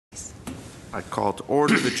I call to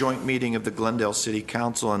order the joint meeting of the Glendale City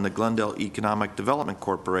Council and the Glendale Economic Development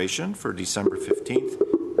Corporation for December 15th,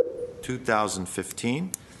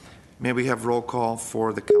 2015. May we have roll call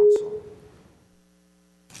for the council?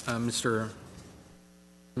 Mr.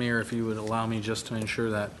 Mayor, if you would allow me just to ensure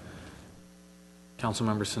that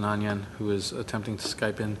Councilmember Sinanian, who is attempting to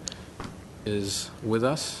Skype in, is with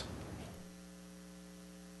us.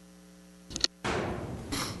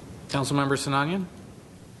 Councilmember Sinanian?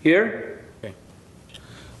 Here. Okay.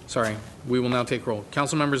 Sorry. We will now take roll.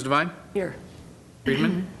 Councilmembers Devine? Here.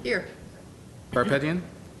 Friedman? Here. Garpetian?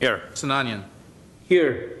 Here. Sinanian?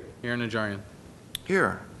 Here. Mayor Najarian?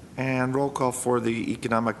 Here. And roll call for the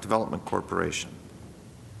Economic Development Corporation.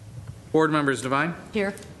 Board members Devine?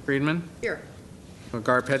 Here. Friedman? Here.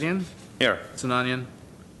 Garpetian? Here. Sinanian?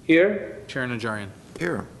 Here. Chair Najarian?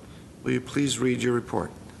 Here. Will you please read your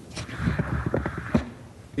report?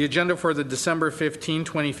 The agenda for the December 15,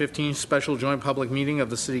 2015 special joint public meeting of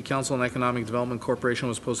the City Council and Economic Development Corporation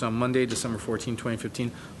was posted on Monday, December 14,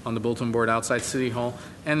 2015 on the bulletin board outside City Hall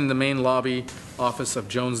and in the main lobby office of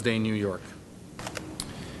Jones Day, New York.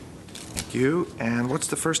 Thank you. And what's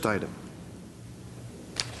the first item?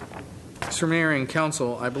 Mr. Mayor and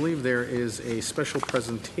Council, I believe there is a special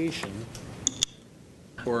presentation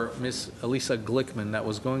for Ms. Elisa Glickman that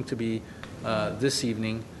was going to be this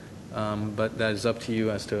evening, but that is up to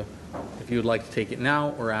you as to if you would like to take it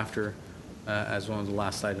now or after as one of the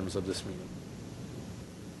last items of this meeting.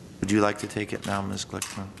 Would you like to take it now, Ms.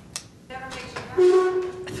 Glickman?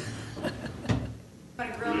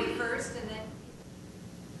 Want to grill me first and then?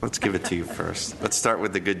 Let's give it to you first. Let's start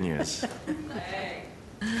with the good news.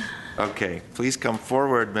 Okay, please come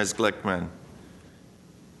forward, Ms. Glickman.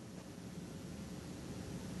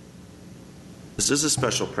 This is a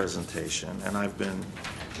special presentation, and I've been,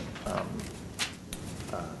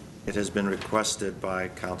 it has been requested by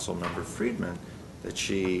Councilmember Friedman that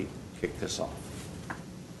she kick this off.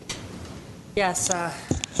 Yes,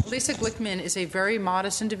 Lisa Glickman is a very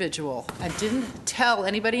modest individual. I didn't tell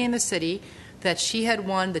anybody in the city that she had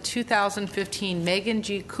won the 2015 Megan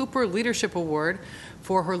G. Cooper Leadership Award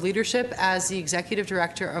for her leadership as the Executive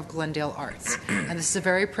Director of Glendale Arts. And this is a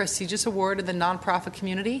very prestigious award in the nonprofit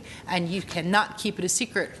community, and you cannot keep it a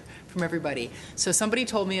secret from everybody. So somebody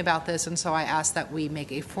told me about this, and so I asked that we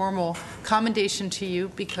make a formal commendation to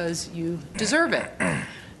you because you deserve it.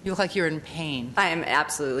 You look like you're in pain. I am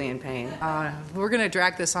absolutely in pain. We're going to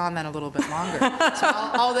drag this on then a little bit longer. So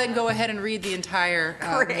I'll then go ahead and read the entire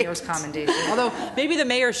mayor's commendation. Although maybe the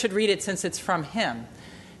mayor should read it since it's from him.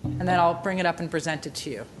 And then I'll bring it up and present it to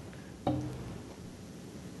you.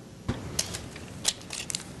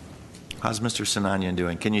 How's Mr. Sinanian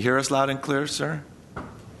doing? Can you hear us loud and clear, sir?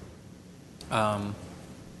 Okay,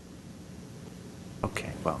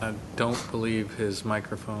 well. I don't believe his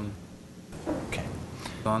microphone Okay.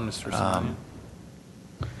 is on, Mr. Sinanian.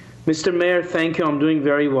 Mr. Mayor, thank you. I'm doing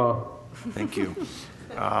very well. Thank you.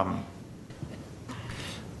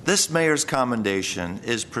 This mayor's commendation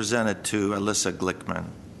is presented to Elisa Glickman,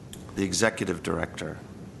 the Executive Director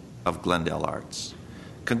of Glendale Arts.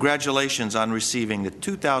 Congratulations on receiving the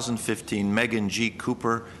 2015 Megan G.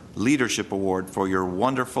 Cooper Leadership Award for your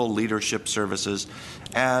wonderful leadership services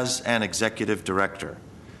as an Executive Director.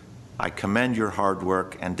 I commend your hard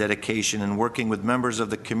work and dedication in working with members of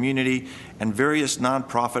the community and various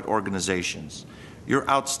nonprofit organizations. Your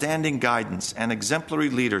outstanding guidance and exemplary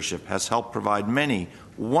leadership has helped provide many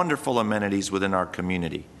wonderful amenities within our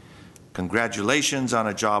community. Congratulations on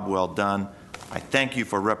a job well done. I thank you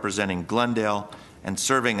for representing Glendale and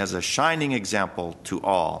serving as a shining example to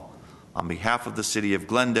all. On behalf of the City of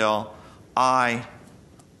Glendale,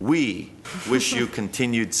 we wish you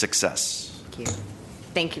continued success. Thank you.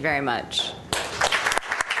 Thank you very much.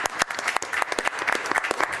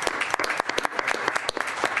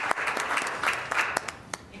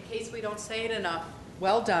 In case we don't say it enough,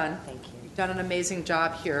 well done. Thank you. You've done an amazing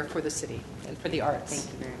job here for the city and for the arts.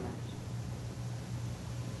 Thank you very much.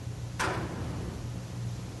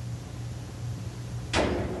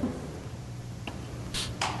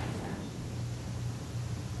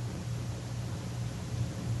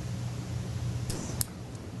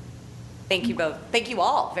 Thank you both. Thank you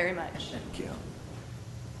all very much. Thank you.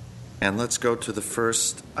 And let's go to the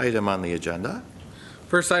first item on the agenda.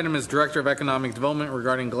 First item is Director of Economic Development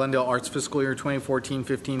regarding Glendale Arts fiscal year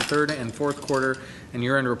 2014-15 third and fourth quarter and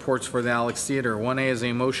year-end reports for the Alex Theater. 1A is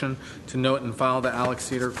a motion to note and file the Alex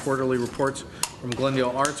Theater quarterly reports from Glendale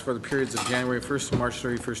Arts for the periods of January 1st to March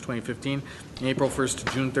 31st, 2015, and April 1st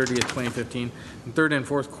to June 30th, 2015, and third and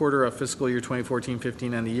fourth quarter of fiscal year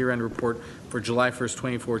 2014-15, and the year-end report for July 1st,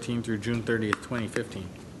 2014 through June 30th, 2015.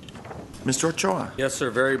 Mr. Ochoa. Yes,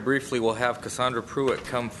 sir. Very briefly, we'll have Cassandra Pruitt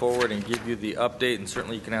come forward and give you the update, and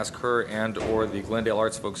certainly you can ask her and or the Glendale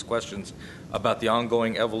Arts folks questions about the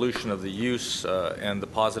ongoing evolution of the use and the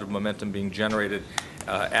positive momentum being generated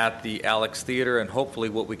at the Alex Theater, and hopefully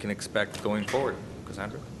what we can expect going forward.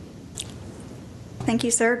 Cassandra? Thank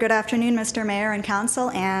you, sir. Good afternoon, Mr. Mayor and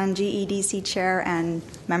Council and GEDC Chair and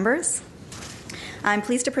members. I'm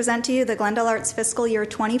pleased to present to you the Glendale Arts Fiscal Year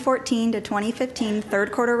 2014 to 2015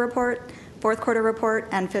 third quarter report, fourth quarter report,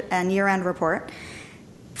 and year-end report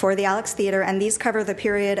for the Alex Theater, and these cover the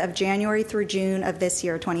period of January through June of this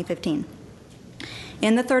year, 2015.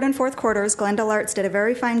 In the third and fourth quarters, Glendale Arts did a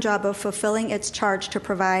very fine job of fulfilling its charge to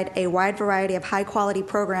provide a wide variety of high-quality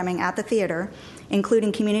programming at the theater,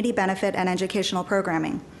 including community benefit and educational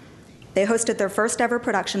programming. They hosted their first ever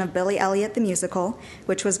production of Billy Elliot the Musical,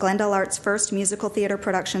 which was Glendale Arts' first musical theater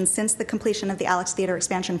production since the completion of the Alex Theater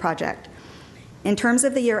expansion project. In terms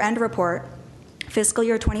of the year-end report, fiscal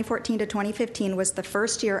year 2014 to 2015 was the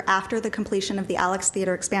first year after the completion of the Alex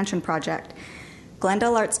Theater expansion project.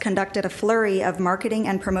 Glendale Arts conducted a flurry of marketing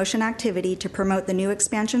and promotion activity to promote the new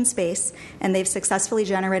expansion space, and they've successfully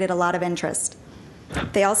generated a lot of interest.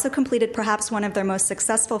 They also completed perhaps one of their most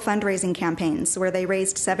successful fundraising campaigns, where they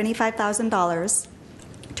raised $75,000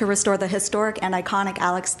 to restore the historic and iconic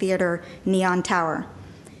Alex Theater Neon Tower.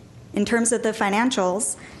 In terms of the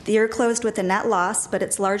financials, the year closed with a net loss, but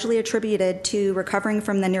it's largely attributed to recovering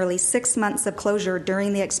from the nearly 6 months of closure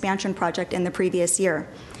during the expansion project in the previous year.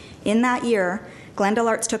 In that year, Glendale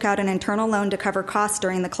Arts took out an internal loan to cover costs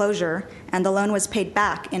during the closure, and the loan was paid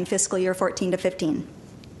back in fiscal year 14 to 15.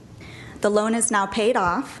 The loan is now paid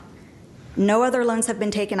off. No other loans have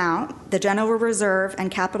been taken out. The general reserve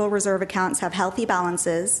and capital reserve accounts have healthy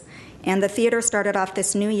balances, and the theater started off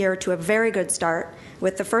this new year to a very good start,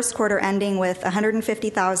 with the first quarter ending with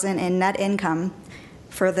 $150,000 in net income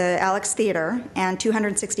for the Alex Theater and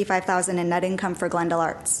 $265,000 in net income for Glendale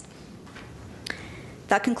Arts.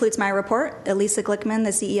 That concludes my report. Elisa Glickman,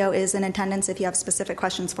 the CEO, is in attendance if you have specific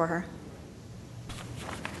questions for her.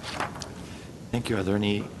 Thank you. Are there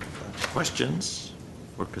any questions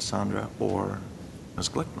for Cassandra or Ms.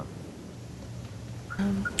 Glickman?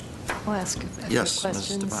 I'll ask a few Yes, Ms.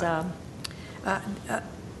 questions. Devine.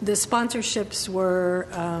 The sponsorships were,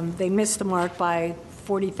 they missed the mark by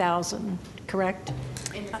 40,000, correct?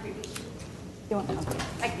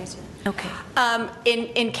 Okay.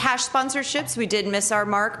 In cash sponsorships, we did miss our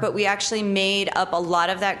mark, but we actually made up a lot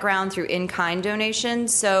of that ground through in-kind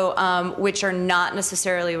donations, so which are not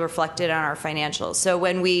necessarily reflected on our financials. So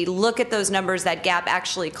when we look at those numbers, that gap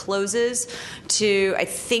actually closes to, I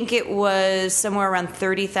think it was somewhere around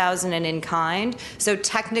 30,000 in kind. So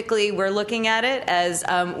technically, we're looking at it as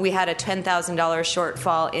we had a $10,000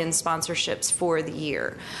 shortfall in sponsorships for the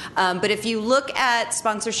year. But if you look at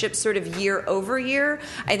sponsorships sort of year over year,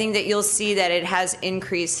 I think that you'll see that it has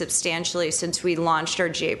increased substantially since we launched our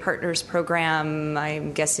GA Partners program,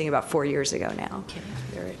 I'm guessing about 4 years ago now. Okay,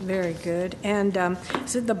 very, very good. And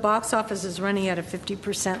so the box office is running at a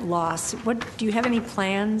 50% loss. Do you have any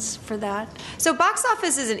plans for that? So box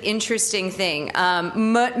office is an interesting thing.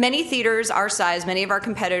 Many theaters our size, many of our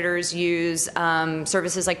competitors use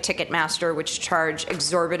services like Ticketmaster, which charge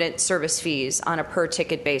exorbitant service fees on a per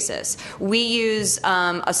ticket basis. We use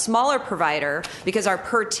a smaller provider because our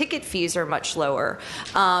per ticket fees are much lower.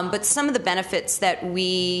 But some of the benefits that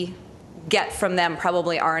we get from them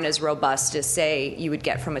probably aren't as robust as, say, you would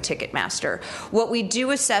get from a Ticketmaster. What we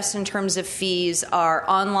do assess in terms of fees are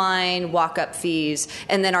online walk-up fees,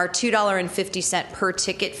 and then our $2.50 per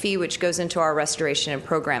ticket fee, which goes into our restoration and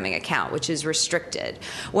programming account, which is restricted.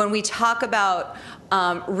 When we talk about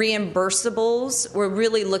reimbursables, we're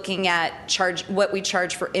really looking at what we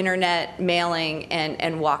charge for internet, mailing,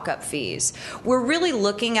 and walk-up fees. We're really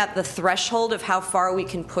looking at the threshold of how far we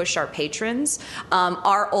can push our patrons.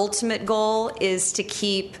 Our ultimate goal is to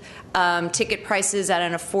keep ticket prices at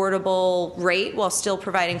an affordable rate while still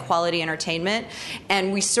providing quality entertainment.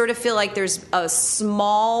 And we sort of feel like there's a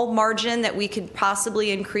small margin that we could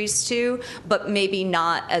possibly increase to, but maybe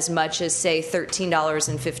not as much as, say,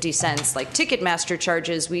 $13.50. Like Ticketmaster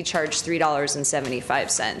charges, we charge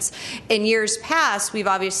 $3.75. In years past, we've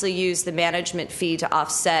obviously used the management fee to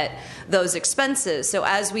offset those expenses. So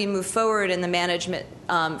as we move forward and the management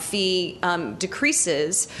fee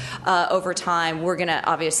decreases over time, we're going to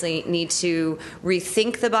obviously need to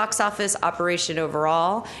rethink the box office operation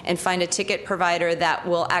overall and find a ticket provider that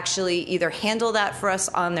will actually either handle that for us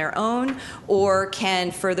on their own or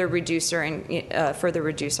can further reduce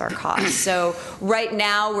our costs. So right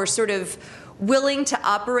now we're sort of willing to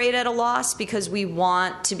operate at a loss because we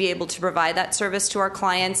want to be able to provide that service to our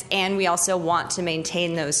clients, and we also want to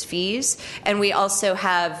maintain those fees. And we also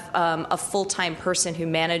have a full-time person who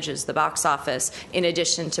manages the box office in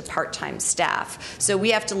addition to part-time staff. So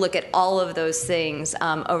we have to look at all of those things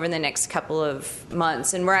over the next couple of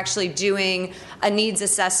months. And we're actually doing a needs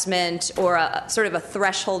assessment or a sort of a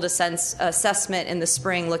threshold assessment in the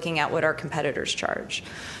spring, looking at what our competitors charge.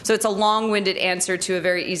 So it's a long-winded answer to a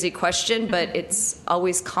very easy question, but it's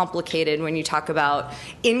always complicated when you talk about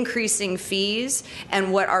increasing fees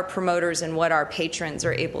and what our promoters and what our patrons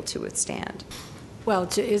are able to withstand. Well,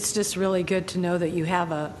 it's just really good to know that you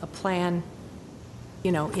have a plan,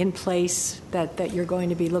 in place that you're going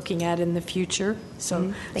to be looking at in the future.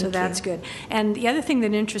 So that's good. And the other thing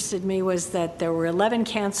that interested me was that there were 11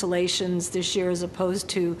 cancellations this year as opposed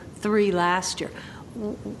to 3 last year.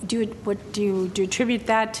 Do you attribute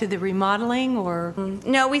that to the remodeling, or?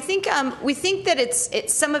 No, we think that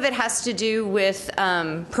it's some of it has to do with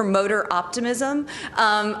promoter optimism.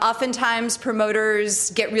 Oftentimes, promoters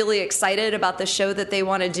get really excited about the show that they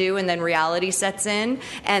want to do, and then reality sets in,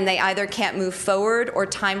 and they either can't move forward, or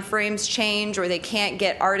time frames change, or they can't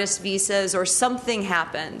get artist visas, or something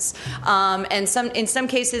happens. And in some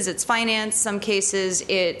cases, it's finance. Some cases,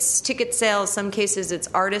 it's ticket sales. Some cases, it's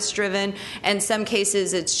artist driven, and some cases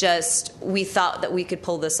it's just we thought that we could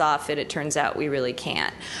pull this off, and it turns out we really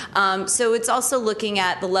can't. So it's also looking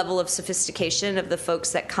at the level of sophistication of the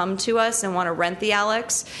folks that come to us and want to rent the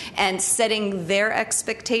Alex, and setting their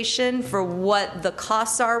expectation for what the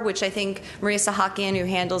costs are, which I think Maria Sahakian, who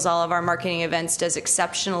handles all of our marketing events, does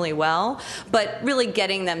exceptionally well, but really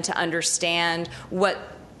getting them to understand what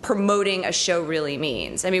promoting a show really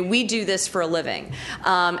means. I mean, we do this for a living,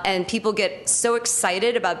 and people get so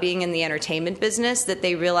excited about being in the entertainment business that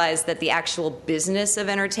they realize that the actual business of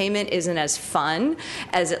entertainment isn't as fun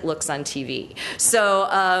as it looks on TV. So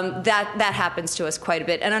that happens to us quite a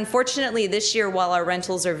bit. And unfortunately, this year, while our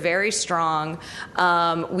rentals are very strong,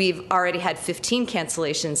 we've already had 15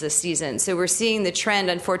 cancellations this season. So we're seeing the trend,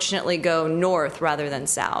 unfortunately, go north rather than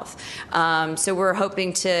south. So we're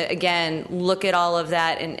hoping to, again, look at all of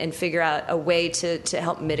that and figure out a way to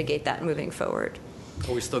help mitigate that moving forward.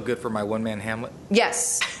 Are we still good for my one-man Hamlet?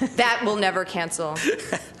 Yes, that will never cancel.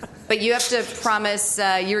 But you have to promise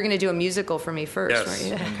you're going to do a musical for me first,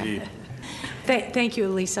 yes, right? Indeed. Thank you,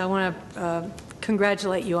 Elisa. I want to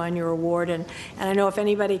congratulate you on your award, and I know if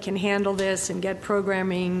anybody can handle this and get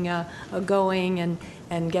programming going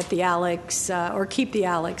and get the Alex or keep the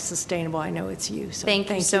Alex sustainable, I know it's you. So thank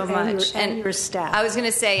you so much. And your staff. I was going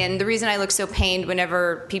to say, and the reason I look so pained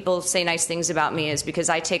whenever people say nice things about me is because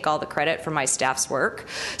I take all the credit for my staff's work.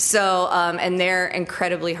 So, and they're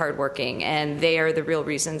incredibly hardworking, and they are the real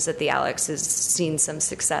reasons that the Alex has seen some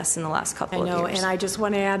success in the last couple of years. I know, and I just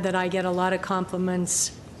want to add that I get a lot of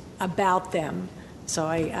compliments about them. So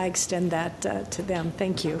I extend that to them.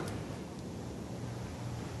 Thank you.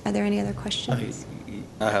 Are there any other questions?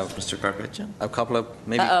 I have Mr. Karpetian. A couple of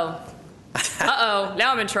maybe. Uh-oh.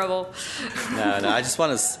 Now I'm in trouble. No. I just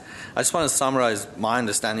want to summarize my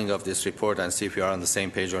understanding of this report and see if you are on the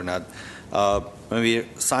same page or not. When we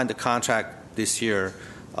signed the contract this year,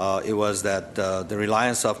 it was that the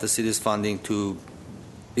reliance of the city's funding to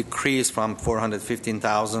decrease from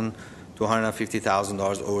 $415,000 to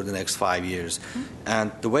 $150,000 over the next 5 years. Mm-hmm.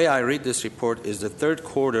 And the way I read this report is the third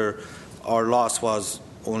quarter, our loss was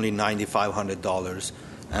only $9,500,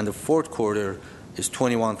 and the fourth quarter is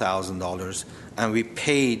 $21,000, and we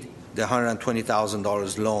paid the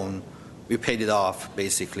 $120,000 loan. We paid it off,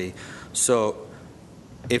 basically. So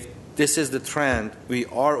if this is the trend, we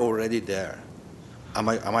are already there. Am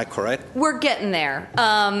I correct? We're getting there.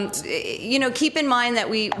 Keep in mind that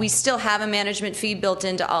we still have a management fee built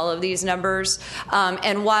into all of these numbers.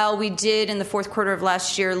 And while we did in the fourth quarter of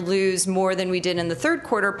last year lose more than we did in the third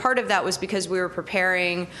quarter, part of that was because we were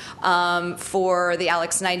preparing for the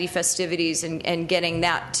Alex 90 festivities and getting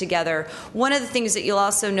that together. One of the things that you'll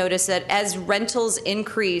also notice that as rentals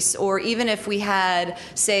increase, or even if we had,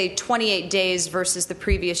 say, 28 days versus the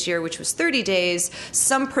previous year, which was 30 days,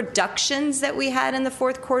 some productions that we had in the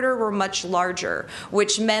fourth quarter were much larger,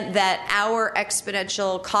 which meant that our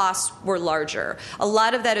exponential costs were larger. A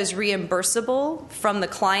lot of that is reimbursable from the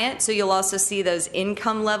client, so you'll also see those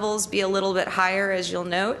income levels be a little bit higher, as you'll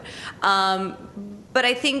note. But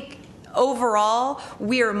I think overall,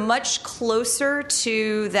 we are much closer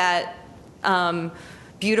to that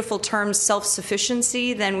beautiful term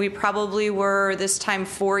self-sufficiency than we probably were this time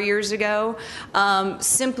 4 years ago,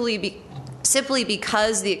 simply simply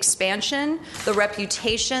because the expansion, the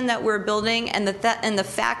reputation that we're building, and the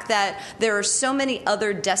fact that there are so many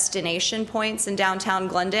other destination points in downtown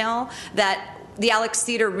Glendale that the Alex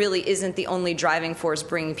Theater really isn't the only driving force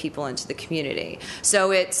bringing people into the community.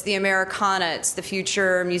 So it's the Americana, it's the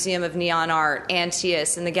Future Museum of Neon Art,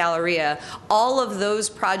 Antius, and the Galleria. All of those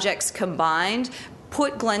projects combined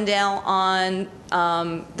put Glendale on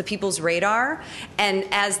the people's radar, and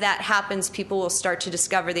as that happens, people will start to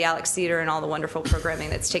discover the Alex Theater and all the wonderful programming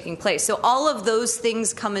that's taking place. So all of those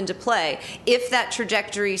things come into play. If that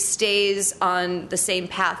trajectory stays on the same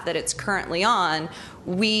path that it's currently on,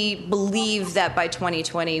 we believe that by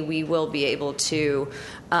 2020 we will be able to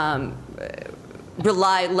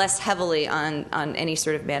rely less heavily on any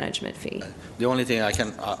sort of management fee. The only thing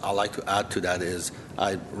I like to add to that is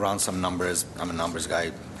I run some numbers. I'm a numbers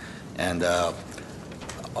guy, and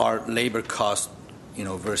our labor cost,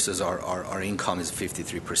 versus our income is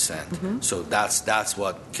 53%. Mm-hmm. So that's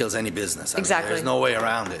what kills any business. Exactly. There's no way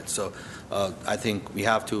around it. So I think we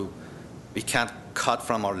can't cut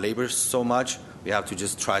from our labor so much. We have to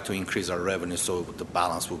just try to increase our revenue so the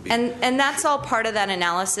balance will be. And that's all part of that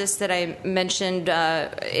analysis that I mentioned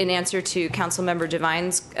in answer to Councilmember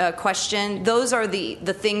Devine's question. Those are the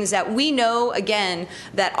things that we know, again,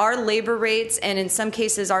 that our labor rates and in some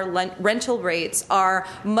cases our rental rates are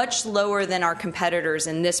much lower than our competitors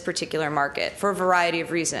in this particular market for a variety of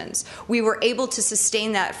reasons. We were able to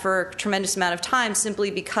sustain that for a tremendous amount of time simply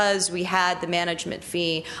because we had the management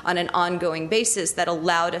fee on an ongoing basis that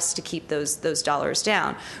allowed us to keep those dollars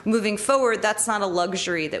down. Moving forward, that's not a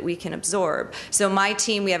luxury that we can absorb. So my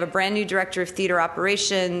team, we have a brand new director of theater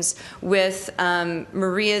operations with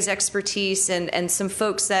Maria's expertise and some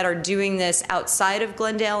folks that are doing this outside of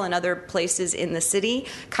Glendale and other places in the city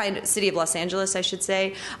of Los Angeles, I should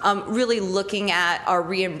say, really looking at our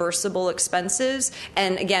reimbursable expenses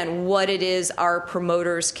and again, what it is our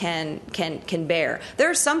promoters can bear. There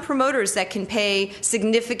are some promoters that can pay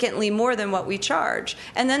significantly more than what we charge.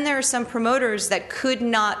 And then there are some promoters that could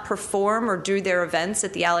not perform or do their events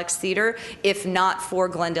at the Alex Theater if not for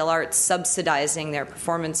Glendale Arts subsidizing their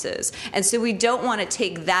performances. And so we don't want to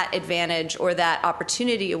take that advantage or that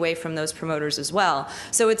opportunity away from those promoters as well.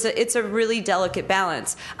 So it's a really delicate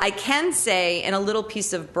balance. I can say in a little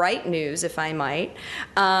piece of bright news, if I might,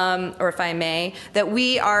 or if I may, that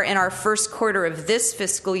we are in our first quarter of this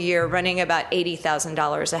fiscal year running about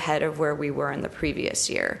 $80,000 ahead of where we were in the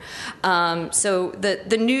previous year. So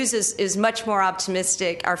the news is much more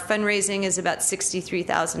optimistic. Our fundraising is about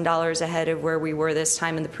 $63,000 ahead of where we were this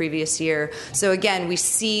time in the previous year. So again, we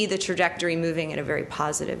see the trajectory moving in a very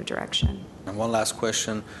positive direction. And one last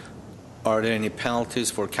question. Are there any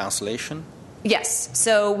penalties for cancellation? Yes.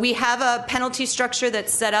 So we have a penalty structure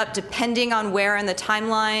that's set up depending on where in the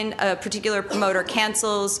timeline a particular promoter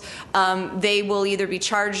cancels. They will either be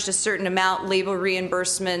charged a certain amount, labor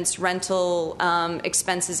reimbursements, rental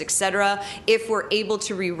expenses, etc. If we're able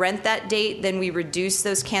to re-rent that date, then we reduce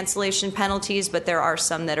those cancellation penalties, but there are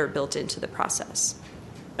some that are built into the process.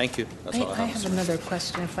 Thank you. That's all I have another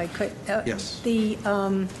question, if I could. Yes.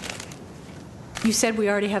 You said we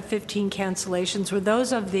already have 15 cancellations. Were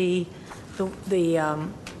those of the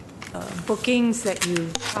bookings that you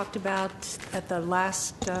talked about at the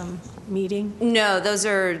last meeting? No, those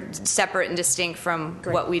are separate and distinct from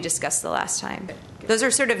what we discussed the last time. Those are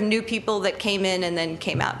sort of new people that came in and then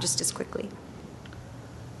came out just as quickly.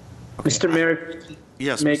 Okay. Mr. Mayor.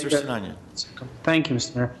 Yes, Mr. Sinanian. Thank you,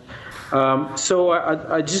 Mr. Mayor. So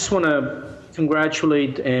I just want to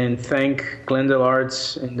congratulate and thank Glendale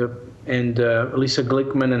Arts and Lisa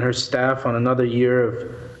Glickman and her staff on another year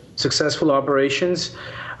of successful operations.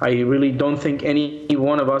 I really don't think any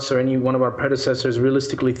one of us or any one of our predecessors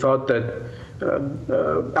realistically thought that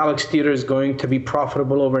Alex Theater is going to be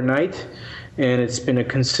profitable overnight, and it's been a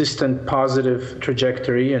consistent positive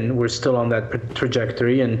trajectory, and we're still on that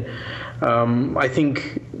trajectory. And I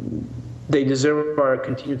think they deserve our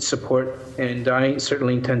continued support, and I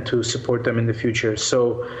certainly intend to support them in the future.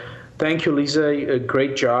 So thank you, Lisa. A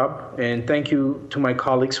great job, and thank you to my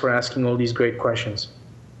colleagues for asking all these great questions.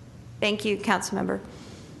 Thank you, Councilmember.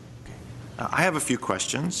 I have a few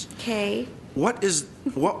questions. Okay. What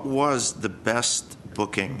was the best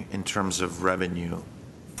booking in terms of revenue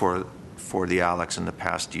for the Alex in the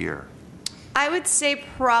past year? I would say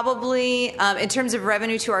probably, in terms of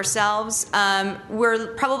revenue to ourselves, we're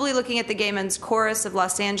probably looking at the Gay Men's Chorus of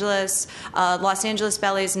Los Angeles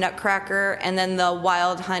Ballet's Nutcracker, and then the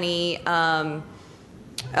Wild Honey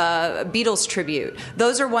Beatles tribute.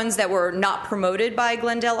 Those are ones that were not promoted by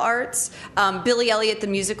Glendale Arts. Billy Elliot the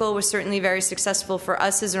musical was certainly very successful for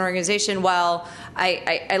us as an organization. While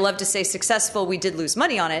I love to say successful, we did lose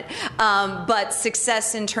money on it, but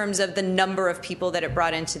success in terms of the number of people that it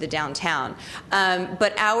brought into the downtown.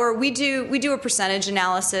 But we do a percentage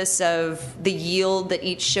analysis of the yield that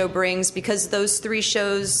each show brings, because those 3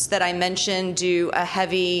 shows that I mentioned do a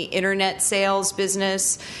heavy internet sales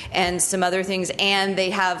business and some other things, and they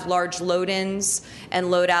have large load-ins and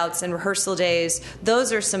load-outs and rehearsal days.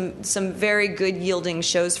 Those are some very good yielding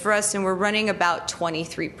shows for us, and we're running about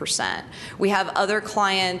 23%. We have other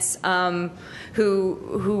clients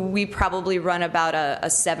who we probably run about a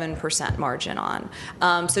 7% margin on.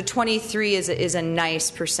 So 23 is a nice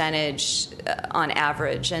percentage on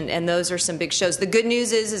average, and those are some big shows. The good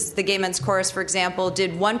news is the Gay Men's Chorus, for example,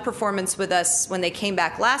 did 1 performance with us when they came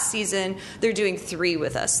back last season. They're doing 3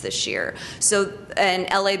 with us this year. So, and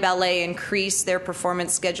LA Ballet increased their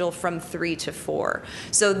performance schedule from 3 to 4.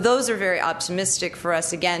 So those are very optimistic for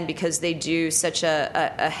us, again, because they do such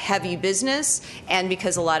a heavy business, and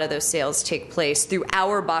because a lot of those sales take place through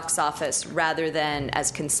our box office rather than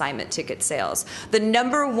as consignment ticket sales. The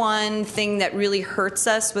number one thing that really hurts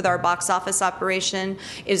us with our box office operation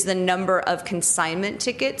is the number of consignment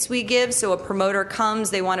tickets we give. So a promoter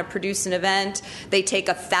comes, they want to produce an event, they take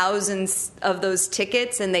 1,000 of those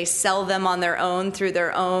tickets and they sell them on their own through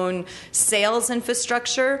their own sales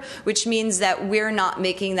infrastructure, which means that we're not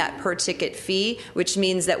making that per ticket fee, which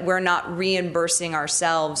means that we're not reimbursing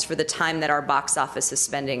ourselves for the time that our box office is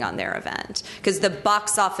spending on their event. Because the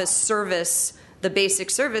box office service, the basic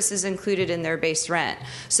service, is included in their base rent.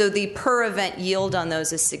 So the per event yield on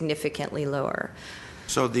those is significantly lower.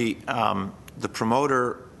 So the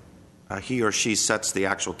promoter, he or she sets the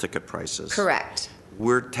actual ticket prices. Correct.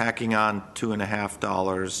 We're tacking on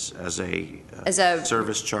 $2.50 as a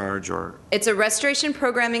service charge, or it's a restoration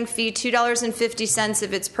programming fee, $2.50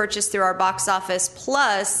 if it's purchased through our box office.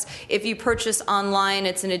 Plus, if you purchase online,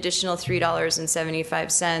 it's an additional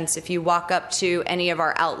 $3.75. If you walk up to any of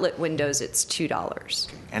our outlet windows, it's $2.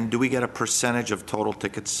 And do we get a percentage of total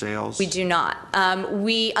ticket sales? We do not.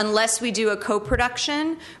 Unless we do a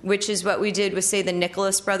co-production, which is what we did with, say, the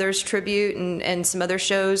Nicholas Brothers tribute and some other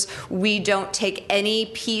shows. We don't take any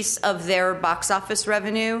piece of their box office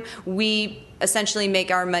revenue. We essentially make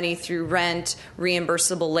our money through rent,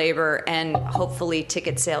 reimbursable labor, and hopefully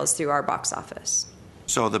ticket sales through our box office.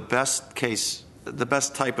 So the best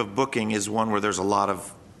type of booking is one where there's a lot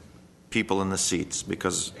of people in the seats,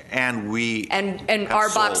 because and our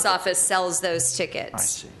box office sells those tickets. I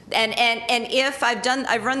see. And if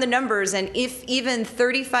I've run the numbers, and if even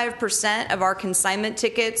 35% of our consignment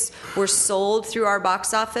tickets were sold through our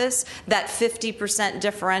box office, that 50%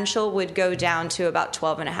 differential would go down to about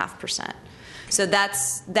 12.5%. So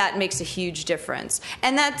that makes a huge difference,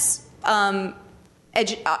 and that's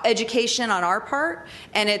education on our part,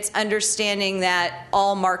 and it's understanding that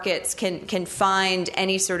all markets can find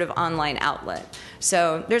any sort of online outlet.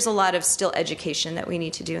 So there's a lot of still education that we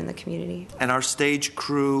need to do in the community. And our stage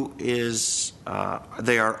crew is,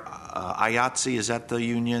 they are IATSE, is that the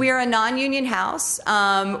union? We are a non-union house.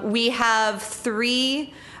 We have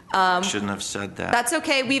 3... shouldn't have said that. That's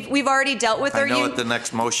okay. We've already dealt with our union. I know what the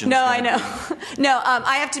next motion is. No, I know. No,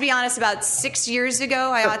 I have to be honest. About 6 years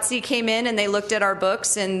ago, IATSE came in and they looked at our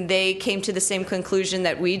books and they came to the same conclusion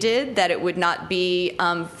that we did, that it would not be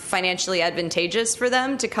financially advantageous for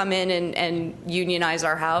them to come in and unionize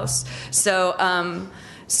our house.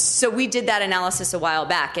 So we did that analysis a while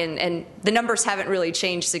back, and the numbers haven't really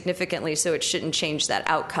changed significantly, so it shouldn't change that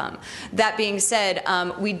outcome. That being said,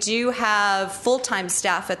 we do have full-time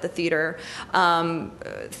staff at the theater,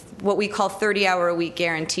 what we call 30-hour-a-week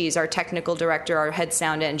guarantees. Our technical director, our head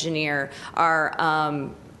sound engineer, our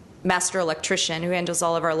master electrician who handles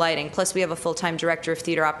all of our lighting. Plus, we have a full-time director of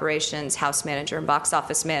theater operations, house manager, and box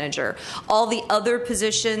office manager. All the other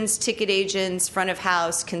positions, ticket agents, front of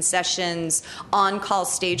house, concessions, on-call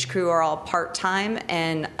stage crew are all part-time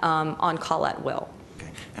and on-call at will.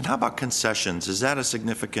 Okay. And how about concessions? Is that a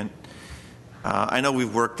significant... I know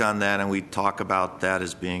we've worked on that, and we talk about that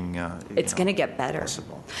as being it's going to get better.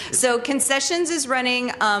 Possible. So concessions is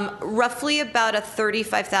running roughly about a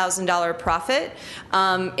 $35,000 profit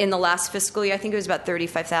in the last fiscal year. I think it was about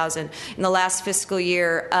 $35,000 in the last fiscal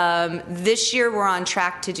year. This year we're on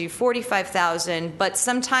track to do $45,000, but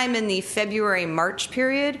sometime in the February-March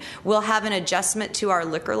period, we'll have an adjustment to our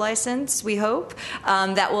liquor license, we hope,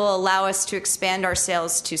 that will allow us to expand our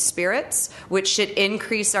sales to spirits, which should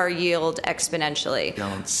increase our yield exponentially. exponentially.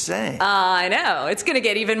 Don't say. I know. It's going to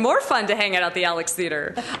get even more fun to hang out at the Alex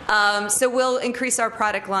Theater. So we'll increase our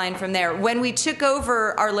product line from there. When we took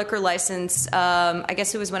over our liquor license, I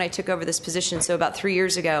guess it was when I took over this position, so about 3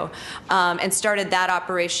 years ago, and started that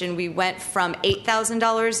operation, we went from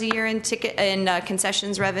 $8,000 a year in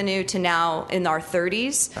concessions revenue to now in our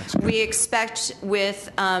 30s. We expect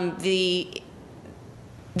with the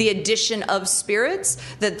addition of spirits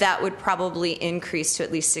that would probably increase to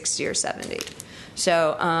at least 60 or 70.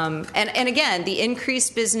 So, and again, the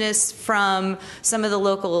increased business from some of the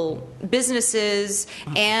local businesses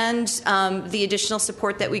and the additional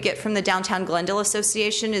support that we get from the Downtown Glendale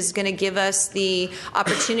Association is going to give us the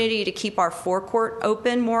opportunity to keep our forecourt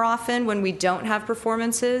open more often when we don't have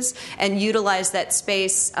performances and utilize that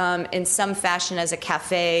space in some fashion as a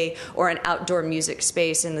cafe or an outdoor music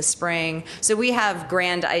space in the spring. So we have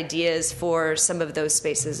grand ideas for some of those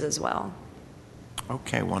spaces as well.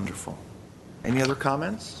 Okay, wonderful. Any other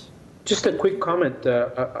comments? Just a quick comment,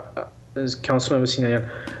 as Councilmember Sinayan.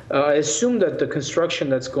 I assume that the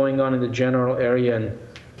construction that's going on in the general area, and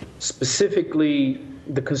specifically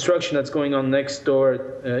the construction that's going on next door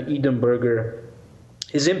at Edenburger,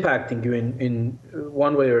 is impacting you in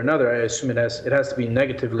one way or another. I assume it has to be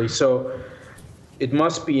negatively. So it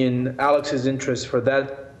must be in Alex's interest for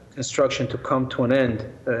that construction to come to an end.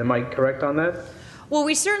 Am I correct on that? Well,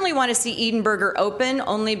 we certainly want to see Edenburger open,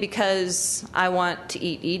 only because I want to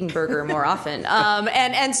eat Edenburger more often.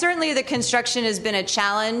 And certainly the construction has been a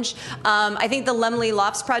challenge. I think the Lemley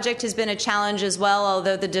Lofts project has been a challenge as well,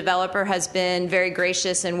 although the developer has been very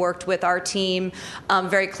gracious and worked with our team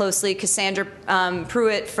very closely. Cassandra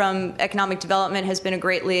Pruitt from Economic Development has been a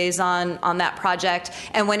great liaison on that project.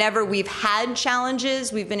 And whenever we've had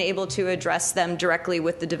challenges, we've been able to address them directly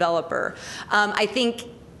with the developer. I think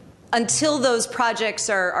until those projects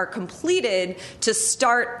are completed, to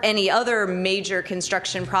start any other major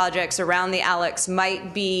construction projects around the Alex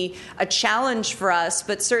might be a challenge for us,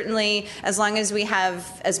 but certainly as long as we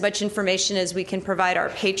have as much information as we can provide our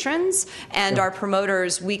patrons and our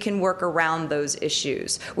promoters, we can work around those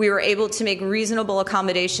issues. We were able to make reasonable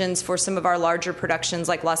accommodations for some of our larger productions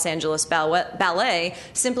like Los Angeles Ballet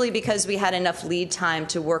simply because we had enough lead time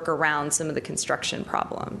to work around some of the construction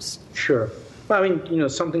problems. Sure. I mean,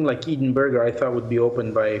 something like Edenburger, I thought would be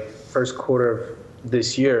open by first quarter of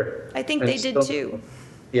this year. I think they did too.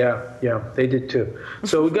 Yeah, they did too.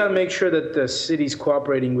 So we got to make sure that the city's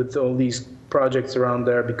cooperating with all these projects around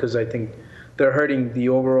there, because I think they're hurting the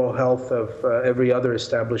overall health of every other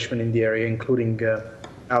establishment in the area, including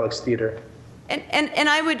Alex Theater. And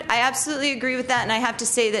I absolutely agree with that, and I have to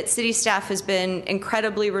say that city staff has been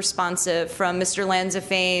incredibly responsive from Mr. Lanza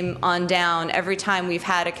Fame on down. Every time we've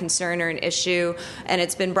had a concern or an issue and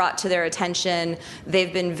it's been brought to their attention,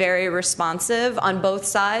 they've been very responsive on both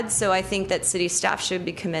sides, so I think that city staff should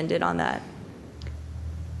be commended on that.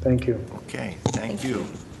 Thank you. Okay, thank you.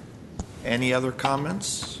 Any other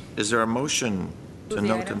comments? Is there a motion to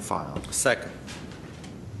note and file? Second.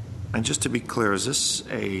 And just to be clear, is this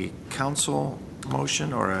a council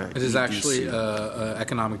motion or a It is EDC? actually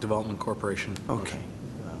Economic Development Corporation. Okay.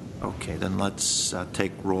 Okay, then let's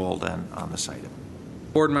take roll then on this item.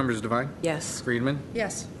 Board members Devine? Yes. Friedman?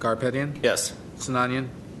 Yes. Garpetian? Yes. Sinanian?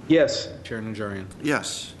 Yes. Chair Najarian.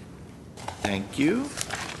 Yes. Thank you.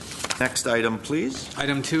 Next item, please.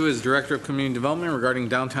 Item 2 is Director of Community Development regarding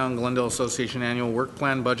Downtown Glendale Association Annual Work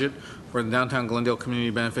Plan Budget for the Downtown Glendale Community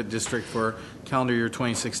Benefit District for calendar year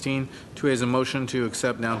 2016. 2 is a motion to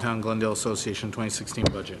accept Downtown Glendale Association 2016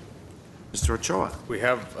 budget. Mr. Ochoa. We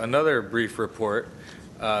have another brief report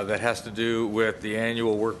that has to do with the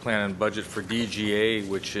annual work plan and budget for DGA,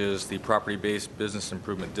 which is the Property-Based Business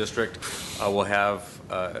Improvement District. We'll have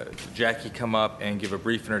Jackie come up and give a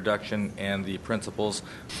brief introduction, and the principals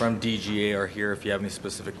from DGA are here if you have any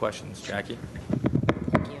specific questions. Jackie?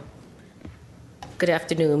 Thank you. Good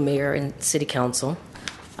afternoon, Mayor and City Council.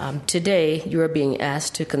 Today, you are being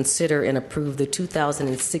asked to consider and approve the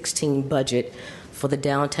 2016 budget for the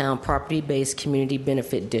Downtown Property-Based Community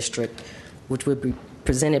Benefit District, which will be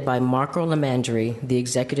presented by Marco Lamandri, the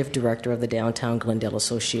Executive Director of the Downtown Glendale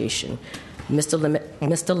Association. Mr.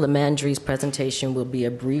 Lamandri's presentation will be a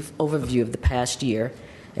brief overview of the past year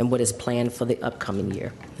and what is planned for the upcoming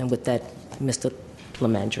year. And with that, Mr.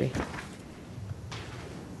 Lamandri.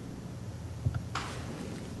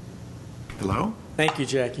 Hello? Thank you,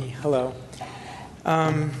 Jackie. Hello.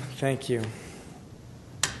 Thank you.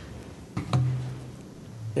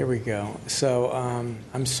 There we go. So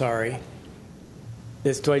I'm sorry.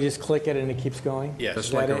 Do I just click it and it keeps going? Yes.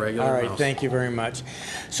 Just like a regular All right, mouse. Thank you very much.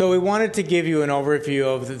 So we wanted to give you an overview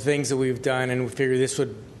of the things that we've done, and we figured this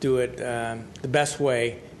would do it the best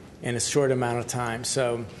way in a short amount of time.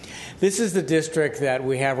 So this is the district that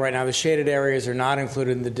we have right now. The shaded areas are not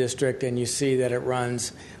included in the district, and you see that it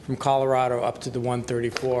runs from Colorado up to the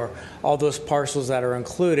 134. All those parcels that are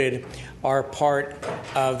included are part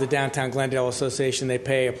of the Downtown Glendale Association. They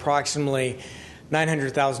pay approximately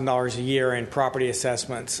 $900,000 a year in property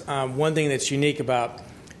assessments. One thing that's unique about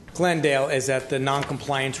Glendale is that the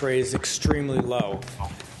non-compliance rate is extremely low.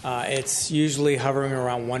 It's usually hovering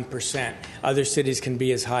around 1%. Other cities can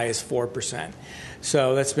be as high as 4%.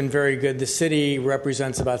 So that's been very good. The city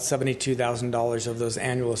represents about $72,000 of those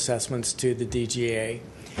annual assessments to the DGA.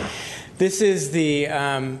 This is the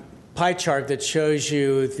pie chart that shows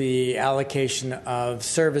you the allocation of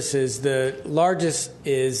services. The largest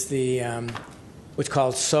is the what's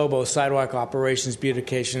called SOBO, Sidewalk Operations,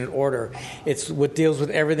 Beautification, and Order. It's what deals with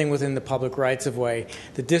everything within the public rights-of-way.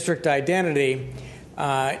 The district identity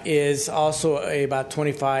is also about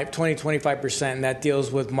 25%, and that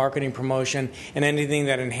deals with marketing, promotion, and anything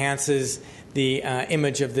that enhances the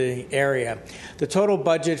image of the area. The total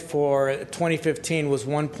budget for 2015 was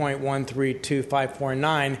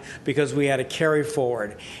 $1.132549 because we had a carry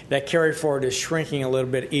forward. That carry forward is shrinking a little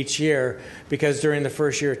bit each year because during the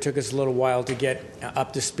first year it took us a little while to get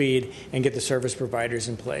up to speed and get the service providers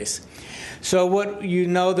in place. So what you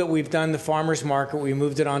know that we've done the farmers market, we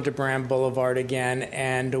moved it onto Brand Boulevard again,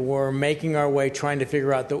 and we're making our way trying to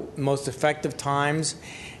figure out the most effective times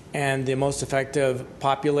and the most effective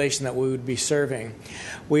population that we would be serving.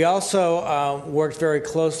 We also worked very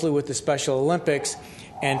closely with the Special Olympics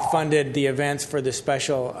and funded the events for the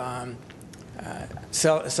special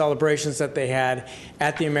celebrations that they had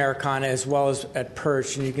at the Americana as well as at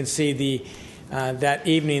Perch. And you can see that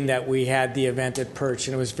evening that we had the event at Perch,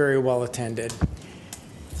 and it was very well attended.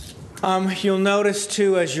 You'll notice,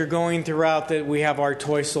 too, as you're going throughout that we have our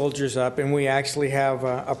toy soldiers up, and we actually have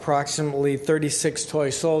approximately 36 toy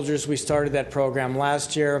soldiers. We started that program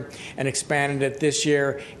last year and expanded it this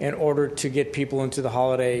year in order to get people into the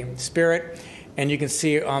holiday spirit. And you can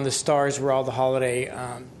see on the stars where all the holiday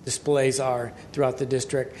displays are throughout the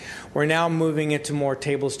district. We're now moving into more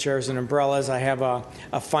tables, chairs, and umbrellas. I have a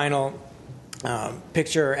final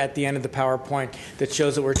picture at the end of the PowerPoint that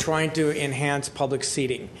shows that we're trying to enhance public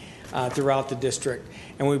seating throughout the district.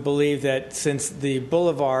 And we believe that since the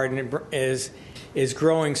boulevard is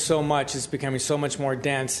growing so much, it's becoming so much more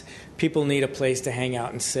dense, people need a place to hang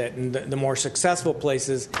out and sit. And the more successful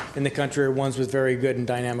places in the country are ones with very good and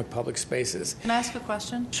dynamic public spaces. Can I ask a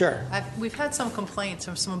question? Sure. We've had some complaints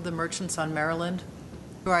from some of the merchants on Maryland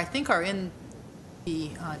who I think are in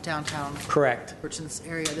the downtown Correct. merchants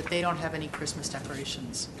area that they don't have any Christmas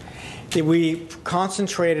decorations. We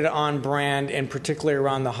concentrated on Brand and particularly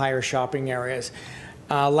around the higher shopping areas.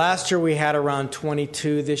 Last year we had around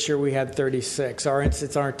 22. This year we had 36.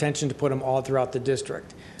 It's our intention to put them all throughout the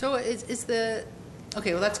district. So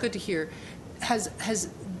okay, well, that's good to hear. Has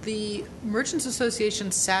the Merchants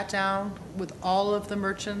Association sat down with all of the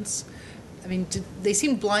merchants? I mean, they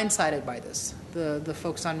seem blindsided by this, the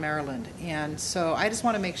folks on Maryland. And so I just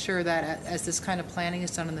want to make sure that as this kind of planning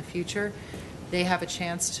is done in the future, they have a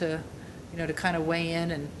chance to, to kind of weigh in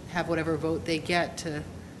and have whatever vote they get to,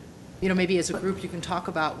 maybe as a group you can talk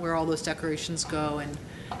about where all those decorations go. And,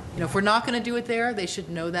 if we're not going to do it there, they should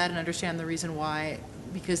know that and understand the reason why,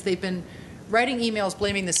 because they've been writing emails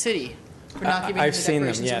blaming the city for not giving them the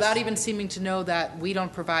decorations yes. without even seeming to know that we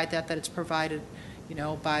don't provide that it's provided,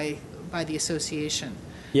 by the association.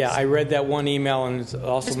 Yeah, I read that one email and it's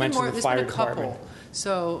also mentioned the fire department. There's been a couple.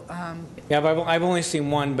 So, yeah, I've only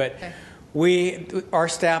seen one, but okay. Our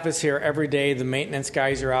staff is here every day. The maintenance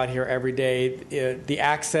guys are out here every day. The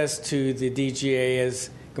access to the DGA is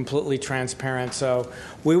completely transparent. So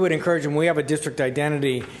we would encourage them. We have a district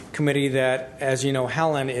identity committee that, as you know,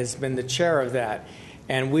 Helen has been the chair of that.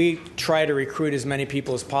 And we try to recruit as many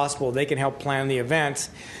people as possible. They can help plan the events.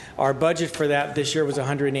 Our budget for that this year was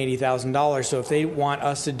 $180,000. So if they want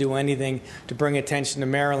us to do anything to bring attention to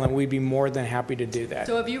Maryland, we'd be more than happy to do that.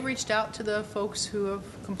 So have you reached out to the folks who have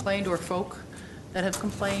complained or folk that have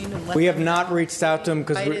complained? And we have not reached out to them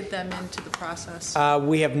because invited them into the process.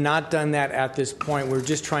 We have not done that at this point. We're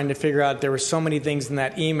just trying to figure out. There were so many things in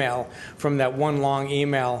that email from that one long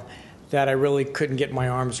email that I really couldn't get my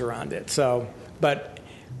arms around it. So, but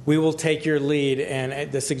we will take your lead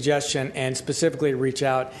and the suggestion and specifically reach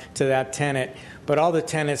out to that tenant. But all the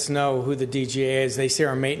tenants know who the DGA is. They see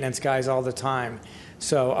our maintenance guys all the time.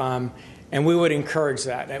 So, and we would encourage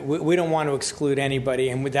that. We don't want to exclude anybody,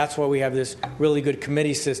 and that's why we have this really good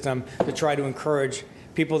committee system to try to encourage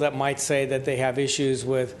people that might say that they have issues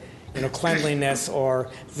with, cleanliness or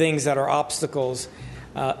things that are obstacles.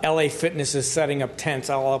 LA Fitness is setting up tents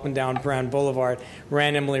all up and down Brand Boulevard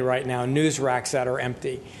randomly right now, news racks that are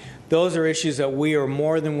empty. Those are issues that we are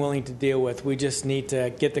more than willing to deal with. We just need to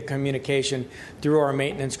get the communication through our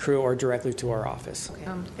maintenance crew or directly to our office.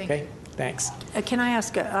 Thank you. Thanks. Can I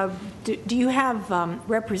ask, do you have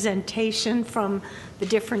representation from the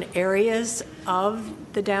different areas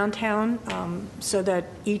of the downtown so that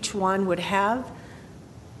each one would have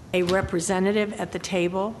a representative at the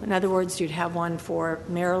table? In other words, you'd have one for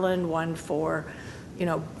Maryland, one for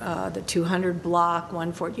the 200 block,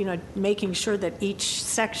 one for, making sure that each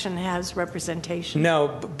section has representation?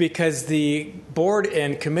 No, because the board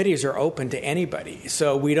and committees are open to anybody.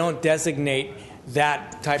 So we don't designate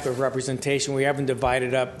that type of representation. We haven't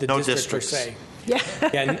divided up the district per se.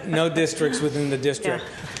 Yeah, no districts within the district.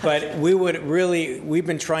 Yeah. But we've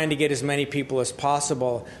been trying to get as many people as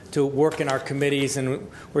possible to work in our committees, and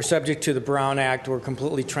we're subject to the Brown Act. We're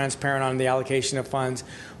completely transparent on the allocation of funds.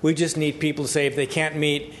 We just need people to say if they can't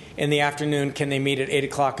meet in the afternoon, can they meet at 8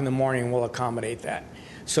 o'clock in the morning? We'll accommodate that.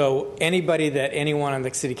 So anybody that anyone on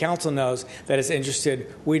the city council knows that is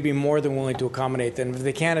interested, we'd be more than willing to accommodate them. If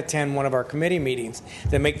they can't attend one of our committee meetings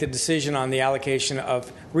that make the decision on the allocation of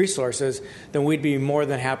resources, then we'd be more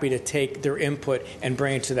than happy to take their input and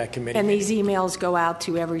bring it to that committee. And these emails go out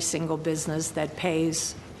to every single business that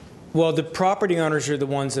pays? Well, the property owners are the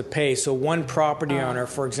ones that pay. So one property owner,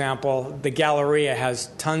 for example, the Galleria has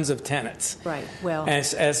tons of tenants. Right, well.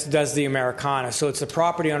 As does the Americana. So it's the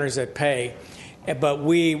property owners that pay. But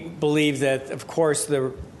we believe that, of course,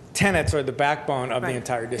 the tenants are the backbone of the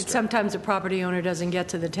entire district. And sometimes a property owner doesn't get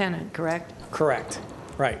to the tenant, correct? Correct.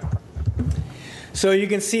 Right. So you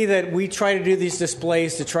can see that we try to do these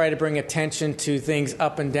displays to try to bring attention to things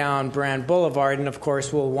up and down Brand Boulevard. And, of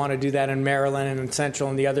course, we'll want to do that in Maryland and in Central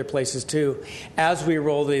and the other places, too, as we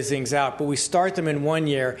roll these things out. But we start them in one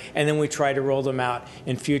year, and then we try to roll them out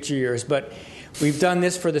in future years. But we've done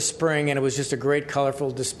this for the spring, and it was just a great, colorful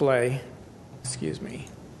display. Excuse me.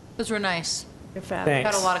 Those were nice. You're fab.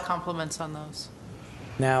 Thanks. Got a lot of compliments on those.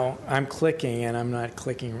 Now, I'm clicking, and I'm not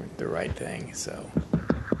clicking the right thing, so.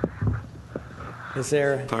 Is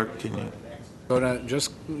there? Clerk, can you? Go to,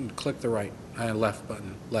 just click the right, left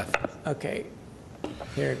button, left. Okay.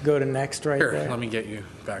 Here, go to next right Here, there. let me get you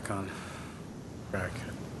back on track.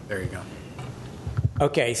 There you go.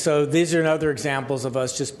 Okay, so these are other examples of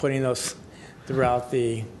us just putting those throughout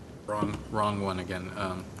the. Wrong one again.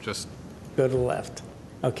 Just go to the left.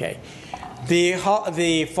 Okay. The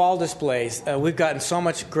fall displays, we've gotten so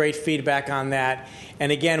much great feedback on that.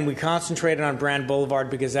 And again, we concentrated on Brand Boulevard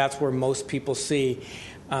because that's where most people see.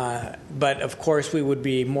 But of course, we would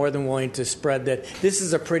be more than willing to spread that. This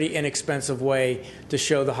is a pretty inexpensive way to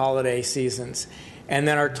show the holiday seasons. And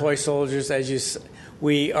then our toy soldiers,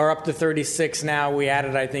 we are up to 36 now. We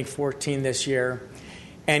added, I think, 14 this year.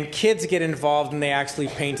 And kids get involved, and they actually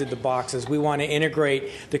painted the boxes. We want to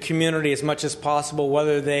integrate the community as much as possible,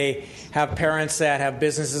 whether they have parents that have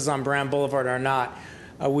businesses on Brand Boulevard or not.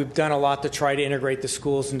 We've done a lot to try to integrate the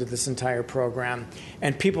schools into this entire program.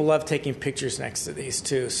 And people love taking pictures next to these,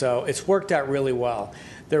 too. So it's worked out really well.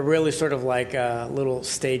 They're really sort of like little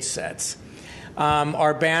stage sets.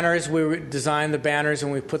 Our banners, we designed the banners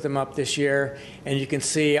and we put them up this year. And you can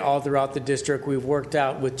see all throughout the district, we've worked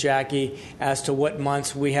out with Jackie as to what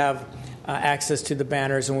months we have access to the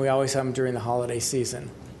banners, and we always have them during the holiday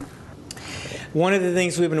season. One of the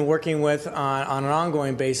things we've been working with on an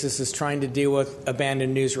ongoing basis is trying to deal with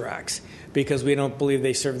abandoned news racks, because we don't believe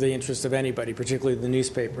they serve the interest of anybody, particularly the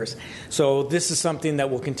newspapers. So this is something that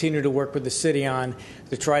we'll continue to work with the city on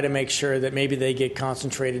to try to make sure that maybe they get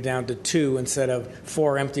concentrated down to 2 instead of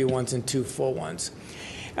 4 empty ones and 2 full ones.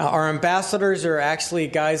 Our ambassadors are actually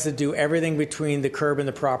guys that do everything between the curb and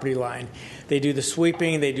the property line. They do the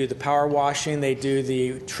sweeping, they do the power washing, they do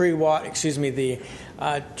the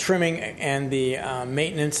trimming and the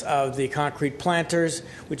maintenance of the concrete planters,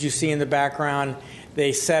 which you see in the background.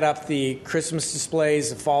 They set up the Christmas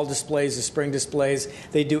displays, the fall displays, the spring displays.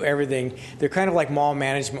 They do everything. They're kind of like mall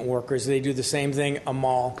management workers. They do the same thing a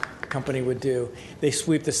mall company would do. They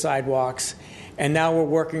sweep the sidewalks. And now we're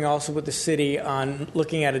working also with the city on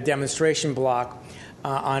looking at a demonstration block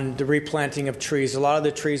on the replanting of trees. A lot of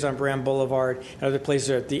the trees on Brand Boulevard and other places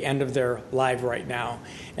are at the end of their life right now.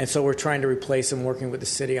 And so we're trying to replace them, working with the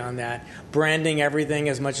city on that. Branding everything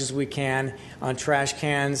as much as we can on trash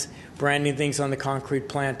cans, branding things on the concrete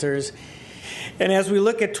planters. And as we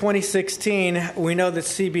look at 2016, we know that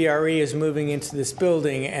CBRE is moving into this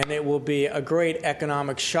building, and it will be a great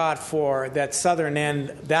economic shot for that southern end,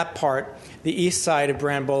 that part, the east side of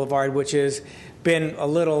Brand Boulevard, which has been a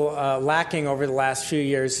little lacking over the last few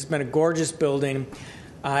years. It's been a gorgeous building,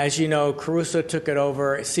 As you know, Caruso took it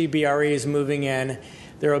over. CBRE is moving in.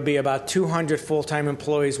 There will be about 200 full-time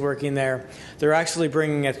employees working there. They're actually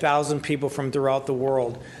bringing 1,000 people from throughout the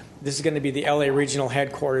world. This is going to be the LA regional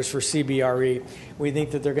headquarters for CBRE. We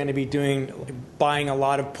think that they're going to be buying a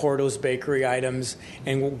lot of Porto's bakery items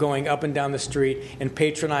and going up and down the street and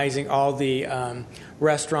patronizing all the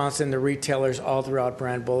restaurants and the retailers all throughout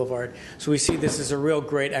Brand Boulevard. So we see this as a real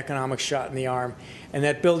great economic shot in the arm. And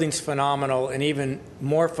that building's phenomenal, and even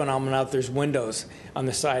more phenomenal if there's windows on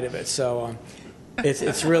the side of it. So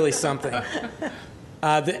it's really something.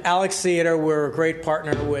 The Alex Theater, we're a great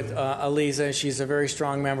partner with Aliza. She's a very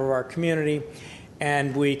strong member of our community,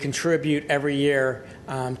 and we contribute every year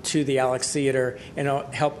to the Alex Theater and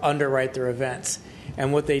help underwrite their events.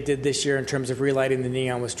 And what they did this year in terms of relighting the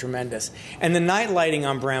neon was tremendous. And the night lighting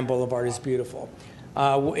on Brand Boulevard is beautiful.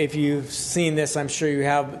 If you've seen this, I'm sure you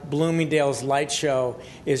have. Bloomingdale's light show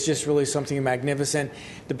is just really something magnificent.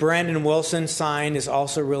 The Brandon Wilson sign is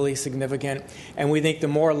also really significant. And we think the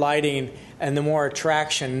more lighting and the more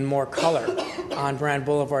attraction and more color on Brand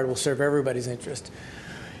Boulevard will serve everybody's interest.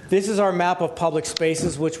 This is our map of public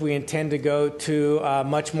spaces, which we intend to go to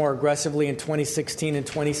much more aggressively in 2016 and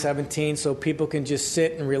 2017, so people can just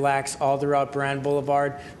sit and relax all throughout Brand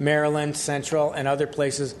Boulevard, Maryland, Central, and other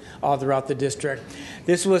places all throughout the district.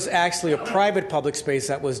 This was actually a private public space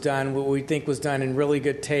that was done, what we think was done in really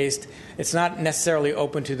good taste. It's not necessarily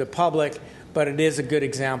open to the public, but it is a good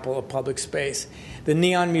example of public space. The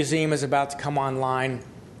Neon Museum is about to come online.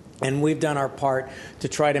 And we've done our part to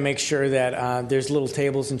try to make sure that there's little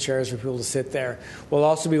tables and chairs for people to sit there. We'll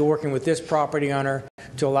also be working with this property owner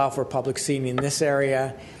to allow for public seating in this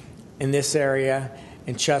area,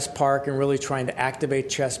 in Chess Park, and really trying to activate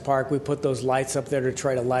Chess Park. We put those lights up there to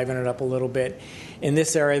try to liven it up a little bit. In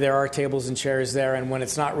this area, there are tables and chairs there, and when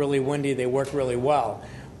it's not really windy, they work really well.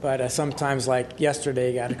 But sometimes, like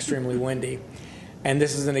yesterday, it got extremely windy. And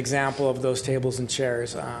this is an example of those tables and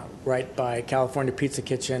chairs right by California Pizza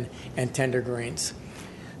Kitchen and Tender Greens.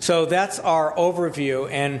 So that's our overview.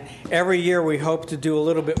 And every year we hope to do a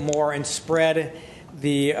little bit more and spread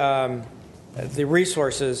the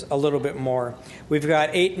resources a little bit more. We've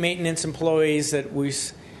got 8 maintenance employees that we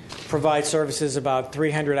provide services about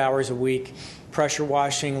 300 hours a week, pressure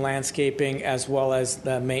washing, landscaping, as well as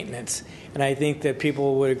the maintenance. And I think that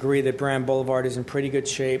people would agree that Brand Boulevard is in pretty good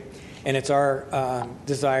shape. And it's our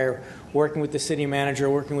desire, working with the city manager,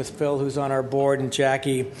 working with Phil, who's on our board, and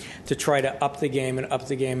Jackie, to try to up the game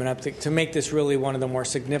to make this really one of the more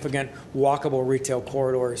significant walkable retail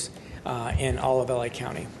corridors in all of LA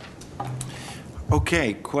County.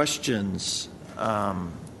 Okay, questions?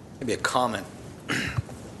 Maybe a comment,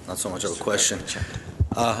 not so much of a question.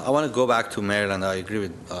 I want to go back to Maryland. I agree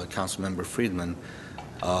with Councilmember Friedman.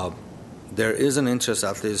 There is an interest,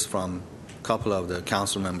 at least from couple of the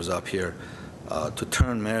council members up here, to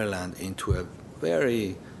turn Maryland into a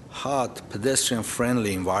very hot,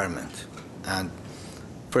 pedestrian-friendly environment. And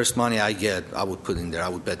first money I get, I would put in there. I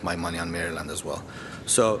would bet my money on Maryland as well.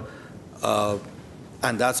 So,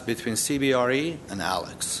 and that's between CBRE and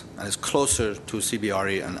Alex. And it's closer to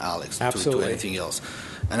CBRE and Alex to anything else.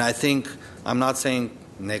 And I think, I'm not saying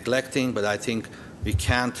neglecting, but I think we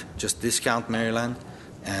can't just discount Maryland.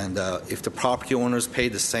 And if the property owners pay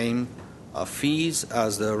the same fees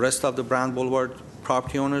as the rest of the Brand Boulevard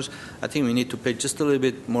property owners, I think we need to pay just a little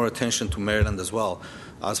bit more attention to Maryland as well.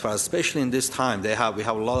 As far as, especially in this time, we have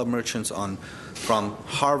a lot of merchants from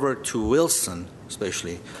Harvard to Wilson,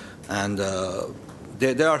 especially, and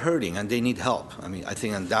they are hurting and they need help. I mean, I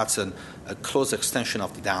think, and that's a close extension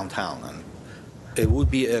of the downtown, and it would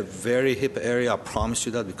be a very hip area. I promise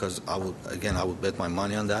you that, because I would bet my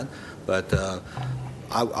money on that, but.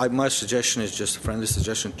 My suggestion is just a friendly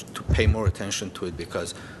suggestion to pay more attention to it,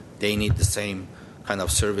 because they need the same kind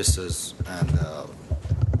of services and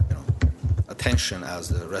attention as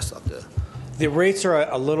the rest of the. The rates are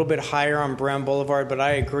a little bit higher on Brand Boulevard, but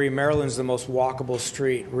I agree, Maryland's the most walkable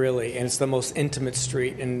street, really, and it's the most intimate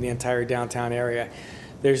street in the entire downtown area.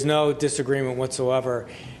 There's no disagreement whatsoever.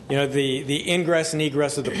 The ingress and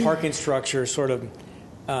egress of the parking structure sort of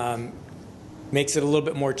makes it a little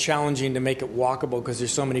bit more challenging to make it walkable, because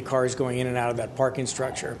there's so many cars going in and out of that parking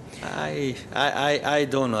structure. I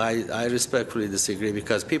don't know. I respectfully disagree,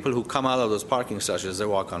 because people who come out of those parking structures, they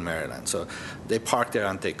walk on Maryland. So they park there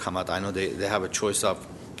and they come out. I know they have a choice of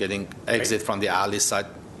getting exit from the alley side.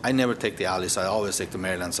 I never take the alley side. I always take the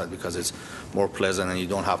Maryland side, because it's more pleasant and you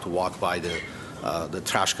don't have to walk by the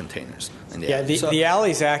trash containers. The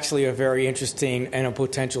alley is actually a very interesting and a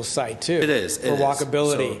potential site too. It is for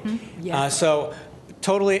walkability. So,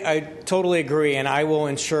 I totally agree, and I will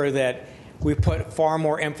ensure that we put far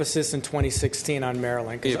more emphasis in 2016 on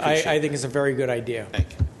Maryland, because I think it's a very good idea. Thank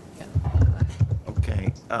you.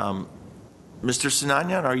 Okay. Mr.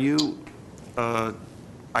 Sinanian, are you,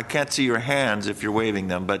 I can't see your hands if you're waving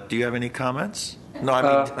them, but do you have any comments? No, I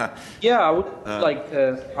mean... yeah, I would like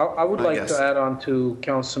to add on to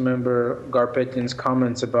Councilmember Garpetian's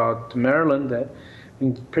comments about Maryland, that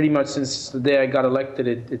pretty much since the day I got elected,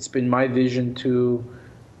 it's been my vision to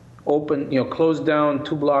close down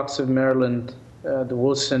 2 blocks of Maryland, the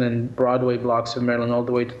Wilson and Broadway blocks of Maryland, all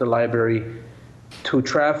the way to the library, to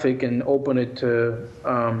traffic, and open it to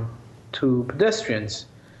pedestrians,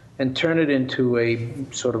 and turn it into a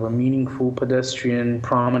sort of a meaningful pedestrian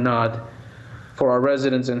promenade for our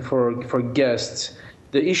residents and for guests.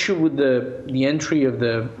 The issue with the entry of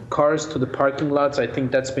the cars to the parking lots, I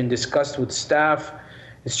think that's been discussed with staff.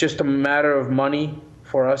 It's just a matter of money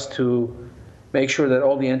for us to make sure that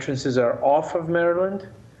all the entrances are off of Maryland.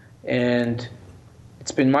 And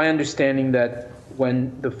it's been my understanding that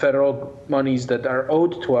when the federal monies that are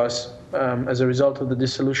owed to us as a result of the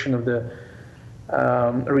dissolution of the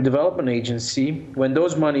redevelopment agency, when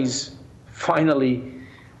those monies finally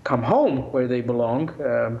come home where they belong,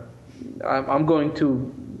 I'm going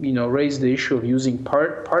to raise the issue of using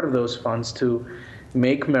part of those funds to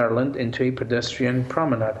make Maryland into a pedestrian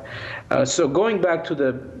promenade. So going back to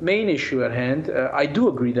the main issue at hand, I do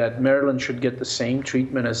agree that Maryland should get the same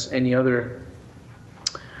treatment as any other.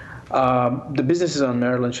 The businesses on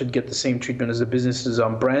Maryland should get the same treatment as the businesses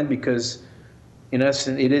on Brand, because in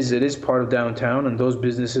essence it is part of downtown, and those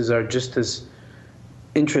businesses are just as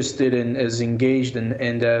interested and as engaged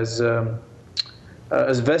and as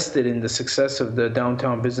vested in the success of the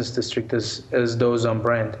downtown business district as those on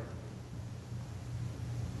Brand.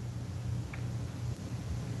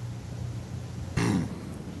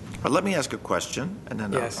 But let me ask a question, and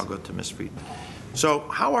then Yes. I'll go to Ms. Friedman. So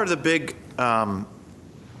how are the big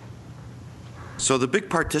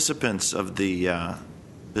participants of the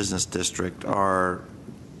business district are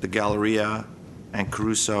the Galleria and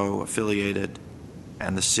Caruso affiliated,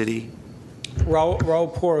 and the city?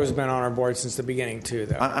 Raul Poor has been on our board since the beginning, too,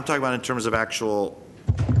 though. I'm talking about in terms of actual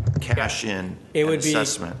cash in It and would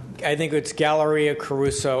assessment. I think it's Galleria,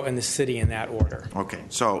 Caruso, and the city in that order. Okay,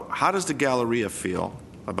 so how does the Galleria feel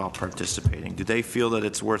about participating? Do they feel that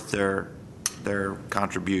it's worth their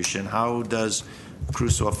contribution? How does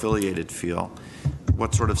Caruso affiliated feel?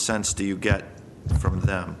 What sort of sense do you get from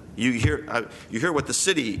them? You hear what the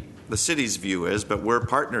city's view is, but we're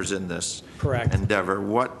partners in this Correct. endeavor.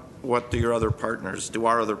 What do our other partners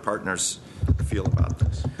feel about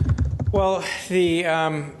this? Well, the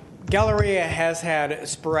Galleria has had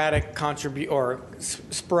sporadic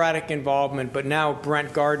involvement, but now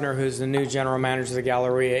Brent Gardner, who's the new general manager of the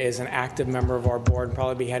Galleria, is an active member of our board and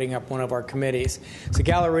probably be heading up one of our committees. So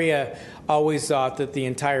Galleria always thought that the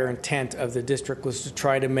entire intent of the district was to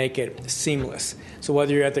try to make it seamless. So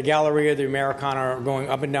whether you're at the Galleria, the Americana, or going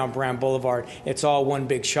up and down Brand Boulevard, it's all one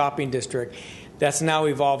big shopping district. That's now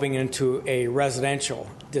evolving into a residential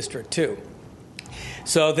district, too.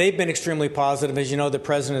 So they've been extremely positive. As you know, the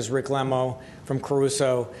president is Rick Lemo from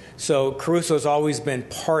Caruso. So Caruso has always been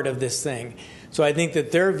part of this thing. So I think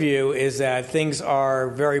that their view is that things are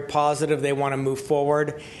very positive. They want to move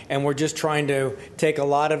forward. And we're just trying to take a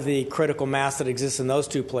lot of the critical mass that exists in those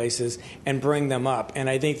two places and bring them up. And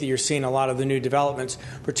I think that you're seeing a lot of the new developments,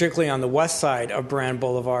 particularly on the west side of Brand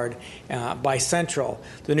Boulevard by Central,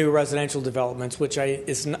 the new residential developments, which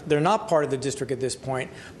they're not part of the district at this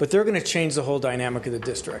point, but they're going to change the whole dynamic of the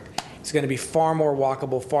district. It's going to be far more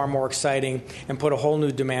walkable, far more exciting, and put a whole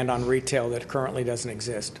new demand on retail that currently doesn't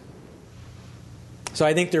exist. So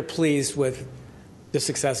I think they're pleased with the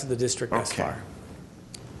success of the district thus far.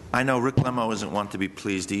 I know Rick Lemo isn't one to be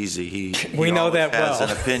pleased easy. He know that has well.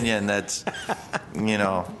 an opinion that's,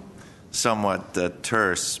 somewhat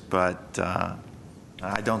terse, but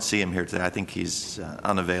I don't see him here today. I think he's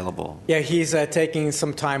unavailable. Yeah, he's taking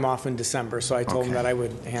some time off in December, so I told him that I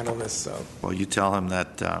would handle this. So. Well, you tell him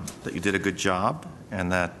that you did a good job, and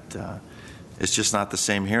that it's just not the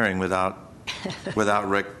same hearing without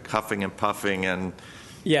Rick huffing and puffing and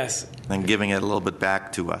yes, and giving it a little bit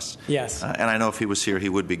back to us. Yes. And I know if he was here, he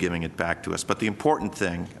would be giving it back to us. But the important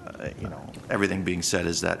thing, everything being said,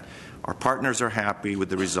 is that our partners are happy with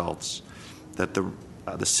the results, that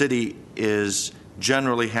the city is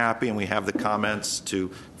generally happy, and we have the comments to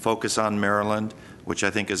focus on Maryland, which I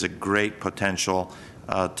think is a great potential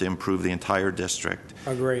to improve the entire district.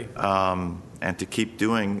 Agree. And to keep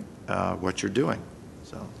doing what you're doing.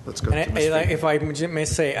 So let's go to Ms. Friedman. If I may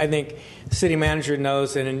say, I think the city manager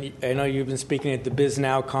knows, and I know you've been speaking at the Biz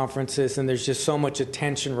Now conferences, and there's just so much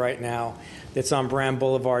attention right now that's on Brand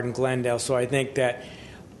Boulevard in Glendale. So I think that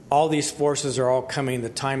all these forces are all coming. The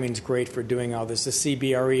timing's great for doing all this. The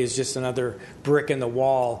CBRE is just another brick in the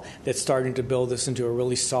wall that's starting to build this into a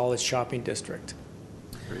really solid shopping district.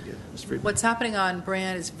 Very good. Ms. Friedman. What's happening on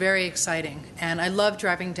Brand is very exciting, and I love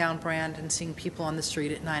driving down Brand and seeing people on the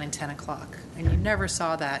street at 9 and 10 o'clock, and you never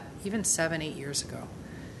saw that even 7-8 years ago.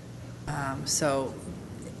 So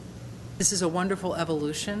this is a wonderful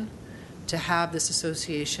evolution to have this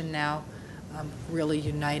association now really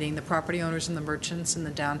uniting the property owners and the merchants in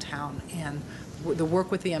the downtown, and the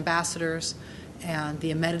work with the ambassadors and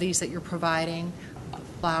the amenities that you're providing, the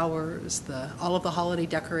flowers, all of the holiday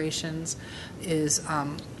decorations is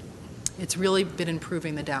it's really been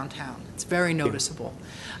improving the downtown. It's very noticeable.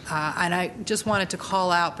 And I just wanted to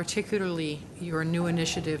call out particularly your new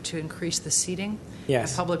initiative to increase the seating,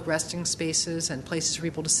 yes, and public resting spaces and places for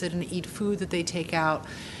people to sit and eat food that they take out.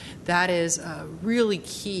 That is a really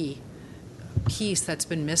key piece that's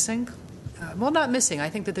been missing. Well, not missing. I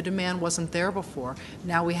think that the demand wasn't there before.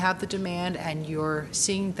 Now we have the demand, and you're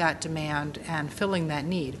seeing that demand and filling that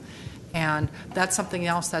need. And that's something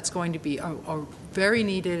else that's going to be a very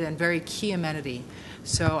needed and very key amenity.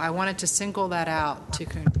 So I wanted to single that out to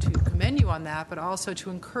commend you on that, but also to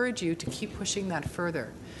encourage you to keep pushing that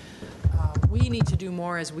further. We need to do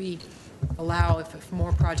more as we allow, if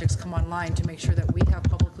more projects come online, to make sure that we have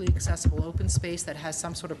publicly accessible open space that has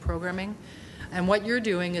some sort of programming. And what you're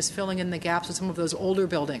doing is filling in the gaps with some of those older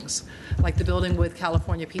buildings, like the building with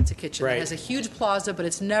California Pizza Kitchen. Right. It has a huge plaza, but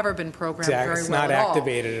it's never been programmed Exactly. very It's well not at all.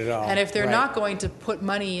 activated at all. And if they're Right. not going to put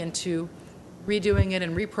money into redoing it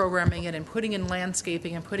and reprogramming it and putting in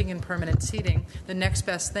landscaping and putting in permanent seating, the next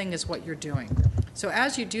best thing is what you're doing. So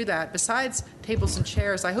as you do that, besides tables and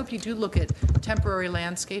chairs, I hope you do look at temporary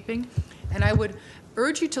landscaping. And I would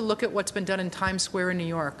urge you to look at what's been done in Times Square in New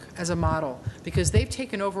York as a model, because they've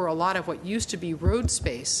taken over a lot of what used to be road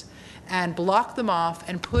space and blocked them off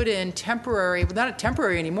and put in temporary, well, not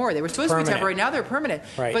temporary anymore, they were supposed to be temporary, now they're permanent,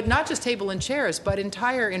 right. But not just table and chairs, but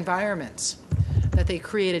entire environments that they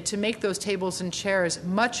created to make those tables and chairs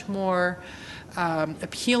much more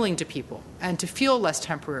appealing to people, and to feel less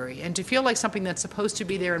temporary, and to feel like something that's supposed to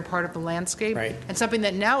be there and part of the landscape, right. And something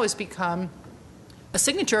that now has become a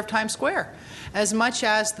signature of Times Square, as much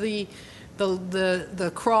as the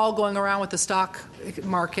crawl going around with the stock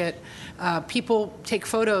market. People take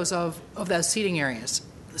photos of those seating areas.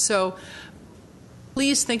 So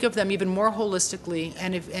please think of them even more holistically,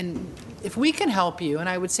 and if we can help you, and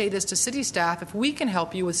I would say this to city staff, if we can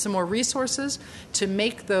help you with some more resources to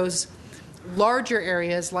make those larger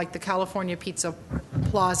areas like the California Pizza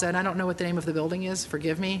Plaza, and I don't know what the name of the building is,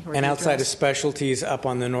 forgive me. And outside of Specialties up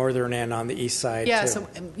on the northern end on the east side, yeah, too. so,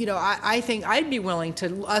 I think I'd be willing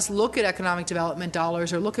to us look at economic development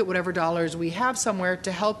dollars or look at whatever dollars we have somewhere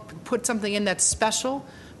to help put something in that's special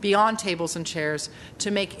beyond tables and chairs to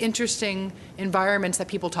make interesting environments that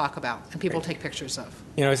people talk about and people take pictures of.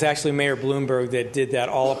 It's actually Mayor Bloomberg that did that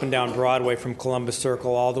all up and down Broadway from Columbus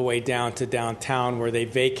Circle all the way down to downtown, where they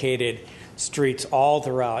vacated streets all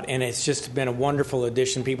throughout, and it's just been a wonderful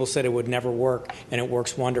addition. People said it would never work, and it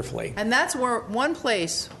works wonderfully. And that's one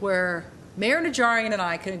place where Mayor Najarian and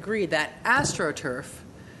I can agree that AstroTurf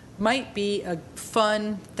might be a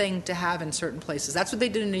fun thing to have in certain places. That's what they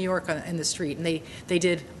did in New York in the street, and they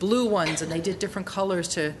did blue ones, and they did different colors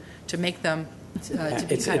to make them to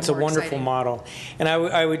be it's kind of a more wonderful exciting. model. And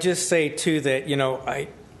I would just say, too, that, I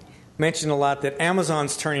mentioned a lot that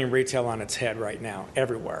Amazon's turning retail on its head right now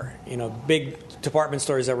everywhere. Big department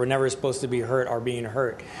stores that were never supposed to be hurt are being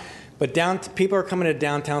hurt. But people are coming to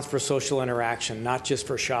downtowns for social interaction, not just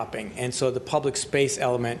for shopping. And so the public space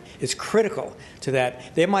element is critical to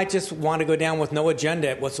that. They might just want to go down with no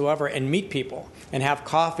agenda whatsoever and meet people and have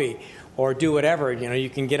coffee or do whatever. You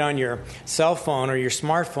can get on your cell phone or your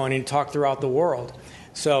smartphone and talk throughout the world.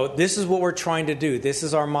 So this is what we're trying to do. This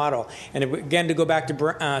is our model. And again, to go back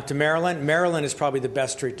to Maryland, Maryland is probably the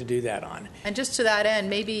best street to do that on. And just to that end,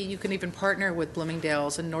 maybe you can even partner with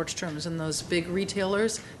Bloomingdale's and Nordstrom's and those big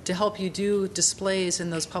retailers to help you do displays in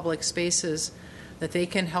those public spaces that they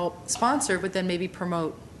can help sponsor, but then maybe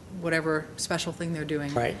promote whatever special thing they're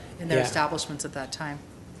doing in their establishments at that time.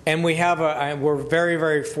 And we're very,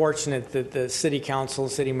 very fortunate that the city council,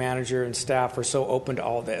 city manager, and staff are so open to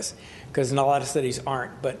all this, because a lot of cities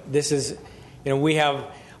aren't. But this is, we have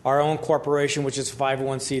our own corporation, which is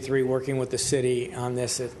 501c3, working with the city on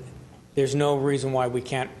this. There's no reason why we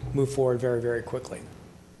can't move forward very, very quickly.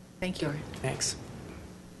 Thank you. Thanks.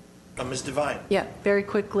 Ms. Devine. Yeah, very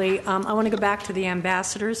quickly. I want to go back to the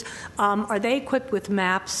ambassadors. Are they equipped with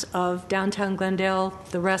maps of downtown Glendale,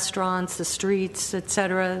 the restaurants, the streets, et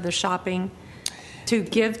cetera, the shopping? to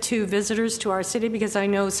give to visitors to our city? Because I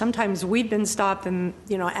know sometimes we've been stopped and,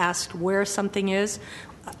 asked where something is.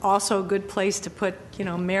 Also a good place to put,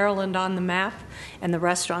 Maryland on the map and the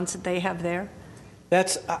restaurants that they have there.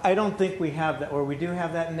 I don't think we have that, or we do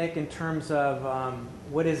have that, Nick, in terms of,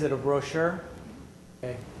 what is it, a brochure?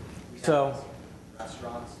 Okay. So.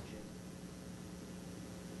 Restaurants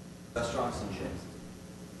and gyms.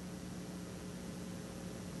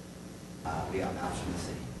 We have maps from the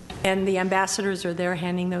city. And the ambassadors are there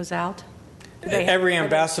handing those out? Every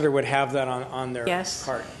ambassador would have that on their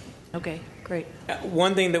cart. Okay, great.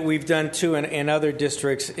 One thing that we've done too in other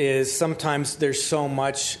districts is sometimes there's so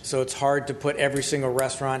much, so it's hard to put every single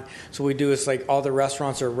restaurant. So we do is like all the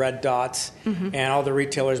restaurants are red dots, and all the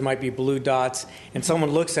retailers might be blue dots. And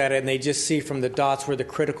someone looks at it and they just see from the dots where the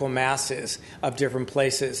critical mass is of different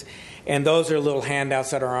places. And those are little handouts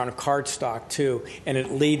that are on a card stock too, and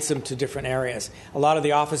it leads them to different areas. A lot of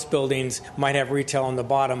the office buildings might have retail on the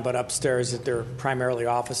bottom, but upstairs they're primarily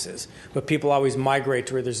offices. But people always migrate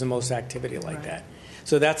to where there's the most activity like that.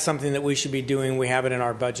 So that's something that we should be doing. We have it in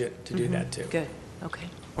our budget to do that too. Good. Okay.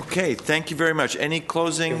 Okay, thank you very much. Any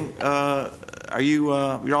closing? You're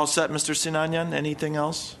all set, Mr. Sinanyan? Anything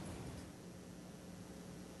else?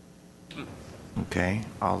 Okay,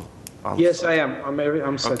 Yes, I am.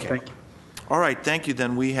 I'm set. Okay. Thank you. All right, thank you.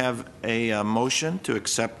 Then we have a motion to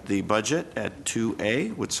accept the budget at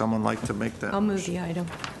 2A. Would someone like to make that? I'll move the item.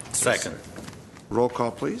 Second. Roll call,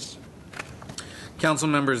 please. Council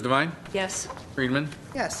members Devine, Yes. Friedman,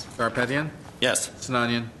 Yes. Garpetian, Yes.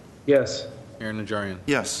 Sinanian, Yes. Mayor Najarian.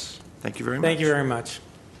 Yes, thank you very much. Thank you very much.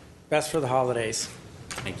 Best for the holidays.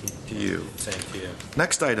 Thank you. To you. Thank you.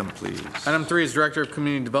 Next item, please. Item 3 is Director of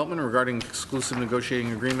Community Development regarding exclusive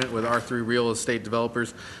negotiating agreement with R3 Real Estate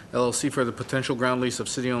Developers, LLC for the potential ground lease of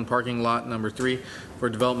city-owned parking lot number 3 for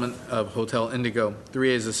development of Hotel Indigo.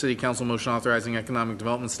 3A is a City Council motion authorizing economic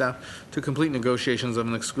development staff to complete negotiations of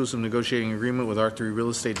an exclusive negotiating agreement with R3 Real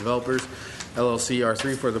Estate Developers, LLC,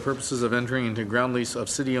 R3, for the purposes of entering into ground lease of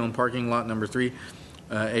city-owned parking lot number 3,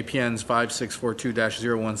 APNs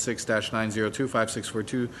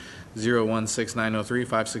 5642-016-902, 5642-016-903,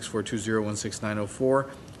 5642-016-904,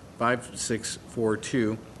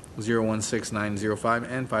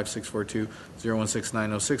 5642-016-905, and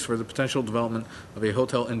 5642-016-906 for the potential development of a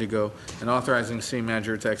Hotel Indigo, and authorizing the city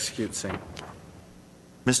manager to execute same.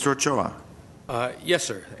 Mr. Ochoa. Yes,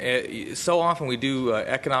 sir. So often we do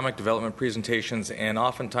economic development presentations, and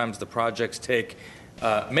oftentimes the projects take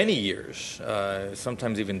many years,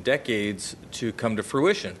 sometimes even decades, to come to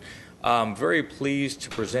fruition. I'm very pleased to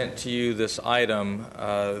present to you this item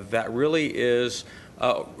that really is,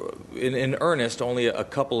 in earnest, only a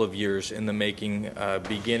couple of years in the making,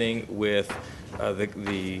 beginning with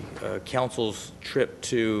the council's trip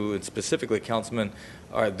to, and specifically Councilman,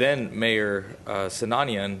 then Mayor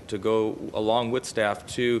Sinanian, to go along with staff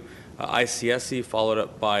to ICSC, followed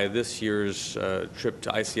up by this year's trip to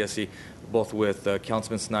ICSC, both with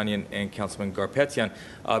Councilman Sinanian and Councilman Garpetian,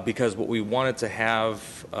 because what we wanted to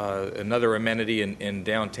have another amenity in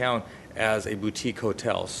downtown as a boutique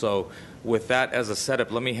hotel. So with that as a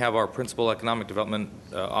setup, let me have our Principal Economic Development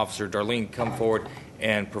Officer, Darlene, come forward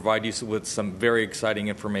and provide you with some very exciting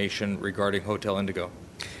information regarding Hotel Indigo.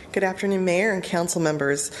 Good afternoon, Mayor and Council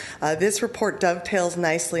members. This report dovetails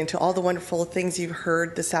nicely into all the wonderful things you've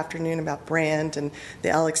heard this afternoon about Brand and the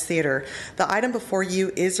Alex Theater. The item before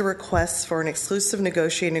you is a request for an exclusive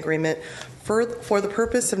negotiating agreement for the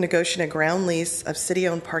purpose of negotiating a ground lease of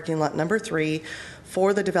city-owned parking lot number 3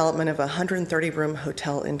 for the development of a 130-room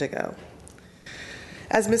Hotel Indigo.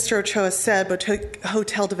 As Mr. Ochoa said, boutique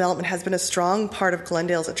hotel development has been a strong part of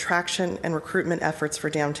Glendale's attraction and recruitment efforts for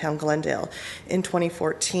downtown Glendale. In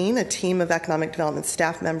 2014, a team of economic development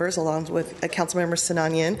staff members, along with Councilmember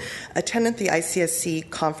Sinanian, attended the ICSC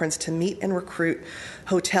conference to meet and recruit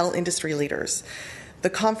hotel industry leaders. The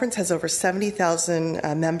conference has over 70,000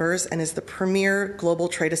 members and is the premier global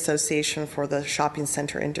trade association for the shopping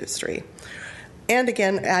center industry. And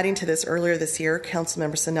again, adding to this, earlier this year,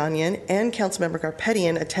 Councilmember Sinanian and Councilmember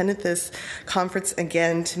Garpetian attended this conference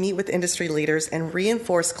again to meet with industry leaders and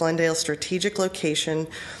reinforce Glendale's strategic location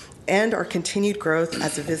and our continued growth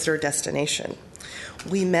as a visitor destination.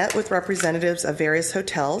 We met with representatives of various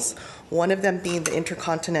hotels, one of them being the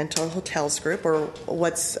Intercontinental Hotels Group, or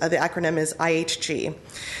what's the acronym is IHG.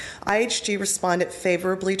 IHG responded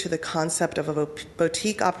favorably to the concept of a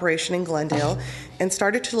boutique operation in Glendale and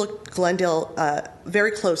started to look Glendale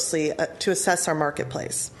very closely to assess our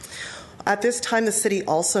marketplace. At this time, the city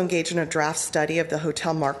also engaged in a draft study of the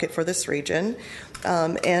hotel market for this region,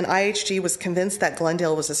 and IHG was convinced that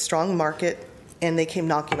Glendale was a strong market, and they came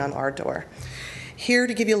knocking on our door. Here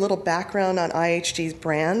to give you a little background on IHG's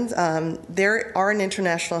brand, they are an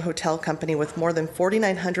international hotel company with more than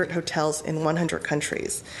 4,900 hotels in 100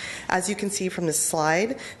 countries. As you can see from this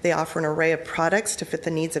slide, they offer an array of products to fit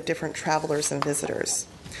the needs of different travelers and visitors.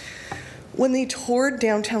 When they toured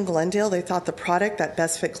downtown Glendale, they thought the product that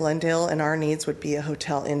best fit Glendale and our needs would be a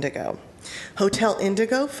Hotel Indigo. Hotel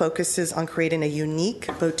Indigo focuses on creating a unique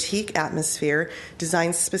boutique atmosphere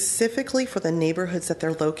designed specifically for the neighborhoods that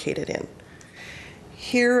they're located in.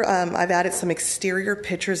 Here, I've added some exterior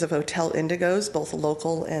pictures of Hotel Indigos, both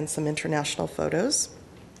local and some international photos.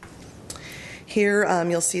 Here,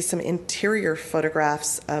 you'll see some interior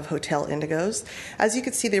photographs of Hotel Indigos. As you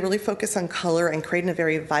can see, they really focus on color and creating a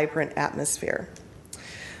very vibrant atmosphere.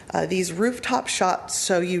 These rooftop shots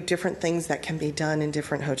show you different things that can be done in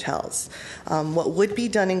different hotels. What would be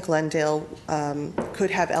done in Glendale could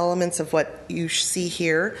have elements of what you see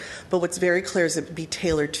here, but what's very clear is it would be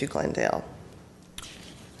tailored to Glendale.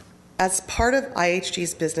 As part of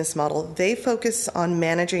IHG's business model, they focus on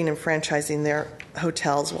managing and franchising their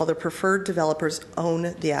hotels while their preferred developers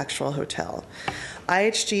own the actual hotel.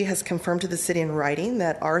 IHG has confirmed to the city in writing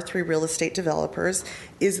that R3 Real Estate Developers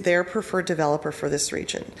is their preferred developer for this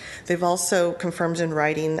region. They've also confirmed in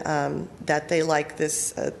writing that they like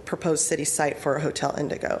this proposed city site for a Hotel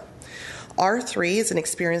Indigo. R3 is an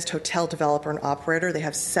experienced hotel developer and operator. They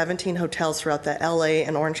have 17 hotels throughout the LA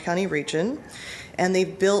and Orange County region, and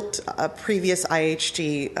they've built previous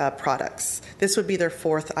IHG products. This would be their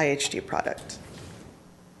fourth IHG product.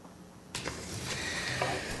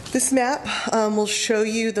 This map will show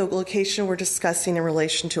you the location we're discussing in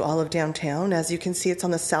relation to all of downtown. As you can see, it's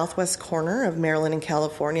on the southwest corner of Maryland and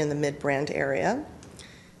California in the Mid-Brand area.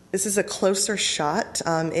 This is a closer shot.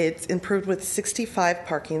 It's improved with 65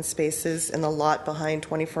 parking spaces in the lot behind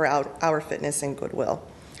 24-Hour Fitness and Goodwill.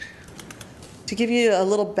 To give you a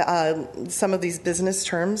little some of these business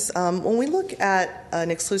terms, when we look at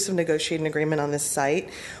an exclusive negotiating agreement on this site,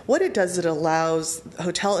 what it does is it allows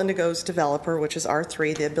Hotel Indigo's developer, which is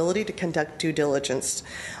R3, the ability to conduct due diligence.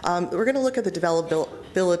 We're going to look at the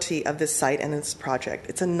developability of this site and this project.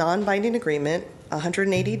 It's a non-binding agreement,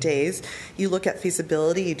 180 days. You look at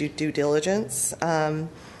feasibility, you do due diligence.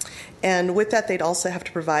 And with that, they'd also have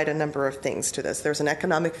to provide a number of things to this. There's an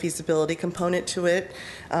economic feasibility component to it.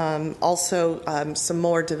 Also, some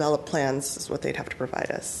more developed plans is what they'd have to provide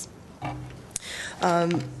us.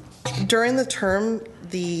 During the term,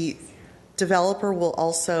 the developer will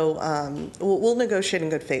also, we'll negotiate in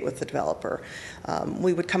good faith with the developer.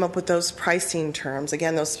 We would come up with those pricing terms,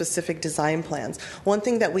 again, those specific design plans. One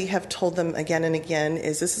thing that we have told them again and again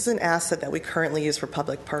is this is an asset that we currently use for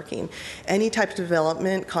public parking. Any type of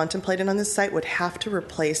development contemplated on this site would have to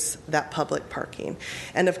replace that public parking.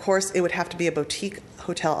 And of course, it would have to be a boutique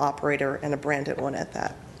hotel operator and a branded one at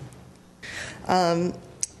that.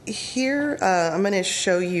 Here, I'm going to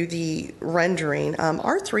show you the rendering.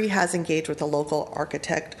 R3 has engaged with a local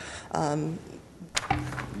architect,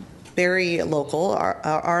 very local,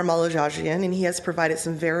 Armalajajian, and he has provided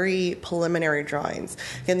some very preliminary drawings.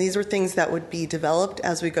 And these are things that would be developed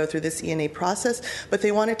as we go through this E&A process, but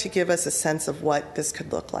they wanted to give us a sense of what this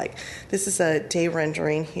could look like. This is a day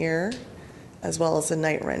rendering here, as well as a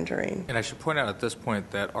night rendering. And I should point out at this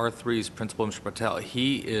point that R3's principal, Mr. Patel,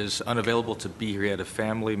 he is unavailable to be here. He had a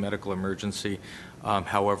family medical emergency.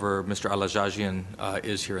 However, Mr. Alajajian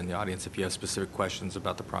is here in the audience if you have specific questions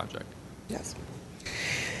about the project. Yes.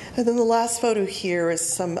 And then the last photo here is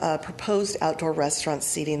some proposed outdoor restaurant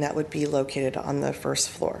seating that would be located on the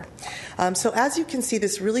first floor. So as you can see,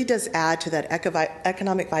 this really does add to that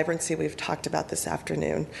economic vibrancy we've talked about this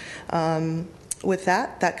afternoon. With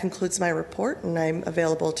that concludes my report, and I'm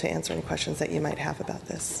available to answer any questions that you might have about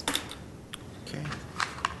this. Okay.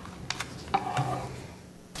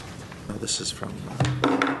 No, this is from,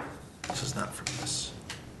 this is not from this.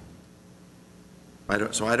 I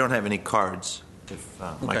don't have any cards. If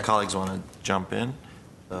my colleagues want to jump in,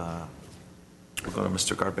 we'll go to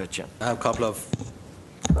Mr. Garbettian. I have a couple of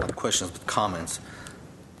questions, comments.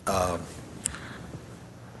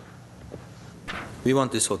 We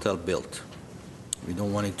want this hotel built. We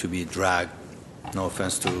don't want it to be dragged. No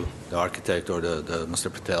offense to the architect or the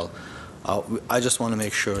Mr. Patel. I just want to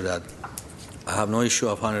make sure that I have no issue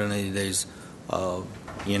of 180 days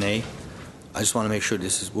E&A. I just want to make sure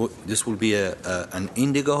this will be an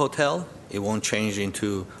Indigo hotel. It won't change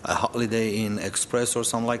into a Holiday Inn Express or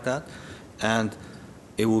something like that, and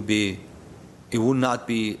it will not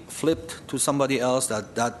be flipped to somebody else.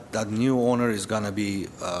 That new owner is going to be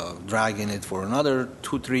dragging it for another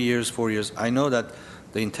 2, 3 years, 4 years. I know that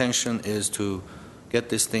the intention is to get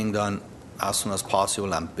this thing done as soon as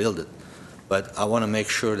possible and build it, but I want to make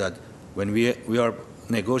sure that when we are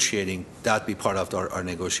negotiating, that be part of our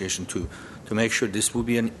negotiation too, to make sure this will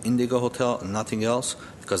be an Indigo hotel and nothing else,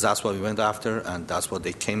 because that's what we went after and that's what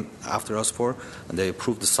they came after us for, and they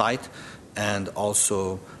approved the site. And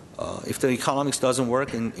also, if the economics doesn't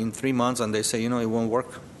work in 3 months and they say, it won't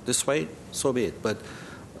work this way, so be it. But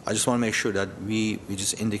I just want to make sure that we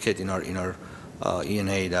just indicate in our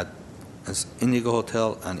ENA that it's Indigo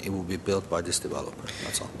Hotel and it will be built by this developer.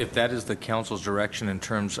 That's all. If that is the council's direction in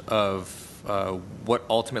terms of what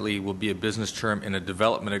ultimately will be a business term in a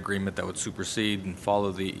development agreement that would supersede and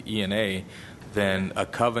follow the ENA, then a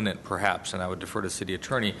covenant perhaps, and I would defer to city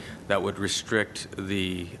attorney, that would restrict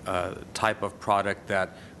the type of product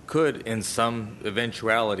that could, in some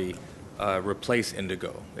eventuality, replace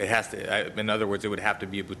Indigo. It has to, in other words, it would have to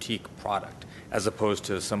be a boutique product as opposed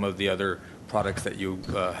to some of the other products that you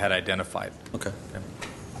had identified. Okay.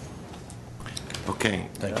 Okay.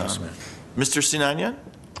 Thank you, Mr. Mayor. Mr. Sinania?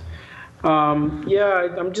 I'm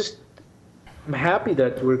happy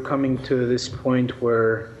that we're coming to this point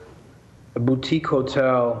where a boutique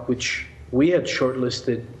hotel, which we had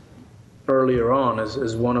shortlisted earlier on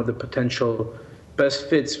as one of the potential best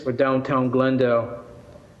fits for downtown Glendale,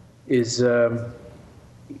 is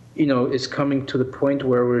coming to the point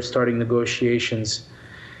where we're starting negotiations.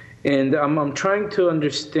 And I'm trying to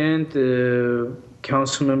understand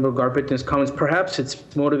Councilmember Garpettian's comments. Perhaps it's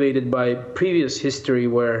motivated by previous history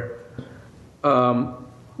where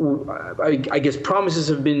I guess promises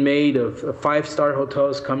have been made of 5-star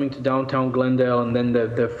hotels coming to downtown Glendale, and then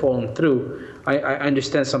they've fallen through. I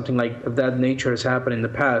understand something like of that nature has happened in the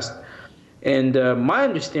past. And my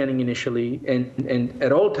understanding initially and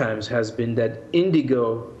at all times has been that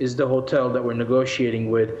Indigo is the hotel that we're negotiating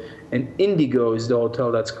with, and Indigo is the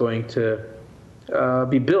hotel that's going to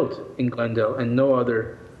be built in Glendale, and no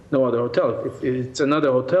other hotel. If it's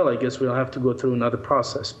another hotel, I guess we'll have to go through another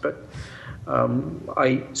process. But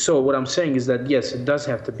so what I'm saying is that yes, it does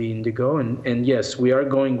have to be Indigo, and yes, we are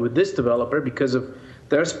going with this developer because of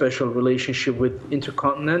their special relationship with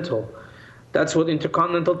Intercontinental. That's what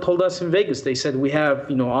Intercontinental told us in Vegas. They said we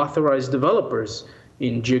have, authorized developers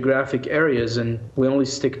in geographic areas, and we only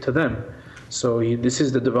stick to them. So this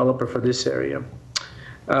is the developer for this area.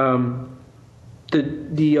 The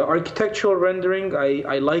architectural rendering,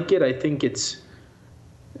 I like it. I think it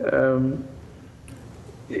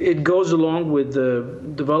goes along with the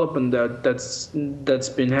development that's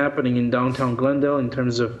been happening in downtown Glendale in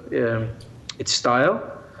terms of its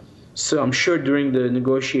style. So I'm sure during the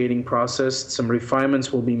negotiating process, some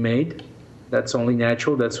refinements will be made. That's only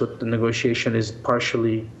natural. That's what the negotiation is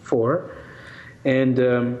partially for. And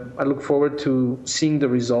I look forward to seeing the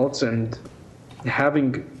results and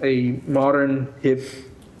having a modern, hip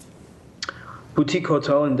boutique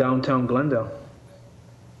hotel in downtown Glendale.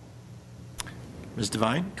 Ms.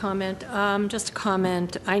 Devine? Just a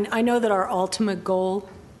comment. I know that our ultimate goal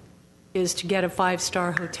is to get a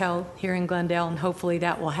 5-star hotel here in Glendale, and hopefully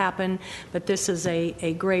that will happen. But this is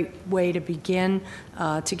a great way to begin,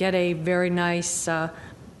 to get a very nice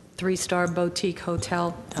 3-star boutique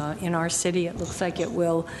hotel in our city. It looks like it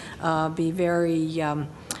will be very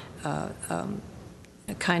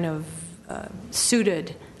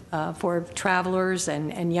suited for travelers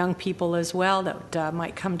and young people as well that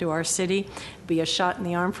might come to our city. Be a shot in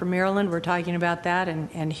the arm for Maryland. We're talking about that,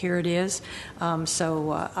 and here it is.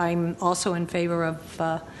 So I'm also in favor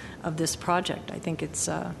of this project. I think it's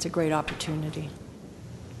a great opportunity.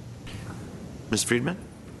 Ms. Friedman?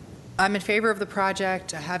 I'm in favor of the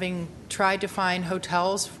project. Having tried to find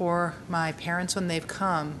hotels for my parents when they've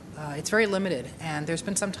come, it's very limited. And there's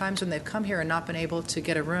been some times when they've come here and not been able to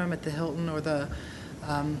get a room at the Hilton or the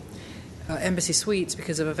Embassy Suites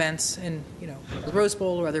because of events in, the Rose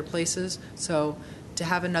Bowl or other places. So to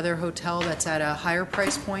have another hotel that's at a higher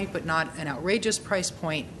price point but not an outrageous price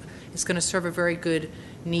point is going to serve a very good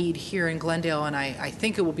need here in Glendale, and I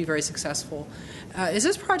think it will be very successful. Is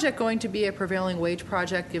this project going to be a prevailing wage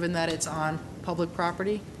project given that it's on public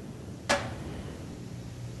property?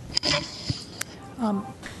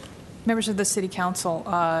 Members of the City Council,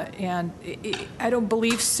 and I don't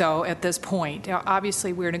believe so at this point.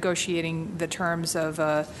 Obviously, we're negotiating the terms of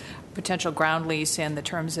a potential ground lease and the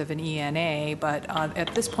terms of an ENA, but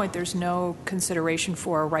at this point, there's no consideration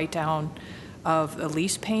for a write-down of a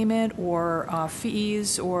lease payment or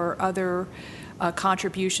fees or other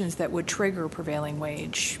contributions that would trigger prevailing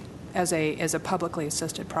wage as a publicly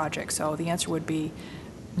assisted project. So the answer would be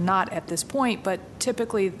not at this point, but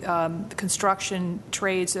typically the construction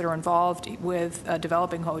trades that are involved with a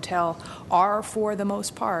developing hotel are, for the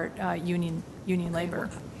most part, union labor.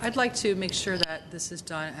 I'd like to make sure that this is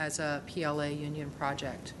done as a PLA union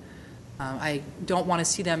project. I don't want to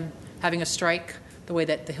see them having a strike the way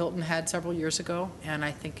that the Hilton had several years ago, and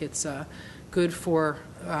I think it's good for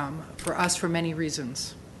us for many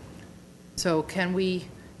reasons. So can we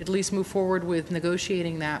at least move forward with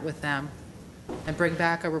negotiating that with them and bring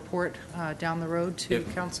back a report down the road to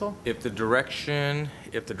council? If the direction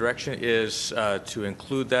is to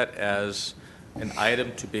include that as an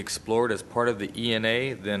item to be explored as part of the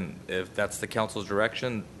ENA, then if that's the council's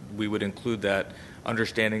direction, we would include that,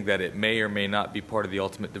 understanding that it may or may not be part of the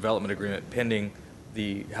ultimate development agreement pending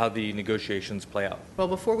how the negotiations play out. Well,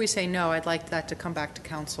 before we say no, I'd like that to come back to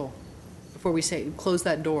council. Before we say close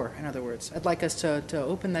that door, in other words. I'd like us to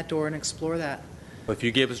open that door and explore that. Well, if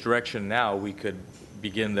you gave us direction now, we could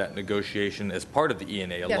begin that negotiation as part of the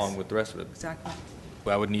ENA along with the rest of it. Exactly.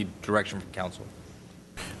 Well, I would need direction from council.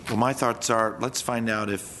 Well, my thoughts are, let's find out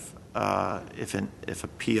if a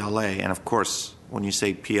PLA, and of course, when you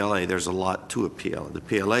say PLA, there's a lot to a PLA. The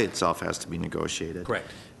PLA itself has to be negotiated. Correct.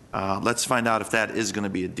 Let's find out if that is going to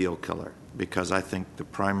be a deal killer, because I think the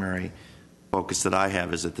primary focus that I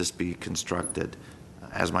have is that this be constructed,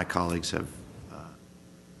 as my colleagues have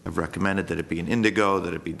recommended, that it be an indigo,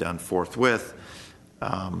 that it be done forthwith.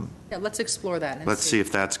 Yeah, let's explore that. And let's see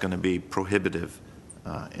if that's going to be prohibitive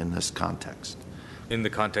in this context. In the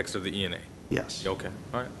context of the ENA? Yes. Okay.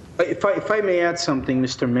 All right. If I may add something,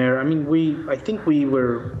 Mr. Mayor, I mean, I think we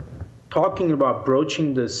were talking about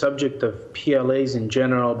broaching the subject of PLAs in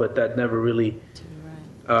general, but that never really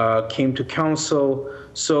came to council.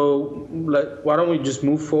 So why don't we just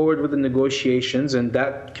move forward with the negotiations, and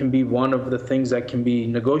that can be one of the things that can be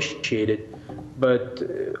negotiated. But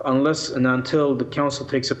unless and until the council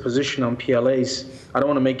takes a position on PLAs, I don't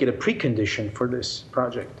want to make it a precondition for this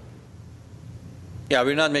project. Yeah,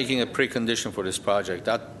 we're not making a precondition for this project.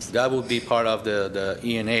 That would be part of the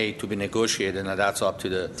ENA to be negotiated, and that's up to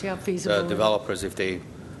the developers if they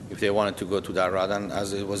wanted to go to that route. And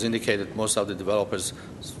as it was indicated, most of the developers,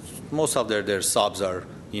 most of their subs are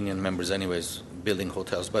union members anyways, building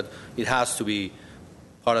hotels. But it has to be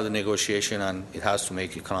part of the negotiation, and it has to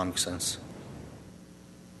make economic sense.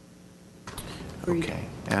 Okay.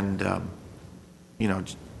 And,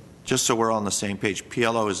 just so we're all on the same page,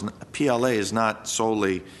 PLA is not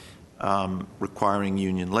solely requiring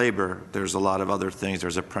union labor. There's a lot of other things.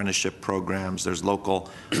 There's apprenticeship programs. There's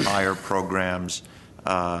local hire programs,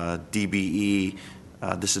 DBE,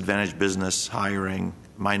 disadvantaged business hiring,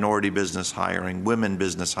 minority business hiring, women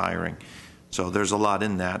business hiring. So there's a lot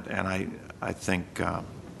in that, and I think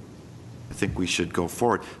we should go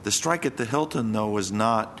forward. The strike at the Hilton, though, was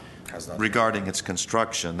not regarding its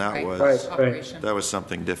construction. That was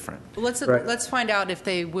something different. Well, let's find out if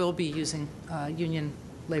they will be using union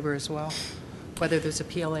labor as well, whether there's a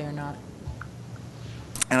PLA or not.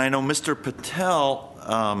 And I know Mr.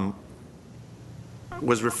 Patel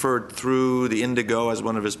was referred through the Indigo as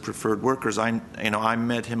one of his preferred workers. I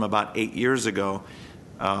met him about 8 years ago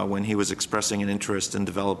when he was expressing an interest in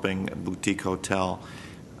developing a boutique hotel.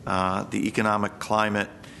 The economic climate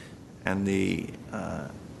and the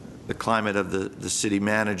climate of the city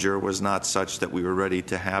manager was not such that we were ready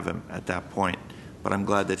to have him at that point. But I'm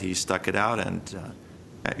glad that he stuck it out, and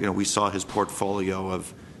we saw his portfolio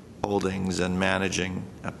of holdings and managing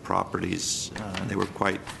properties. They were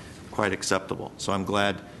quite acceptable. So I'm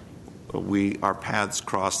glad our paths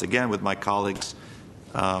crossed again with my colleagues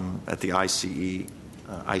at the ICSC.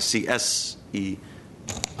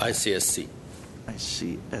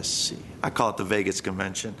 I call it the Vegas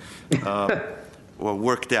Convention. Well,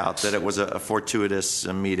 worked out that it was a fortuitous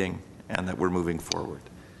meeting and that we're moving forward.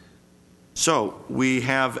 So we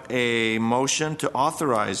have a motion to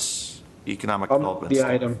authorize economic development. The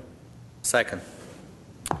item. Second.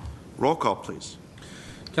 Roll call, please.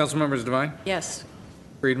 Council members Devine? Yes.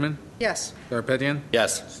 Friedman? Yes. Garpetian?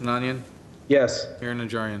 Yes. Sinanian? Yes. Mayor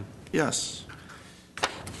Najarian? Yes.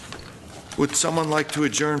 Would someone like to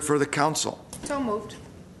adjourn for the council? So moved.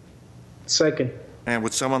 Second. And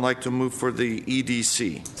would someone like to move for the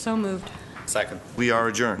EDC? So moved. Second. We are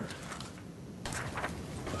adjourned.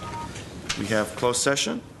 We have closed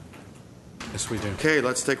session? Yes, we do. Okay,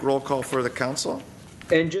 let's take roll call for the council.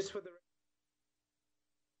 And just for the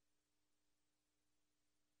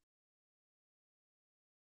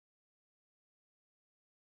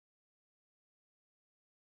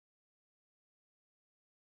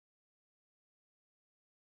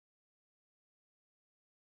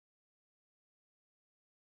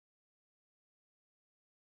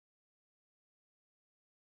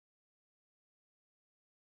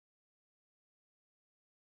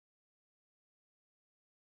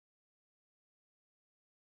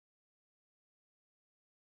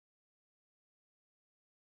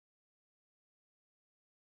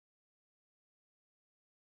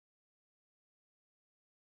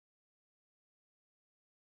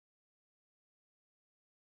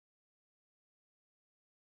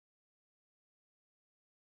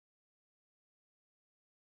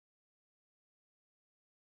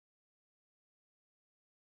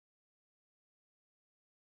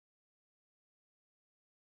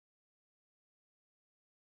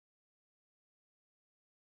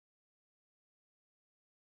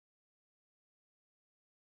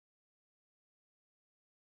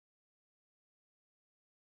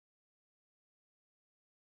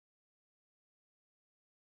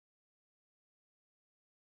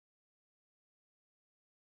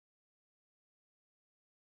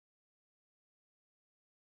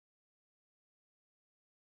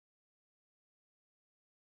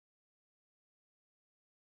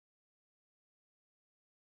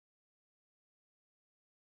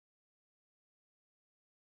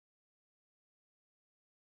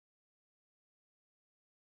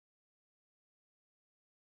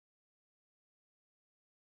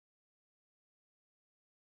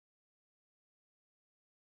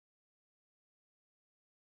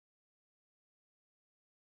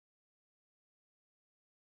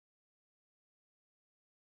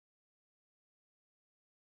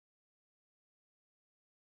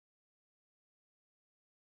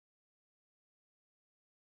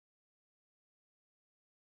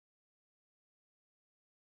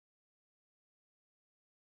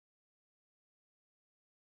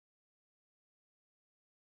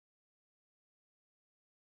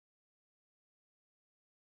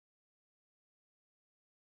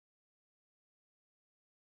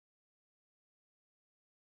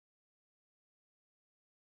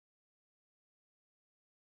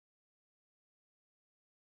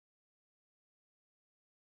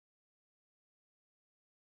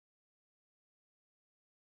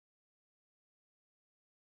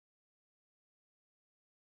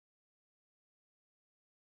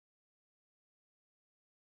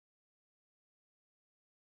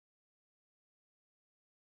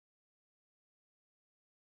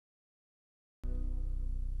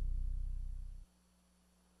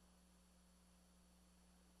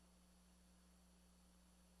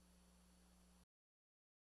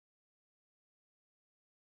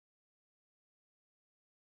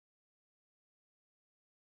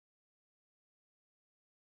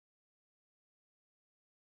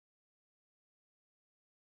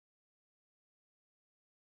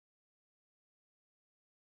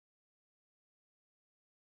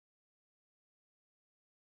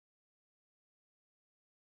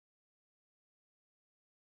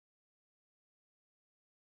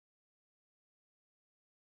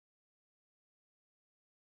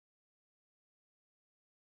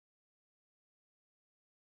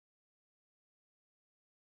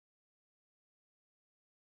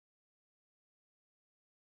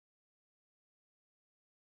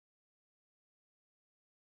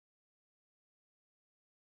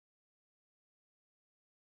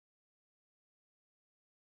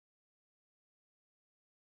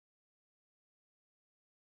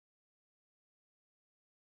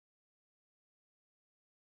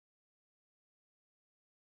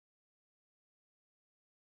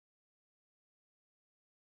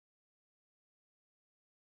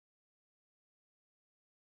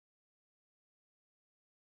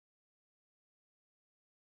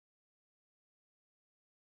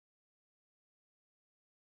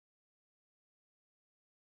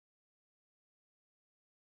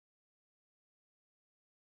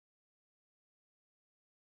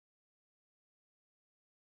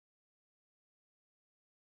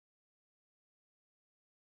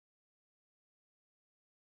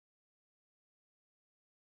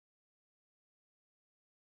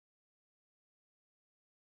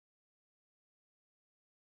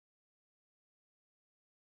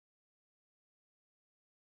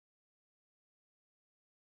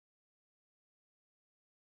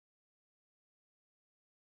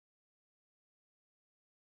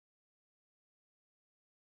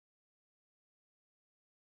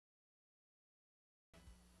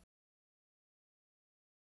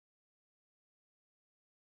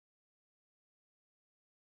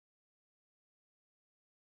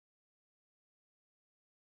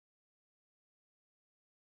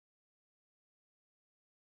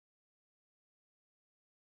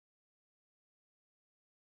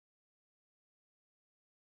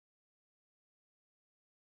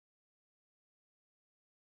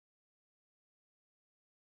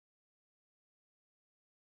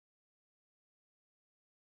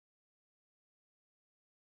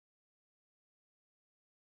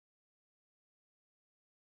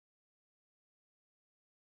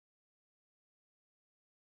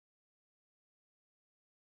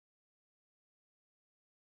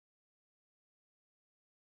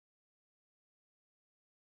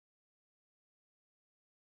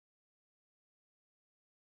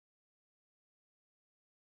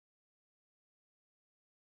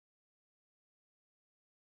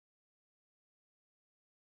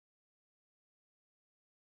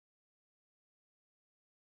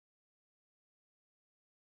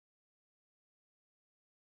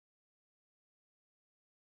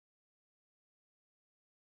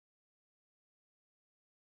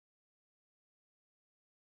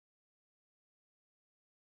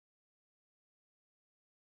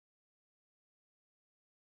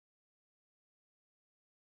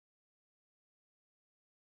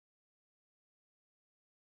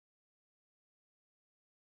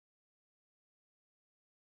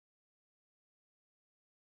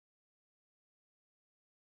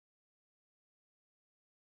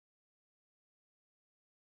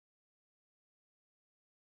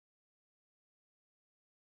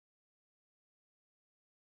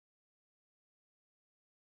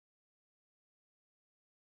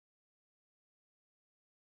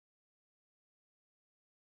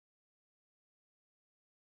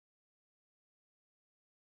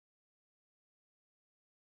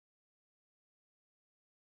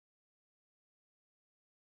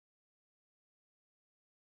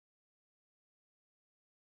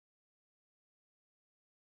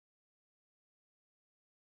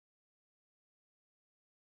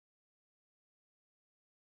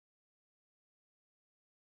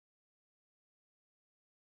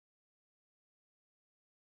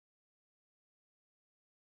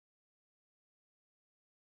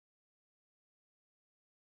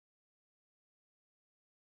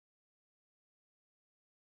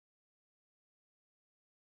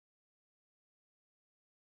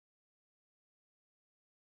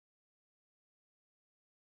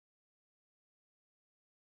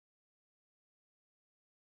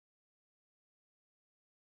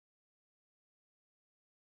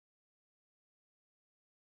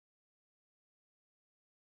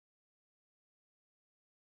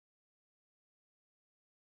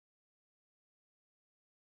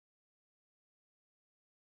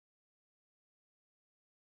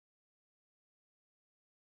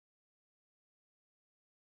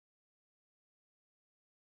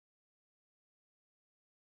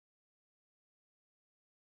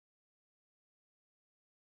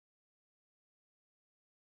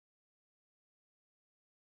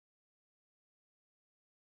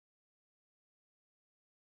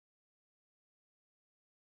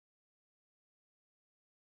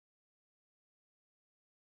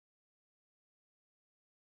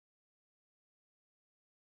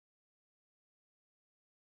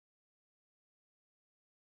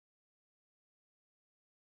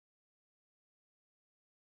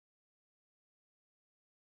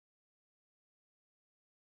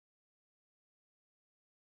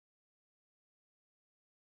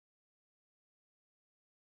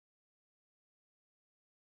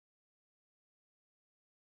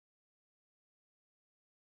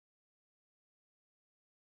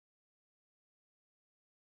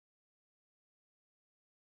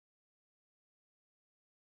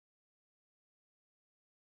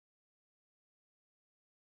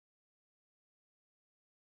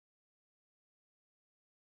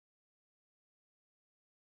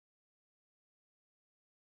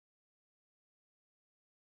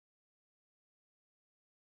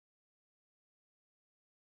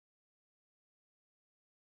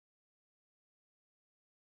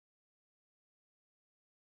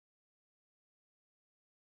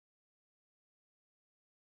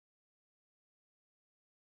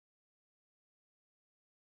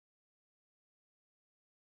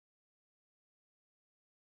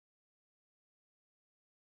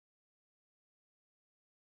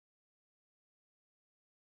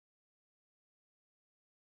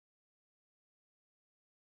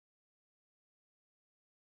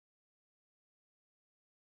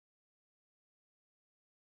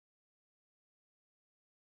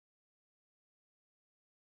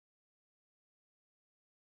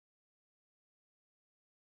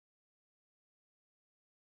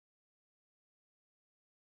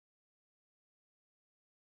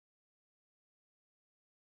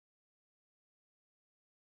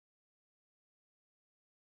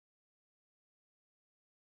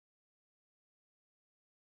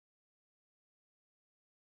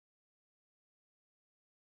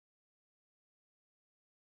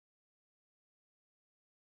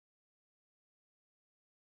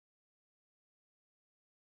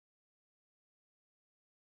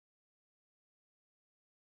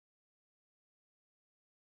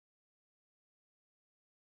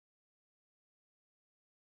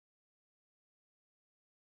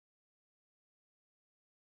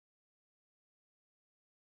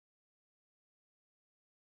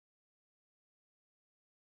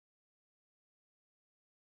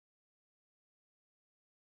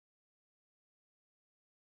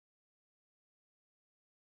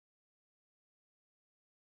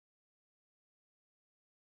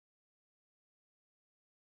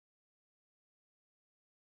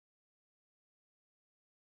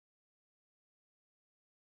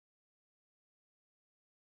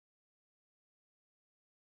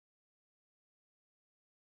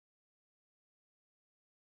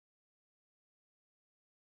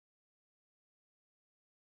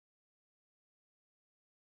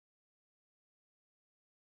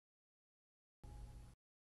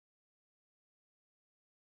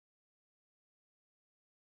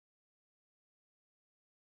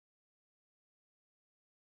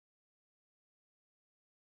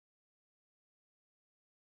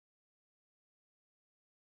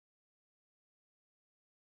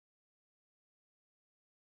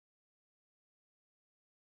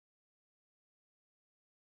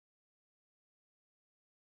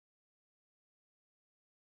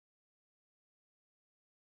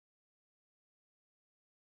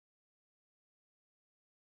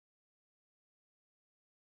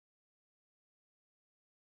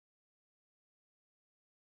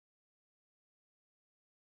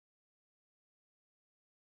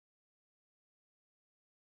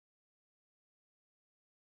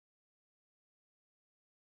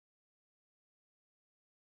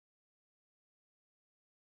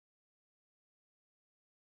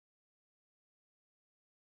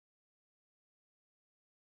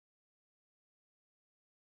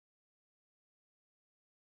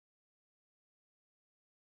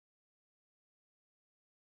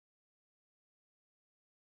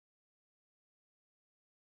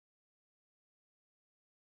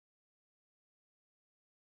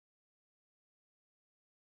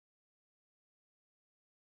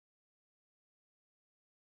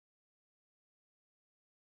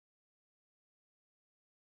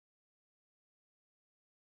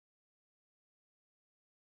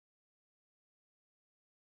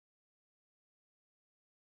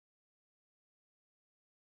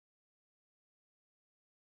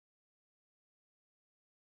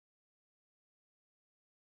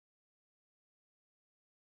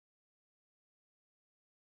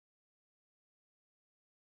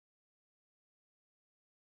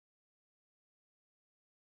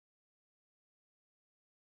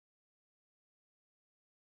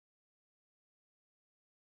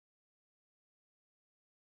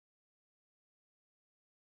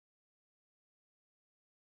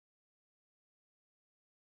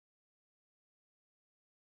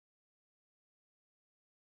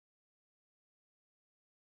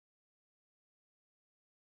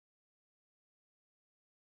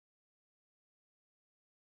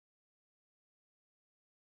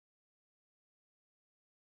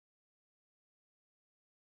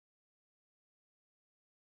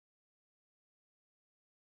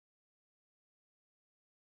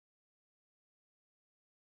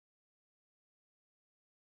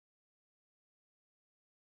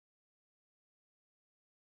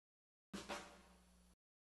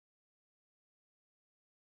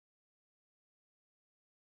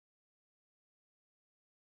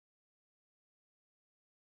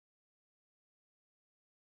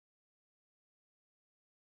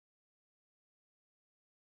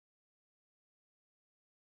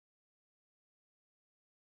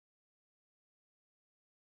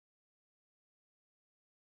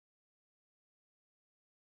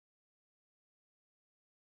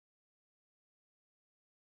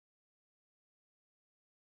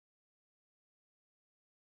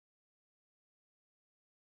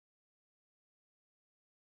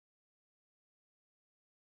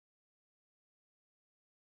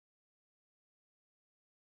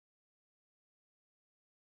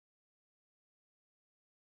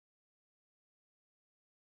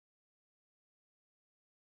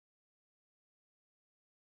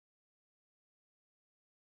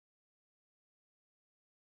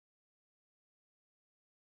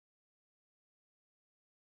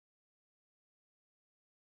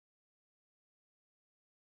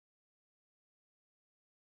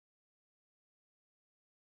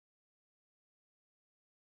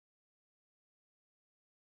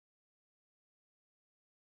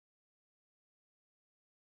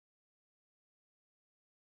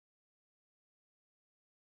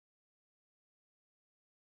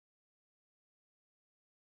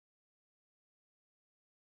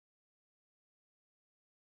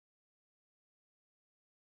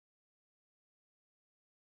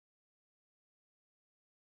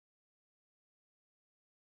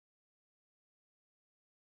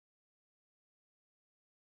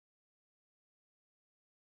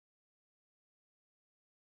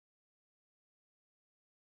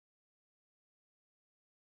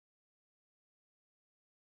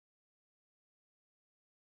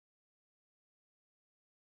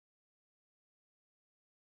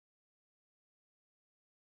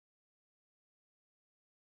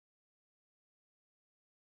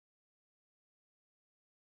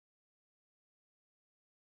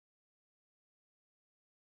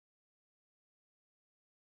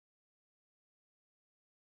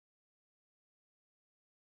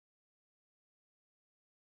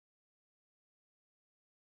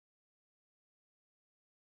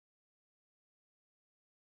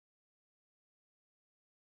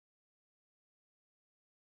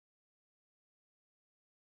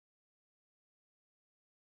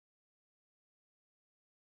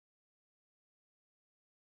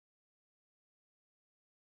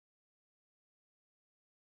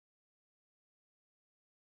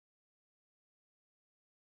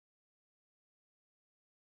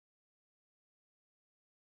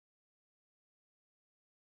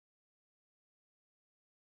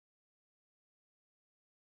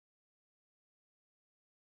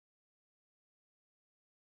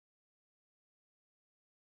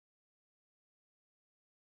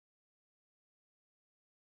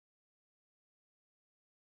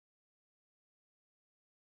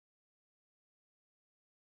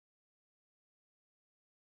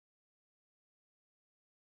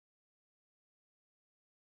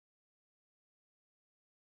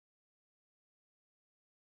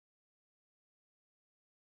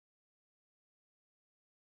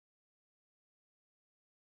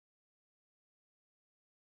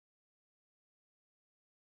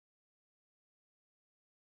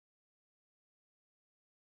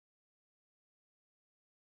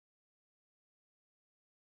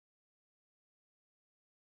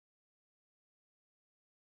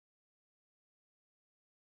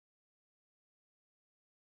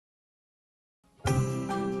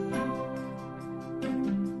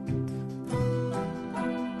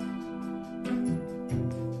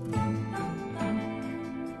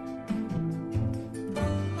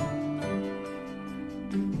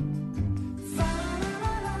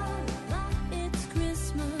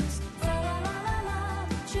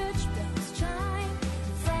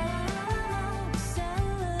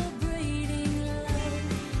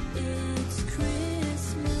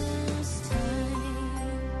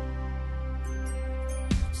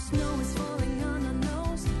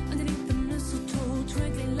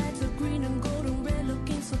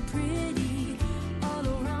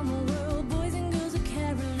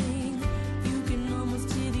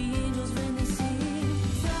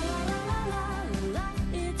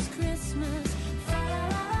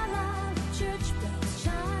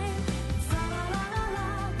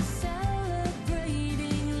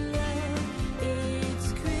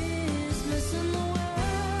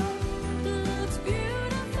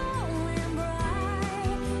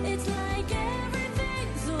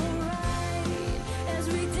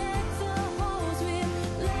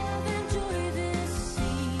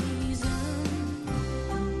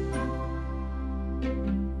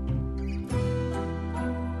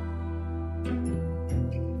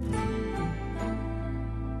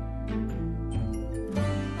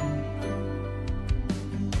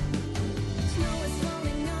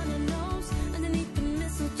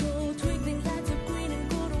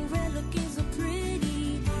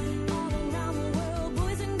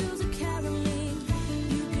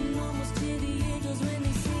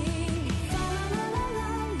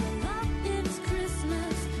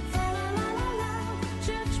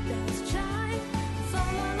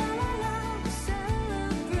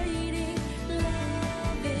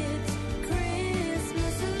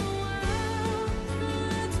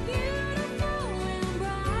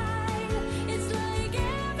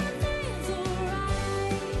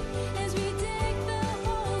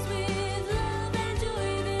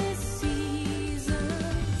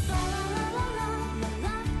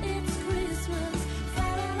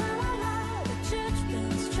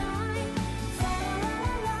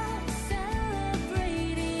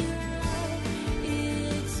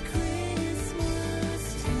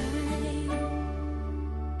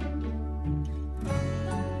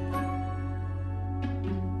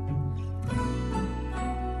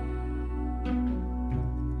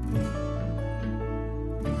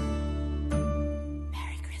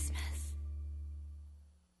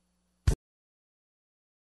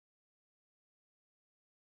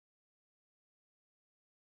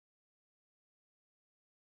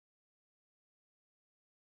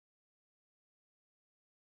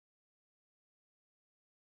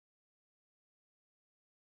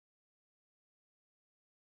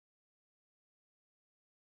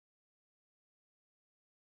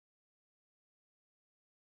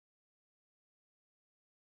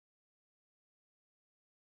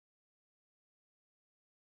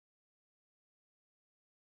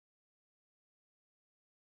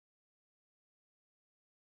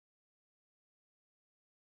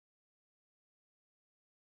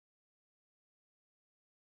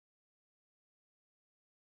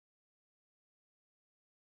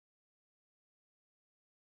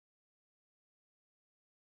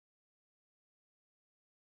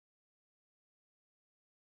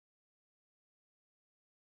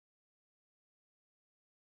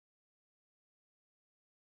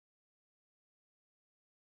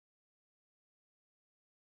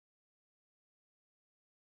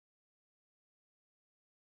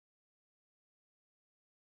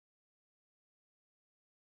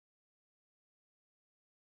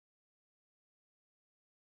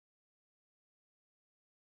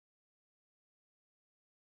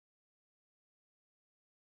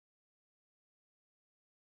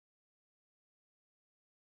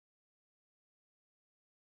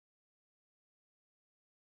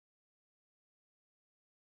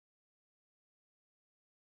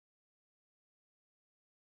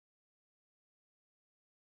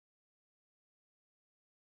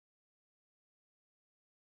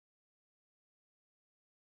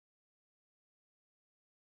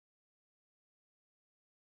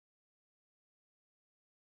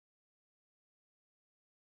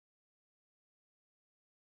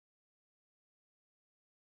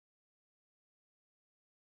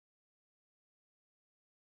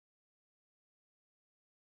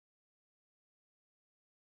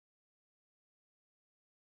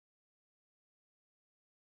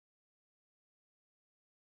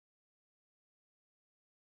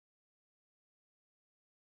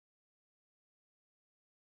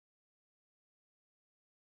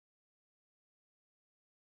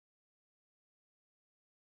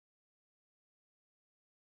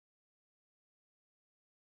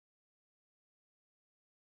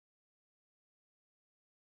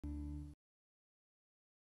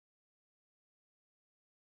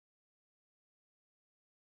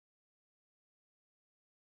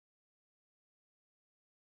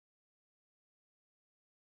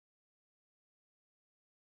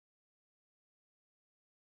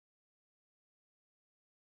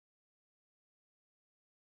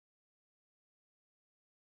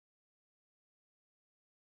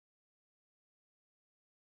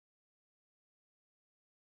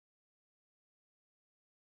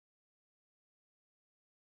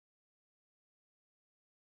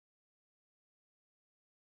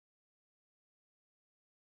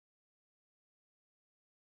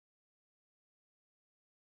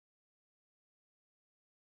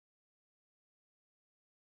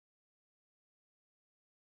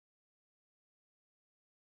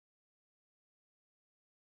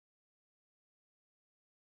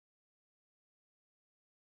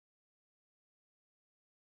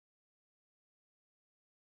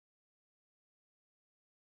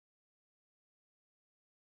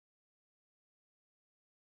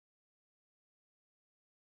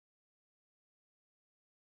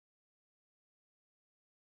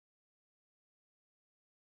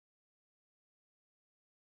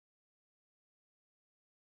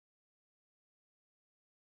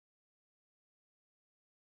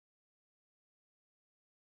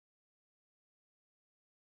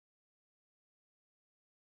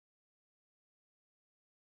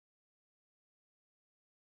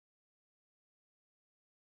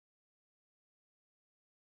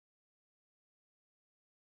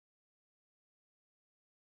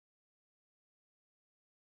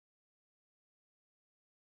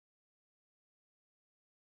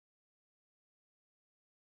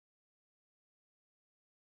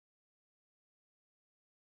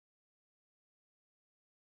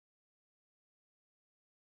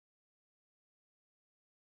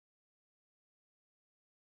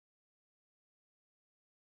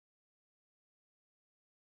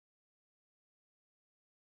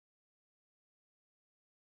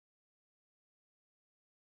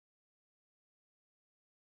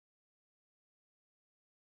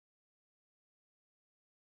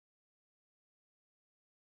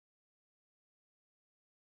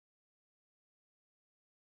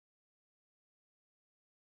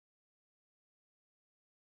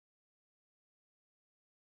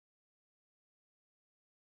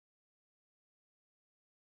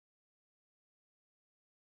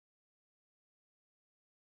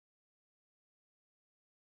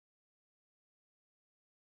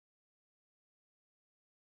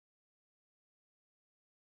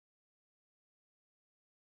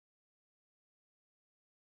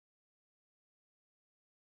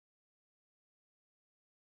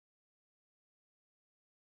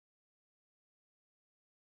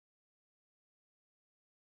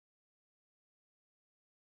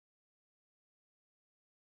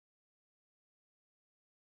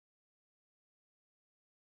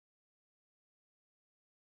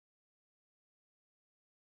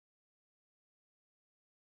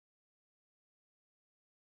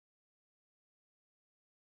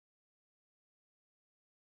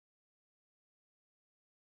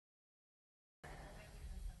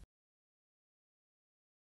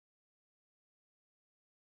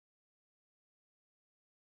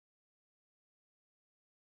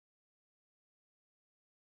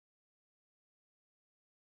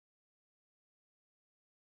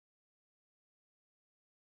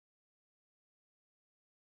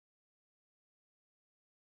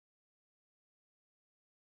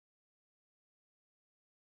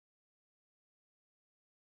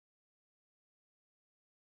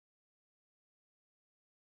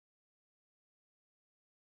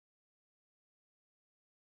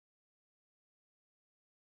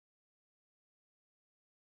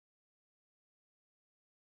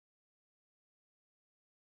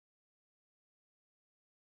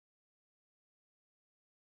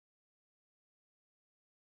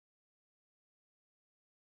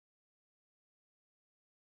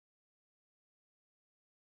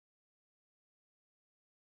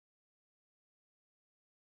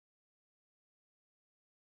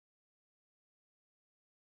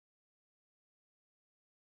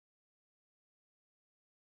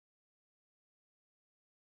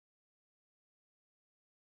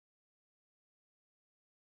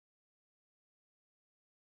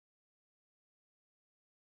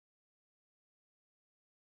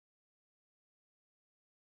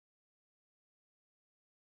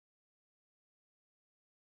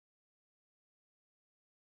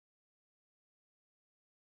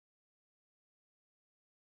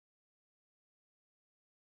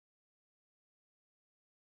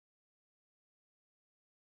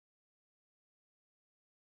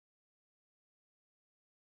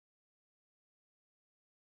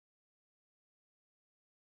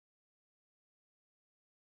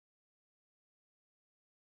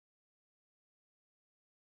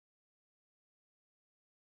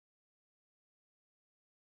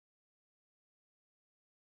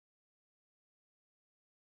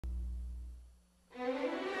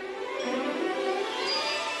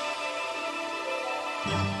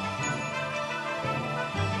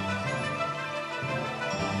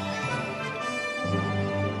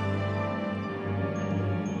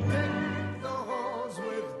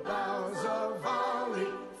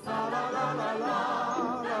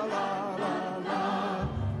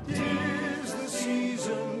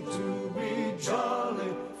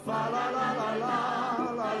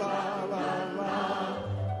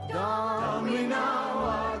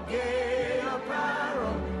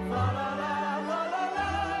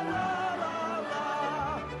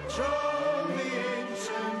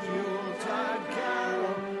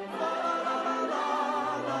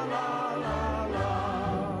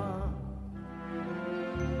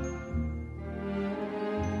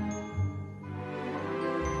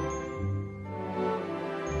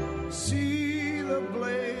See the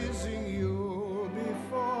blazing Yule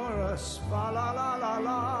before us, fa la la la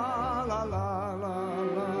la la la la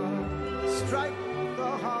la. Strike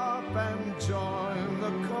the harp and join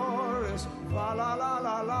the chorus, fa la la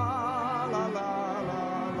la la la la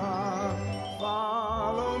la la.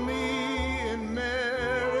 Follow me in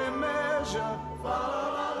merry measure, fa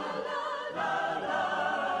la la la la la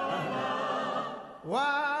la.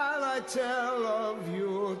 While I tell of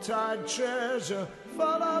Yuletide treasure,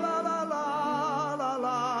 fa la la la la la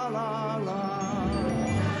la la la.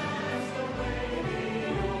 As the wavy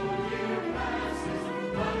old year passes,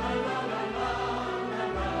 fa la la la la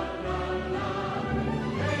la la la.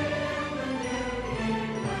 And the new year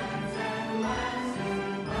lands and lasses,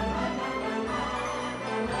 fa la la la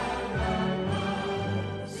la la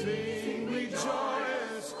la. Sing we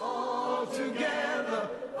joyous all together,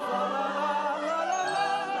 fa la la la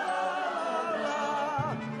la la la.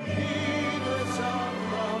 Heedless of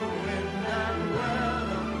the wind and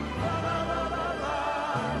weather, la la la la la.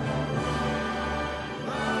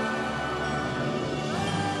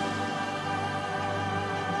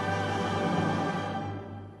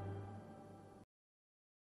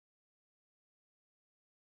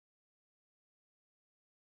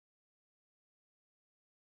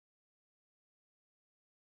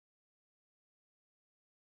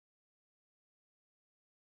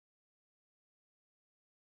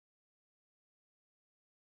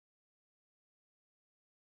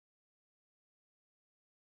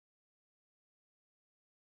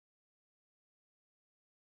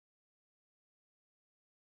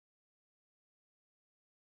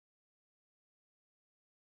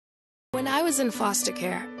 When I was in foster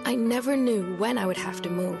care, I never knew when I would have to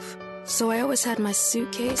move, so I always had my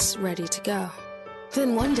suitcase ready to go.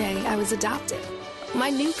 Then one day, I was adopted. My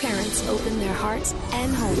new parents opened their hearts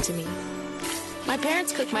and home to me. My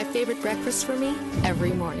parents cook my favorite breakfast for me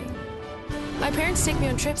every morning. My parents take me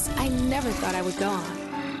on trips I never thought I would go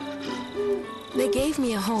on. They gave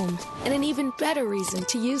me a home and an even better reason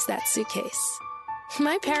to use that suitcase.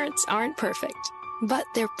 My parents aren't perfect, but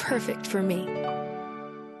they're perfect for me.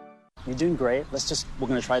 You're doing great. We're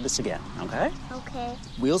going to try this again, okay? Okay.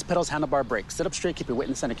 Wheels, pedals, handlebar, brakes. Sit up straight, keep your weight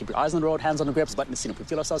in the center, keep your eyes on the road, hands on the grips, butt in the seat. If we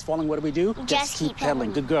feel ourselves falling, what do? Just keep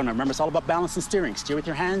pedaling. Good girl. Now remember, it's all about balance and steering. Steer with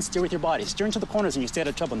your hands, steer with your body. Steer into the corners and you stay out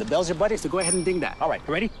of trouble. And the bell's your buddy, so go ahead and ding that. All right,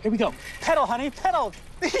 ready? Here we go. Pedal, honey, pedal.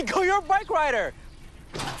 There you go, you're a bike rider.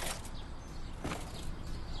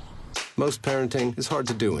 Most parenting is hard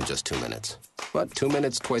to do in just 2 minutes. But 2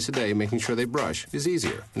 minutes twice a day making sure they brush is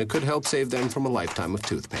easier, and it could help save them from a lifetime of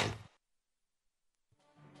tooth pain.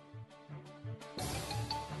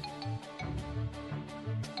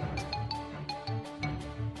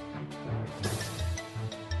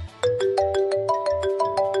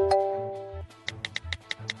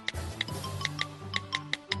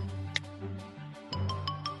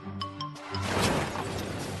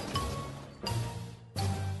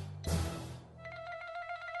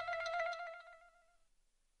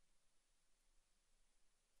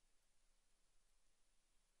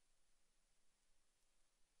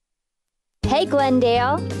 Hey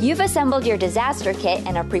Glendale, you've assembled your disaster kit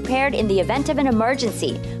and are prepared in the event of an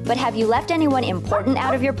emergency. But have you left anyone important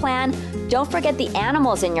out of your plan? Don't forget the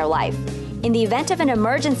animals in your life. In the event of an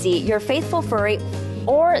emergency, your faithful furry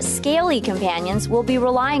or scaly companions will be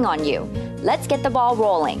relying on you. Let's get the ball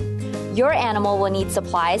rolling. Your animal will need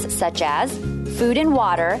supplies such as food and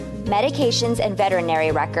water, medications and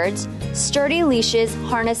veterinary records, sturdy leashes,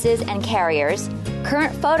 harnesses, and carriers,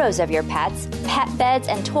 current photos of your pets, pet beds,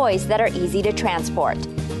 and toys that are easy to transport.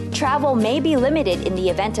 Travel may be limited in the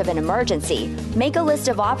event of an emergency. Make a list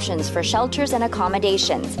of options for shelters and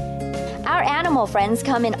accommodations. Our animal friends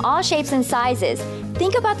come in all shapes and sizes.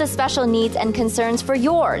 Think about the special needs and concerns for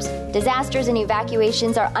yours. Disasters and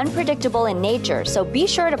evacuations are unpredictable in nature, so be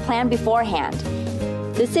sure to plan beforehand.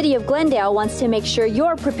 The City of Glendale wants to make sure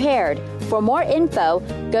you're prepared. For more info,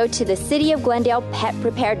 go to the City of Glendale Pet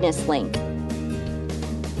Preparedness link.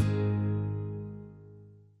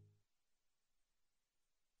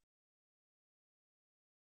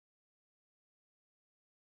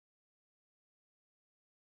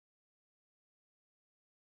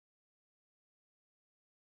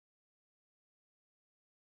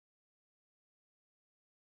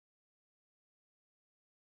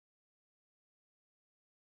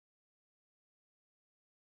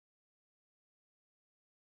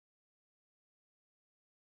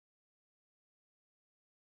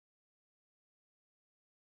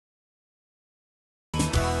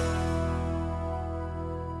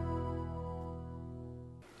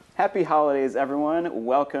 Happy holidays, everyone.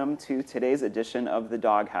 Welcome to today's edition of The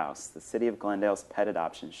Doghouse, the City of Glendale's pet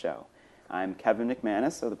adoption show. I'm Kevin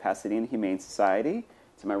McManus of the Pasadena Humane Society.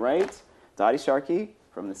 To my right, Dottie Sharkey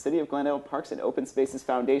from the City of Glendale Parks and Open Spaces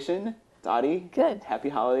Foundation. Dottie, good. Happy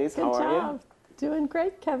holidays. Good How are job. you? Doing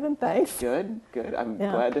great, Kevin. Thanks. Good, good. I'm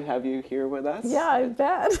glad to have you here with us. Yeah, I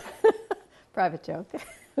bet. Private joke.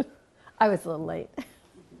 I was a little late.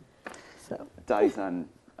 So Dottie's on,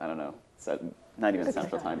 I don't know, not even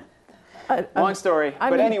Central Time. Long story,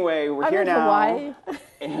 but anyway, we're here now, Hawaii.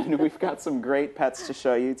 And we've got some great pets to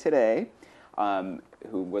show you today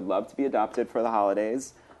who would love to be adopted for the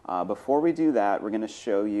holidays. Before we do that, we're going to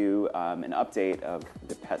show you an update of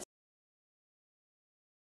the pets.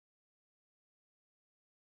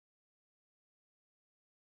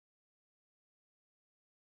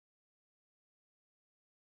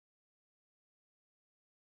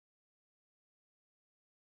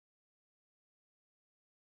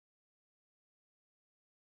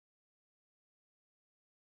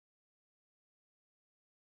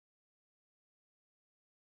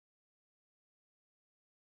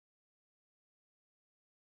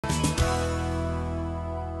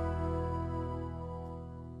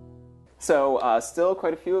 So still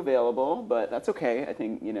quite a few available, but that's okay. I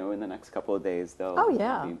think, in the next couple of days, they'll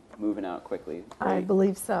be moving out quickly. I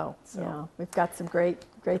believe so. Yeah, we've got some great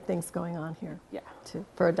things going on here. Yeah.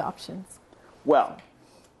 For adoptions. Well,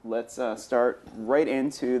 let's start right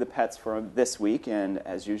into the pets for this week. And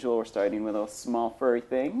as usual, we're starting with a small furry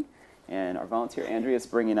thing. And our volunteer, Andrea, is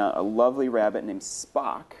bringing out a lovely rabbit named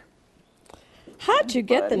Spock. How'd you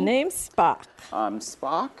get the name Spock?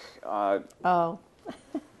 Spock. Oh.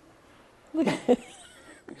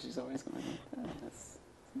 She's always going like that.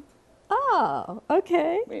 Oh,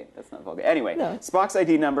 okay. Wait, that's not vulgar. Anyway, No. Spock's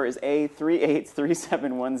ID number is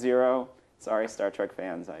A383710. Sorry, Star Trek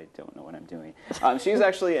fans, I don't know what I'm doing. She's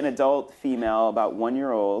actually an adult female, about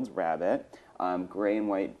 1-year-old rabbit, gray and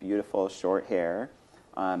white, beautiful, short hair.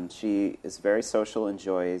 She is very social,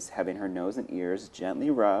 enjoys having her nose and ears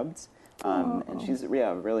gently rubbed, and she's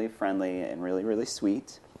really friendly and really, really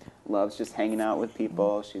sweet. Loves just hanging out with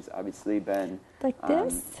people. She's obviously been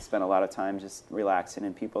spent a lot of time just relaxing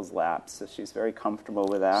in people's laps, so she's very comfortable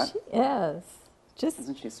with that. She is.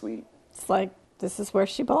 Isn't she sweet? It's like this is where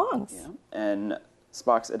she belongs. Yeah. And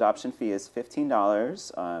Spock's adoption fee is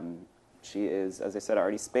 $15. She is, as I said,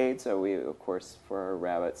 already spayed, so we, of course, for our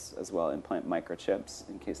rabbits as well, implant microchips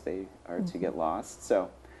in case they are to get lost.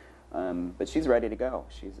 So, but she's ready to go.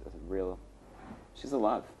 She's a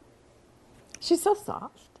love. She's so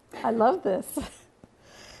soft. I love this.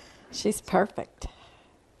 She's perfect.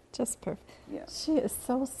 Just perfect. Yeah. She is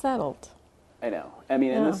so settled. I know. I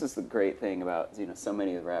mean, and this is the great thing about, so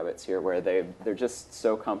many of the rabbits here where they're just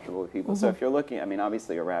so comfortable with people. So if you're looking, I mean,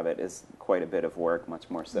 obviously a rabbit is quite a bit of work, much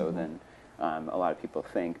more so than a lot of people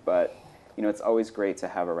think. But, it's always great to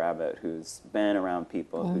have a rabbit who's been around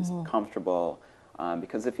people, who's comfortable.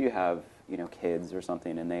 Because if you have, kids or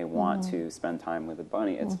something and they want to spend time with a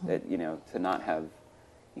bunny, it's, to not have,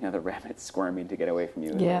 the rabbit squirming to get away from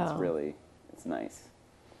you, it's nice.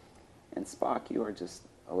 And Spock, you are just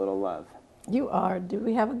a little love. You are. Do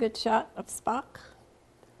we have a good shot of Spock?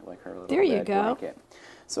 I like her little There you red go. blanket.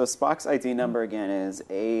 So Spock's ID number again is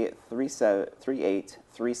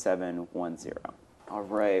A383710. All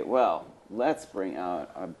right, well, let's bring out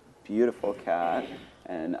a beautiful cat.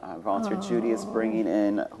 And volunteer Judy is bringing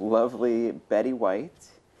in lovely Betty White,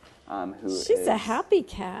 who She's a happy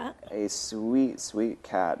cat. A sweet, sweet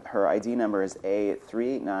cat. Her ID number is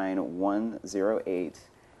A389108.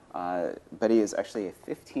 Betty is actually a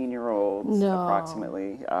 15-year-old,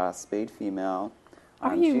 approximately, spayed female.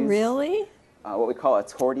 Are you really? What we call a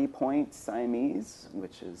Torty Point Siamese,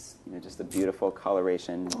 which is just a beautiful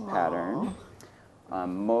coloration pattern.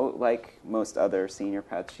 Like most other senior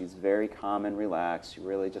pets, she's very calm and relaxed. She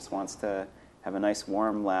really just wants to have a nice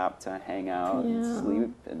warm lap to hang out and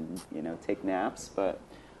sleep and take naps. But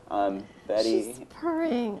Betty. She's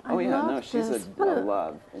purring. Oh, yeah, no, she's this. a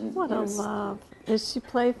love. And, What a love. Is she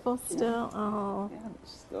playful still? Yeah. Oh. Yeah,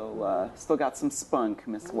 still got some spunk,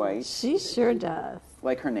 Miss White. She sure does.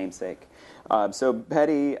 Like her namesake. So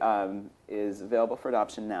Betty is available for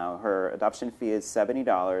adoption now. Her adoption fee is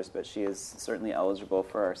 $70, but she is certainly eligible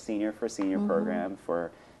for our Senior for Senior program.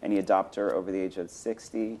 For any adopter over the age of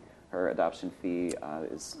 60, her adoption fee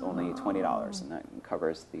is only $20, and that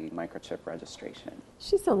covers the microchip registration.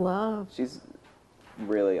 She's a love. She's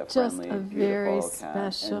really a friendly, just a beautiful very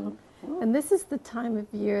cat. special. And this is the time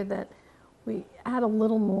of year that we add a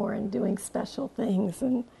little more in doing special things.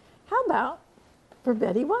 And how about for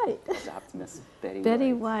Betty White? Adopt Miss Betty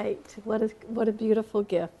Betty White. White. What a beautiful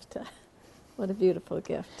gift. What a beautiful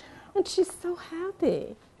gift. And she's so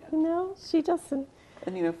happy. You know, she doesn't.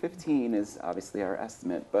 And 15 is obviously our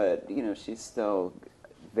estimate, but she's still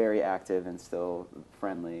very active and still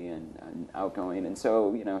friendly and outgoing, and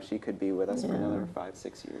so she could be with us for another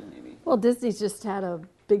 5-6 years maybe. Well, Disney's just had a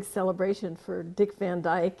big celebration for Dick Van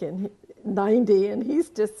Dyke and 90, and he's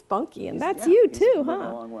just spunky, and that's you too, huh?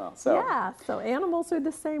 Along well. So yeah, so animals are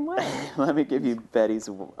the same way. Let me give you Betty's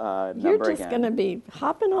number again. You're just going to be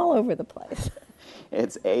hopping all over the place.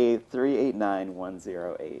 It's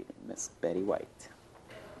A389108, Miss Betty White.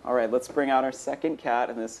 All right, let's bring out our second cat,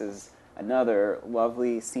 and this is another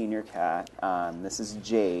lovely senior cat. This is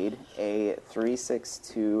Jade,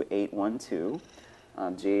 A362812.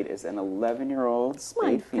 Jade is an 11-year-old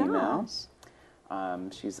spayed female.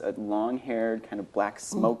 She's a long-haired, kind of black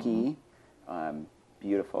smoky,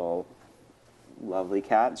 beautiful, lovely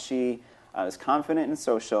cat. She is confident and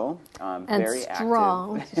social, and very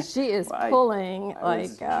strong. active. She is pulling I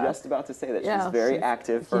was just about to say that she's very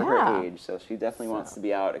active for her age, so she definitely wants to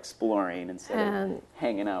be out exploring instead of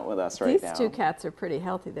hanging out with us right now. These two cats are pretty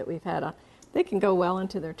healthy that we've had. They can go well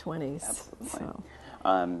into their 20s. Absolutely. So.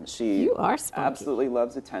 She you are spunky. Absolutely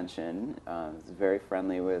loves attention. Is very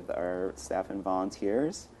friendly with our staff and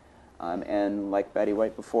volunteers. And like Betty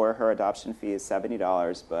White before, her adoption fee is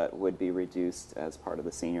 $70, but would be reduced as part of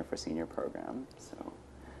the Senior for Senior program.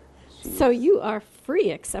 So you are free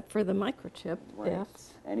except for the microchip if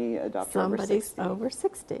any adopter somebody's over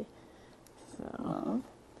 60.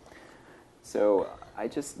 So I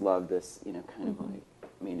just love this, kind of like,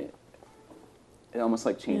 it almost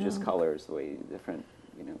like changes colors, the way different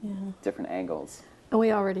angles. And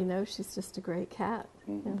we already know she's just a great cat.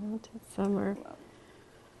 Summer.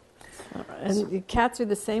 And cats are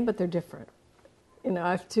the same, but they're different.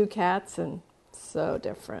 I have two cats, and so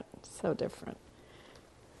different, so different.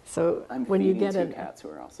 So I'm when you get two cats who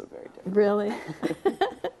are also very different. Really?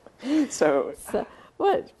 so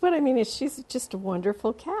what I mean is she's just a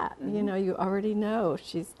wonderful cat. You already know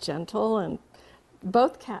she's gentle, and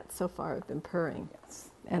both cats so far have been purring,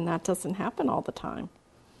 and that doesn't happen all the time.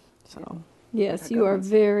 So yes, you are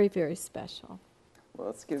very, very special. Well,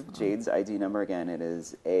 let's give Jade's ID number again. It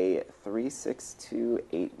is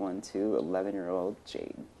A362812, 11-year-old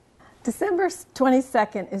Jade. December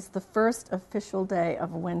 22nd is the first official day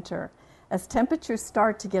of winter. As temperatures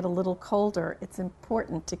start to get a little colder, it's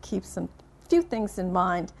important to keep some few things in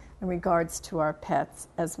mind in regards to our pets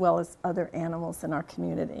as well as other animals in our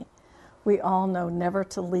community. We all know never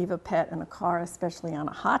to leave a pet in a car, especially on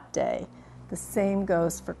a hot day. The same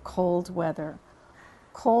goes for cold weather.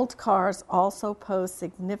 Cold cars also pose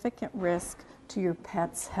significant risk to your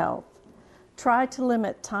pet's health. Try to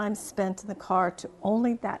limit time spent in the car to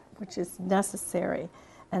only that which is necessary,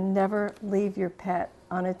 and never leave your pet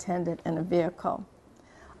unattended in a vehicle.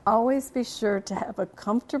 Always be sure to have a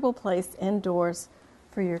comfortable place indoors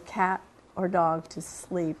for your cat or dog to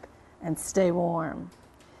sleep and stay warm.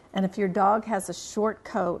 And if your dog has a short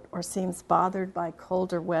coat or seems bothered by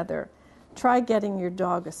colder weather, try getting your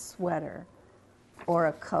dog a sweater or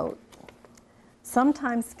a coat.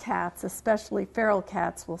 Sometimes cats, especially feral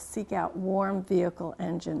cats, will seek out warm vehicle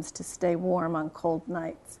engines to stay warm on cold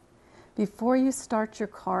nights. Before you start your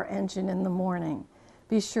car engine in the morning,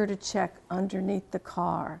 be sure to check underneath the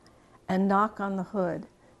car and knock on the hood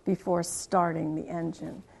before starting the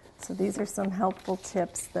engine. So these are some helpful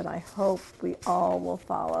tips that I hope we all will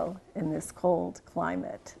follow in this cold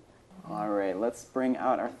climate. All right, let's bring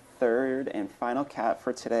out our third and final cat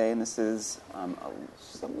for today, and this is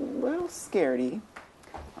just a little scaredy.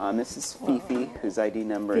 This is Fifi, whose ID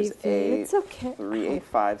number is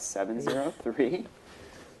A385703.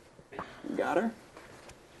 You got her?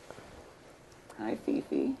 Hi,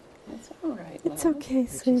 Fifi. It's all right. It's okay,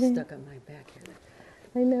 sweetie. She's stuck on my back here.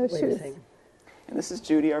 I know Wait she a was. second. And this is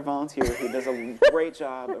Judy, our volunteer, who does a great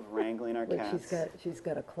job of wrangling our Look, cats. she's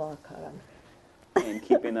got a claw caught on. and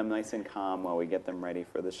keeping them nice and calm while we get them ready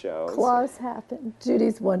for the shows. Claws happen.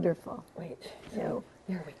 Judy's wonderful. Wait. No.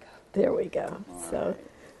 Here we go. There we go. All So right.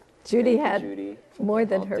 Judy Thank you, had Judy. more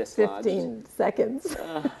than All her dislodged. 15 seconds.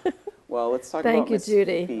 Well, let's talk Thank about you, Miss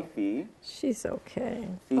Judy. Fifi. She's okay.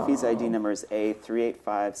 Fifi's Aw. ID number is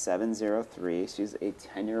A385703. She's a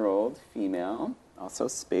 10-year-old female, also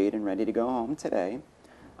spayed and ready to go home today.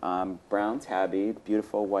 Brown tabby,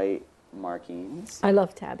 beautiful white markings. I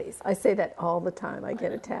love tabbies. I say that all the time. I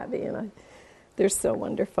get a tabby, and they're so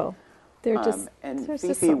wonderful. They're just and they're just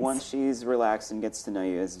Fifi, so- once she's relaxed and gets to know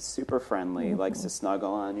you, is super friendly, likes to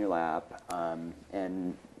snuggle on your lap,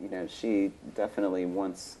 and she definitely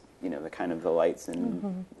wants the kind of the lights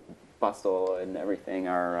and bustle and everything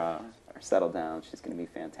are settled down. She's going to be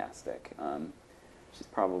fantastic. She's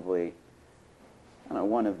probably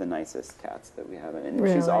one of the nicest cats that we have, and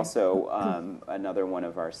she's Really? also another one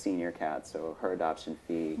of our senior cats. So her adoption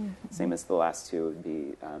fee, same as the last two, would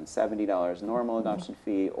be $70 normal adoption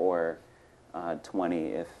fee, or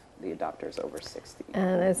 $20 if the adopter's over 60.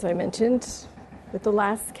 And as I mentioned, with the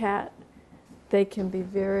last cat, they can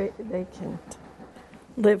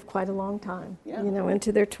live quite a long time. Yeah.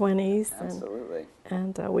 Into their 20s. Absolutely.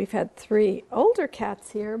 And we've had 3 older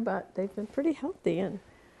cats here, but they've been pretty healthy. And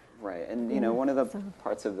Right, and one of the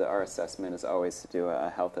parts of our assessment is always to do a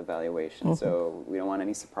health evaluation. So we don't want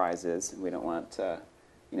any surprises. We don't want the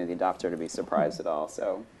adopter to be surprised at all.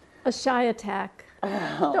 So a shy attack.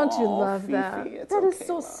 Don't you love Fifi, that? it's That is okay,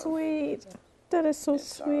 so love. sweet. That is so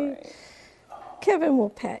It's all sweet. right. Kevin will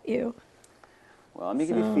pet you. Well, let me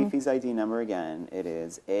give you Fifi's ID number again. It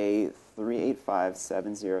is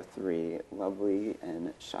A385703. Lovely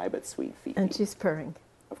and shy but sweet Fifi. And she's purring.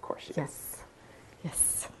 Of course she is. Yes.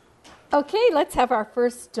 Yes. Okay, let's have our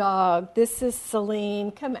first dog. This is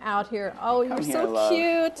Celine. Come out here. Oh, you're Come here, so love.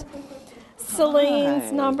 cute. Celine's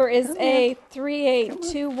Hi. number is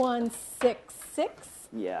A382166.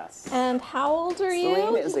 Yes. And how old are you?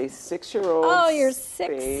 Celine is a 6-year-old Oh, you're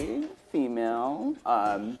 6. spayed female.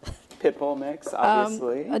 Pit bull mix,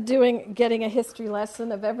 obviously. Getting a history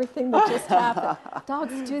lesson of everything that just happened.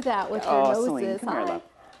 Dogs do that with their noses. Celine, come here, Hi. love.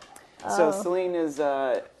 So Celine is,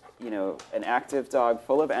 an active dog,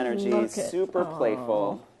 full of energy, super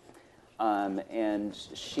playful, and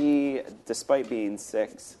she, despite being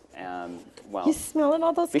 6, You smelling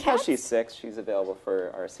all those because cats? she's 6, she's available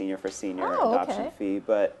for our senior Oh, adoption okay. fee.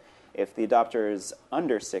 But if the adopter is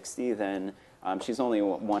under 60, then she's only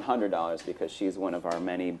 $100 because she's one of our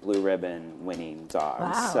many blue ribbon winning dogs.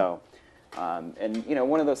 Wow. So,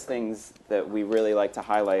 one of those things that we really like to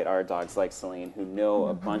highlight are dogs like Celine who know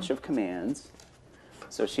a bunch of commands.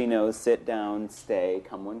 So she knows sit down, stay,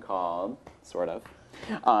 come when called, sort of.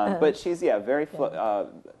 But she's, very,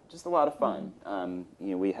 just a lot of fun.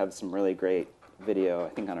 We have some really great video, I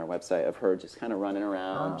think, on our website of her just kind of running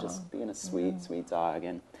around, just being a sweet, sweet dog.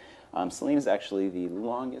 And Celine is actually the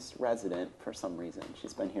longest resident for some reason.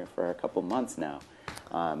 She's been here for a couple months now.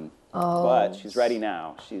 But she's ready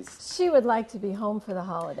now. She would like to be home for the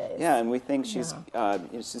holidays. Yeah, and we think she's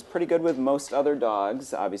pretty good with most other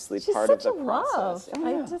dogs. Obviously, She's part such of the a process. love. Oh,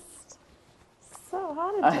 yeah. I just so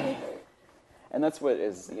how did you? And that's what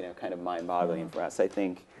is kind of mind-boggling for us. I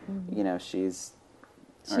think she's.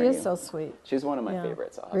 She is so sweet. She's one of my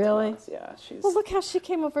favorites. I'll have to be Really? honest. Yeah, she's. Well, look how she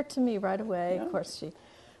came over to me right away. Yeah. Of course, she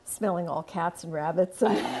smelling all cats and rabbits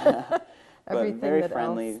and everything. But very that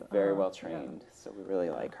friendly, else. very well trained. So we really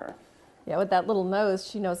like her. Yeah, with that little nose,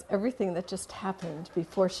 she knows everything that just happened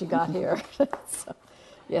before she got here. So,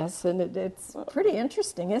 yes, and it's pretty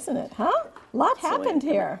interesting, isn't it? Huh? A lot happened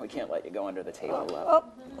Celine, here. We can't let you go under the table, love.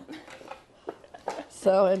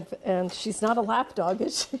 So, and she's not a lap dog,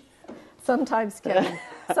 is she? Sometimes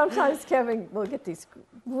Kevin will get these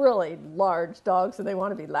really large dogs and they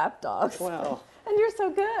want to be lap dogs. Well. And you're so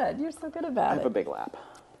good. You're so good about I it. have a big lap.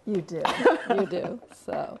 You do. You do.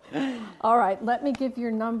 So, all right, let me give your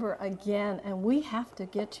number again, and we have to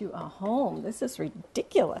get you a home. This is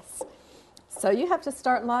ridiculous. So you have to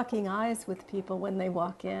start locking eyes with people when they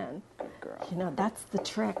walk in. Good girl. That's the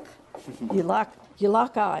trick. You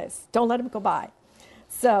lock eyes. Don't let them go by.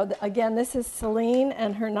 So, again, this is Celine,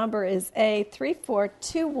 and her number is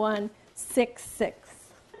A342166.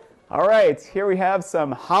 All right, here we have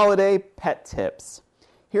some holiday pet tips.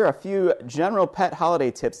 Here are a few general pet holiday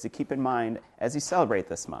tips to keep in mind as you celebrate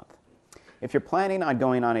this month. If you're planning on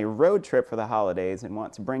going on a road trip for the holidays and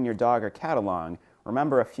want to bring your dog or cat along,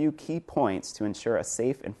 remember a few key points to ensure a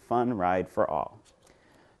safe and fun ride for all.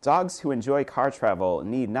 Dogs who enjoy car travel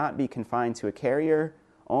need not be confined to a carrier,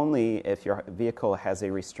 only if your vehicle has a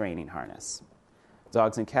restraining harness.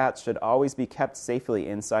 Dogs and cats should always be kept safely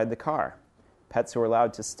inside the car. Pets who are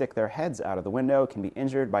allowed to stick their heads out of the window can be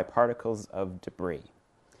injured by particles of debris.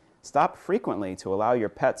 Stop frequently to allow your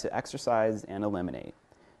pet to exercise and eliminate.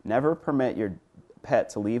 Never permit your pet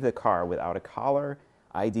to leave the car without a collar,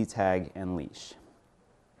 ID tag, and leash.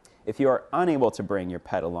 If you are unable to bring your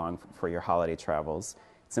pet along for your holiday travels,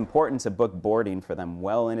 it's important to book boarding for them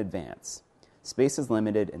well in advance. Space is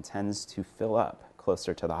limited and tends to fill up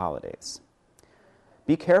closer to the holidays.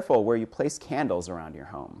 Be careful where you place candles around your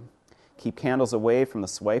home. Keep candles away from the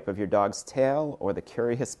swipe of your dog's tail or the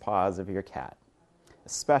curious paws of your cat,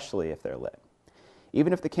 especially if they're lit.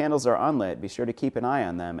 Even if the candles are unlit, be sure to keep an eye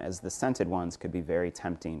on them, as the scented ones could be very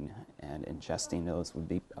tempting, and ingesting those would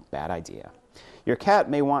be a bad idea. Your cat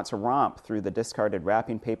may want to romp through the discarded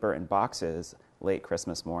wrapping paper and boxes late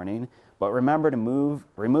Christmas morning, but remember to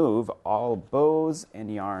remove all bows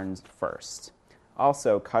and yarns first.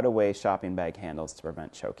 Also, cut away shopping bag handles to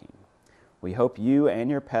prevent choking. We hope you and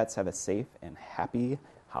your pets have a safe and happy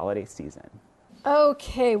holiday season.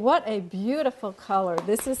 Okay, what a beautiful color.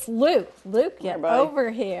 This is Luke. Luke, get over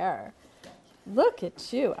here. Look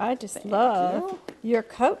at you. I just love your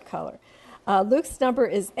coat color. Luke's number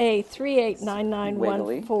is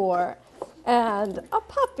A389914. And a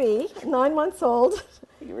puppy, 9 months old.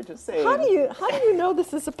 You were just saying. How do you know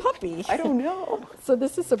this is a puppy? I don't know. So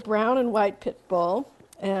this is a brown and white pit bull.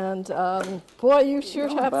 And boy, you sure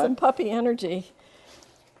have some puppy energy.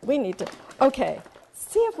 We need to, okay,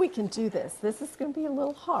 see if we can do this. This is going to be a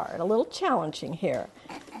little hard, a little challenging here.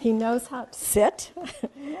 He knows how to sit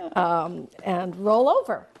and roll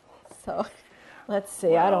over. So let's see.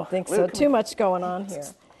 Wow. I don't think so. Too much going on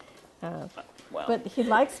here. But he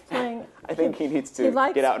likes playing. I think he needs to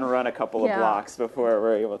get out and run a couple of blocks before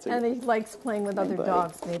we're able to. And he likes playing with other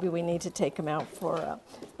dogs. Maybe we need to take him out for a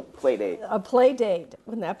play date. A play date.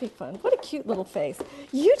 Wouldn't that be fun? What a cute little face.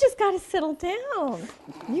 You just got to settle down.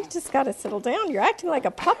 You just got to settle down. You're acting like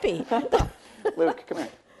a puppy. Luke, come here.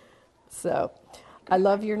 So, I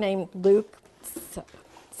love your name, Luke.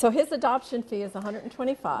 So his adoption fee is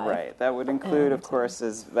 $125. Right. That would include, of course,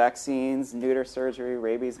 his vaccines, neuter surgery,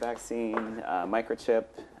 rabies vaccine, microchip,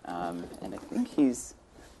 and I think he's,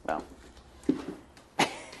 well,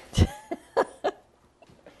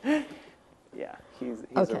 yeah, he's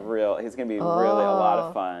going to be really a lot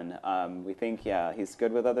of fun. We think, he's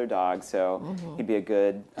good with other dogs, so he'd be a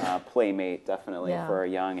good playmate, definitely, for a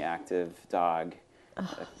young, active dog.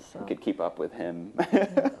 We could keep up with him.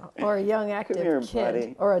 Or a young active kid,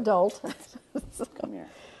 buddy. or adult. Come here.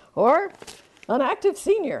 Or an active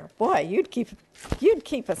senior. Boy, you'd keep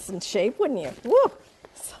us in shape, wouldn't you? Woo!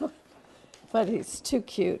 So, but he's too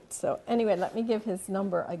cute. So anyway, let me give his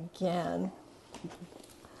number again.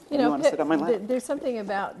 You know, want to sit on my lap? There's something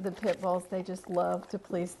about the pit bulls. They just love to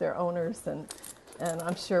please their owners, and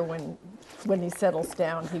I'm sure when he settles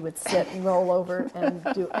down, he would sit and roll over and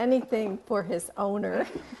do anything for his owner.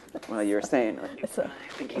 Well, you were saying.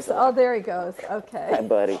 Oh, there he goes. Okay. Hi,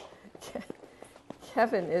 buddy.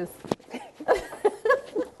 Kevin is.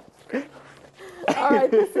 All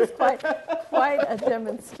right, this is quite a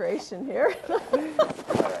demonstration here. All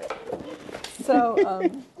right. So.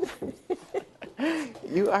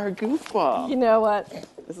 You are a goofball. You know what?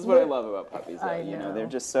 This is what I love about puppies. You know, they're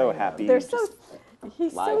just so happy. They're so.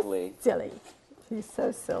 He's lively. So silly. He's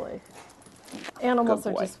so silly. Animals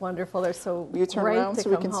are just wonderful. They're so Will you turn great around to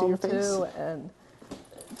so we come can see your home face? to, and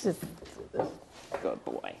just good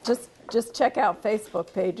boy. Just check out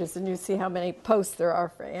Facebook pages and you see how many posts there are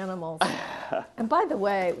for animals. And by the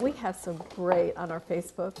way, we have some great on our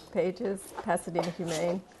Facebook pages, Pasadena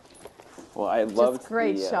Humane. Well, I loved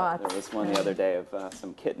great shots. There was one the other day of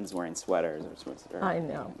some kittens wearing sweaters. I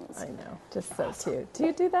know. Just so cute. Do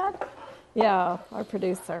you do that? Yeah, our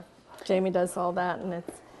producer, Jamie, does all that, and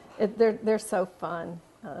they're so fun.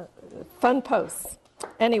 Fun posts.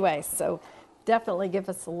 Anyway, so definitely give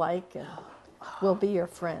us a like, and we'll be your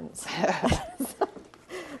friends.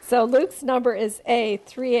 So Luke's number is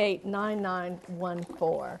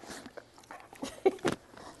A389914.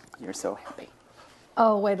 You're so happy.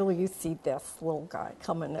 Oh, wait till you see this little guy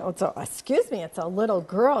coming. Excuse me, it's a little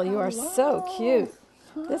girl. You are so cute.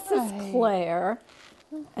 This is Claire,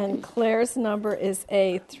 and Claire's number is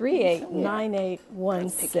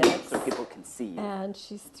A389816. So people can see you. And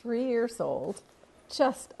she's 3 years old.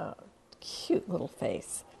 Just a cute little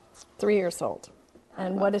face. 3 years old.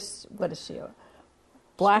 And what is she?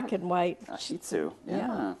 Black and white. Shih Tzu.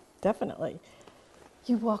 Yeah, definitely.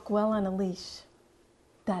 You walk well on a leash.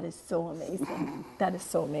 That is so amazing. That is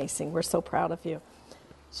so amazing. We're so proud of you.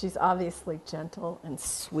 She's obviously gentle and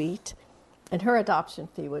sweet, and her adoption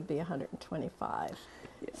fee would be $125. Yeah.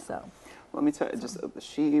 So, Let me tell you, just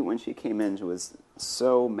when she came in, she was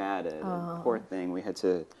so matted. Oh. Poor thing. We had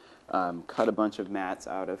to cut a bunch of mats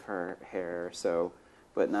out of her hair. So,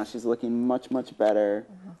 but now she's looking much, much better.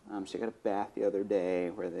 She got a bath the other day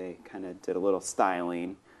where they kind of did a little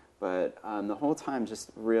styling. But the whole time,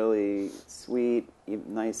 just really sweet,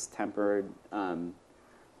 nice tempered.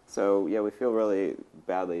 So yeah, we feel really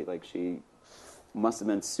badly. Like she must have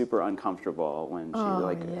been super uncomfortable when she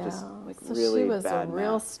just so really she was bad a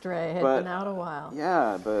real mat. stray. Had But, been out a while.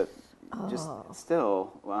 Yeah, but just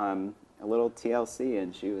still a little TLC,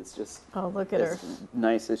 and she was just look at as her,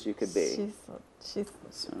 nice as she could be. She's.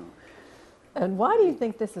 So. And why do you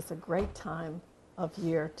think this is a great time of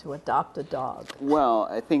year to adopt a dog? Well,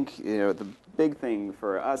 I think the big thing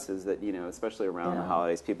for us is that especially around the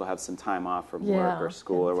holidays, people have some time off from work or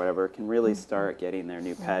school or whatever, can really start getting their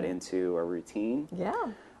new pet into a routine. Yeah.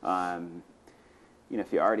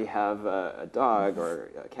 If you already have a dog or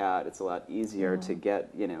a cat, it's a lot easier to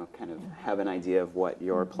get kind of have an idea of what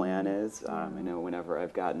your plan is. I know whenever I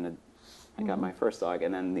got my first dog,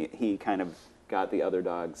 and then he kind of got the other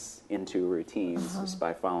dogs into routines just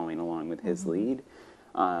by following along with his lead.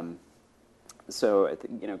 So I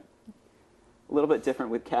think a little bit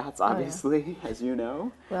different with cats, obviously, as you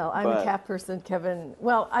know. Well, I'm a cat person, Kevin.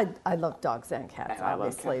 Well, I love dogs and cats,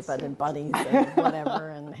 obviously, cats, but and bunnies and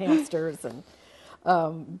whatever, and hamsters, and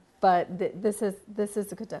but this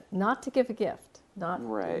is a good time not to give a gift.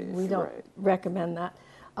 We don't recommend that.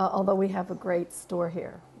 Although we have a great store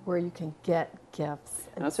here where you can get gifts.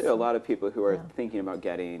 And I'll tell you, a lot of people who are thinking about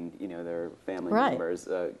getting, their family members,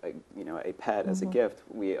 a pet as a gift,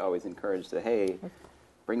 we always encourage that, hey,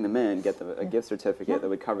 bring them in, get them a gift certificate that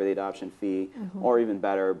would cover the adoption fee, or even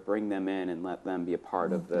better, bring them in and let them be a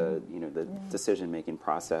part of the, the decision-making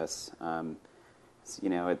process.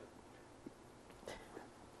 It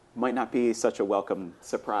might not be such a welcome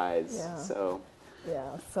surprise.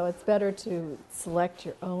 Yeah. So it's better to select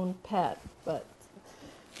your own pet, but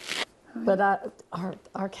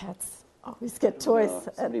our cats always get toys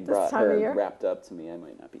at this time of year. Wrapped up to me, I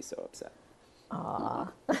might not be so upset.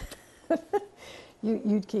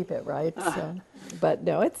 You'd keep it, right? So, but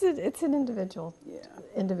no, it's an individual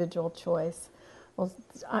choice. Well,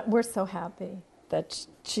 we're so happy that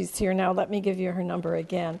she's here now. Let me give you her number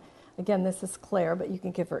again. Again, this is Claire, but you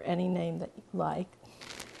can give her any name that you like.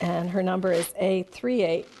 And her number is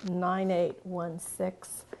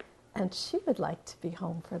A389816. And she would like to be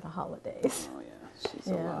home for the holidays. Oh, yeah. She's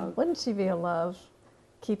a love. Wouldn't she be a love?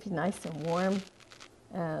 Keep you nice and warm.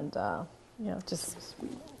 And, just...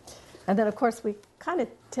 And then, of course, we kind of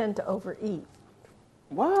tend to overeat.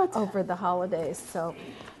 What? Over the holidays. So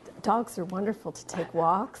dogs are wonderful to take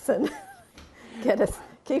walks and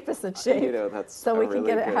keep us in shape. That's so we can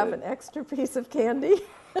really have an extra piece of candy.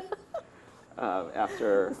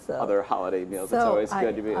 After other holiday meals, it's always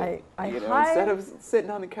good to be, instead of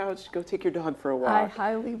sitting on the couch, go take your dog for a walk. I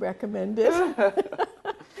highly recommend it.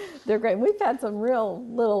 They're great. We've had some real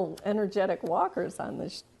little energetic walkers on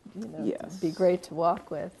this, Yes. Be great to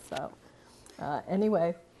walk with. So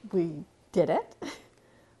anyway, we did it.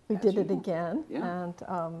 We did it again. Yeah.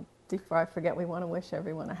 And before I forget, we want to wish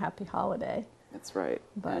everyone a happy holiday. That's right.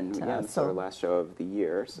 But, and it's our last show of the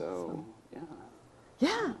year, so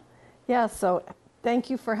yeah. Yeah, so thank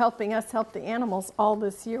you for helping us help the animals all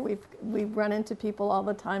this year. We've run into people all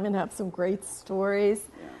the time and have some great stories.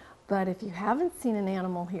 Yeah. But if you haven't seen an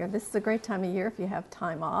animal here, this is a great time of year if you have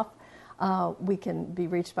time off. We can be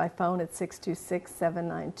reached by phone at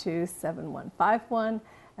 626-792-7151.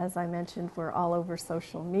 As I mentioned, we're all over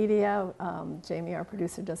social media. Jamie, our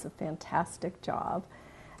producer, does a fantastic job.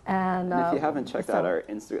 And if you haven't checked out our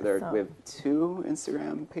Instagram, we have 2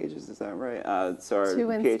 Instagram pages, is that right? So our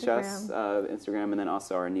PHS Instagram, and then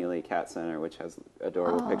also our Neely Cat Center, which has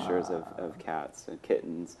adorable pictures of cats and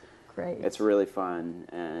kittens. Great. It's really fun,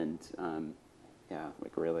 and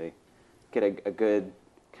really get a good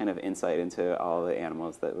kind of insight into all the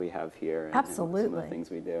animals that we have here and Absolutely. some of the things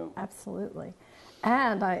we do. Absolutely.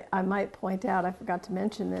 And I might point out, I forgot to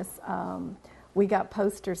mention this, we got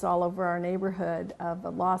posters all over our neighborhood of a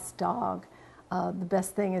lost dog. The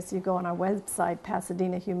best thing is you go on our website,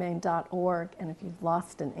 pasadenahumane.org, and if you've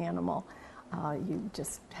lost an animal, you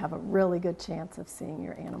just have a really good chance of seeing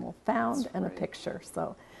your animal found and a picture.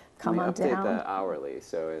 So come on down. We update that hourly,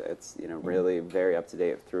 so it's really very up to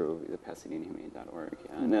date through the pasadenahumane.org.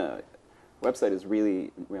 And the website is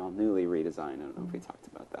really newly redesigned. I don't know if we talked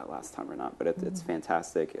about that last time or not, but it's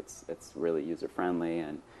fantastic. It's really user friendly,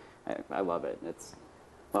 and I love it. It's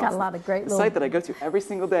got a lot of great site that I go to every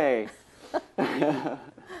single day.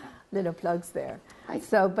 Little plugs there.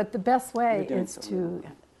 So, but the best way is to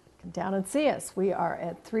Come down and see us. We are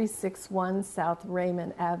at 361 South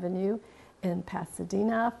Raymond Avenue in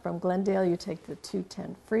Pasadena. From Glendale, you take the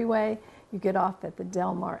 210 freeway. You get off at the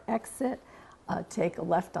Del Mar exit. Take a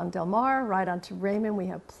left on Del Mar, right onto Raymond. We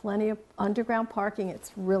have plenty of underground parking.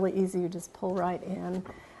 It's really easy. You just pull right in.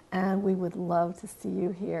 And we would love to see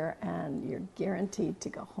you here, and you're guaranteed to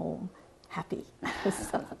go home happy.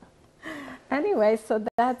 Anyway, so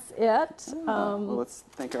that's it. Well, let's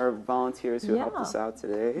thank our volunteers who helped us out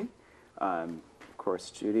today. Of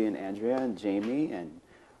course, Judy and Andrea and Jamie and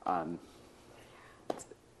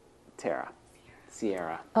Sierra. Oh,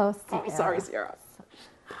 Sierra. Oh, sorry, Sierra.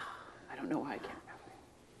 I don't know why I can't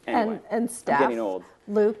remember. Anyway, and staff. I'm getting old.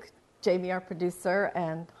 Luke, Jamie, our producer,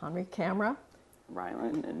 and Henry Camera.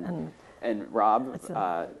 Rylan and Rob,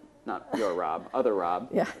 not your Rob, other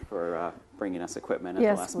Rob, for bringing us equipment at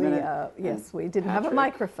the last minute. Yes, we didn't have a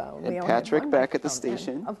microphone. And Patrick back at the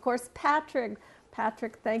station. And of course, Patrick,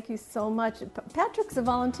 thank you so much. Patrick's a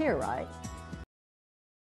volunteer, right?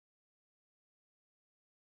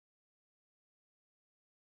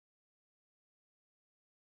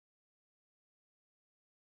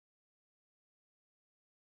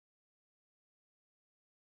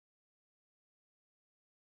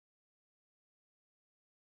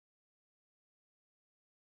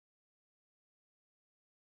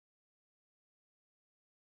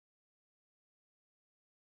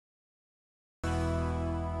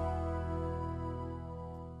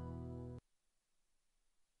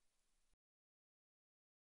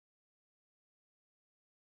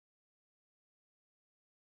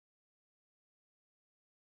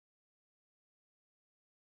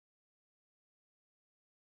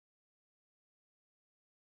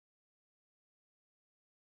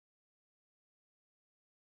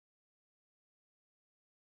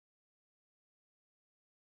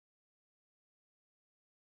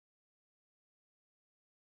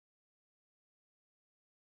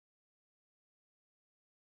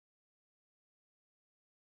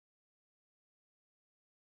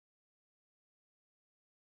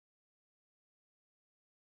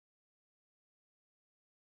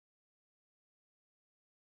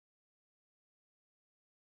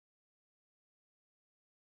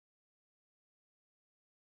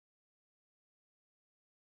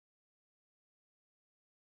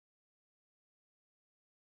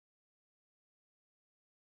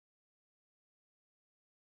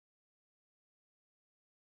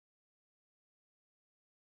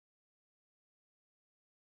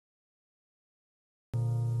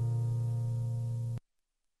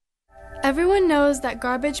 Everyone knows that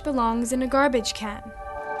garbage belongs in a garbage can.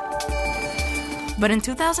 But in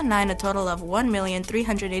 2009, a total of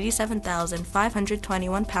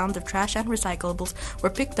 1,387,521 pounds of trash and recyclables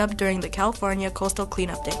were picked up during the California Coastal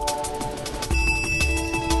Cleanup Day.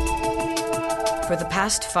 For the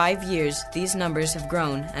past 5 years, these numbers have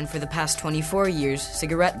grown, and for the past 24 years,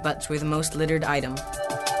 cigarette butts were the most littered item.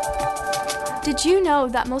 Did you know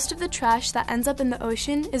that most of the trash that ends up in the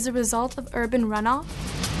ocean is a result of urban runoff?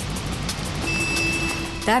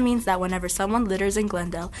 That means that whenever someone litters in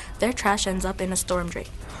Glendale, their trash ends up in a storm drain.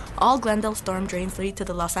 All Glendale storm drains lead to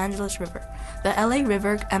the Los Angeles River. The LA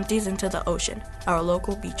River empties into the ocean, our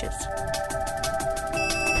local beaches.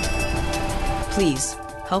 Please,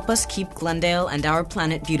 help us keep Glendale and our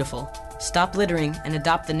planet beautiful. Stop littering and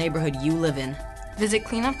adopt the neighborhood you live in. Visit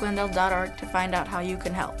cleanupglendale.org to find out how you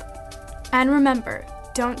can help. And remember,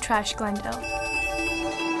 don't trash Glendale.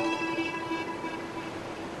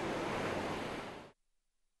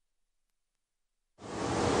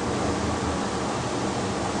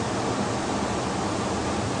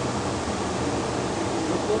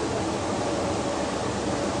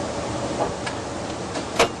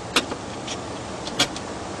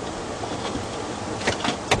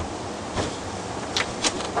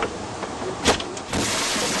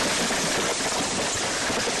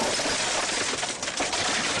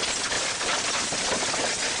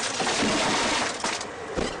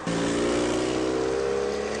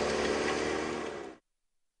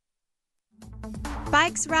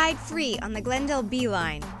 Bikes ride free on the Glendale B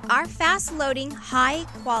line. Our fast-loading,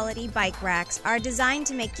 high-quality bike racks are designed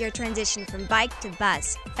to make your transition from bike to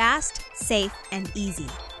bus fast, safe, and easy.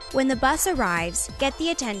 When the bus arrives, get the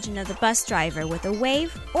attention of the bus driver with a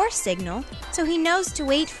wave or signal so he knows to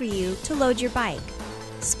wait for you to load your bike.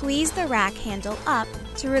 Squeeze the rack handle up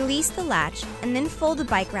to release the latch and then fold the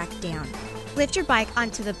bike rack down. Lift your bike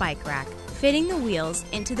onto the bike rack, fitting the wheels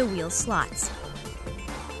into the wheel slots.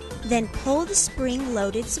 Then pull the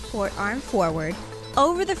spring-loaded support arm forward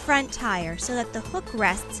over the front tire so that the hook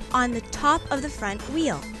rests on the top of the front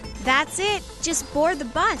wheel. That's it! Just board the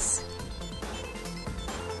bus!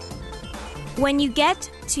 When you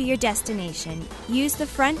get to your destination, use the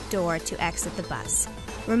front door to exit the bus.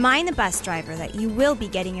 Remind the bus driver that you will be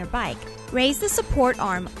getting your bike. Raise the support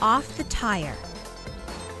arm off the tire.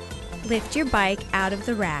 Lift your bike out of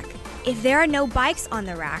the rack. If there are no bikes on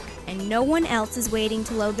the rack and no one else is waiting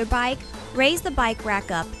to load their bike, raise the bike rack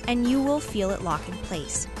up and you will feel it lock in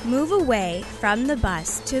place. Move away from the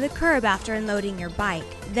bus to the curb after unloading your bike.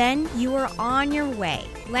 Then you are on your way.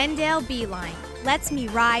 Glendale Beeline lets me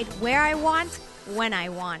ride where I want, when I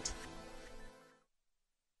want.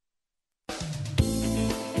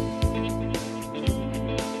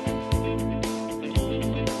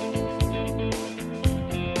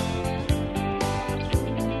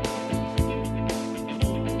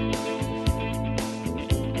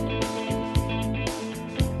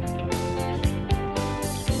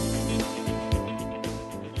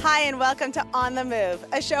 Hi, and welcome to On the Move,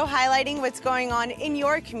 a show highlighting what's going on in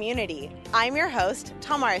your community. I'm your host,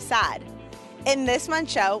 Tamar Assad. In this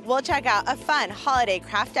month's show, we'll check out a fun holiday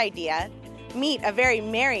craft idea, meet a very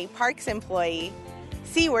merry Parks employee,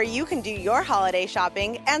 see where you can do your holiday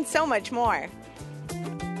shopping, and so much more.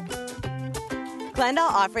 Glendale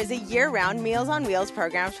offers a year-round Meals on Wheels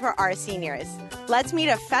program for our seniors. Let's meet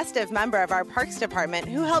a festive member of our Parks Department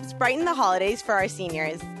who helps brighten the holidays for our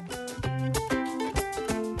seniors.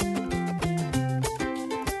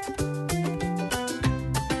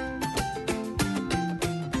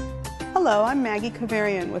 Hello, I'm Maggie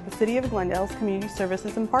Kavarian with the City of Glendale's Community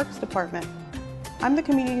Services and Parks Department. I'm the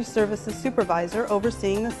Community Services Supervisor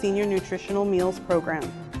overseeing the Senior Nutritional Meals Program.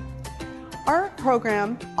 Our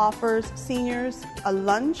program offers seniors a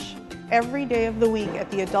lunch every day of the week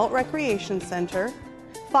at the Adult Recreation Center,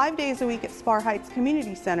 5 days a week at Spar Heights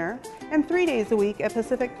Community Center, and 3 days a week at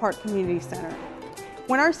Pacific Park Community Center.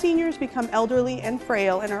 When our seniors become elderly and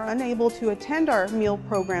frail and are unable to attend our meal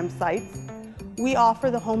program sites, we offer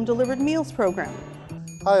the Home Delivered Meals Program.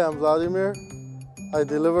 Hi, I'm Vladimir. I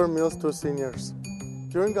deliver meals to seniors.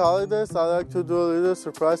 During the holidays, I like to do a little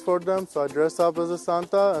surprise for them, so I dress up as a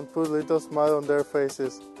Santa and put a little smile on their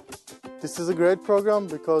faces. This is a great program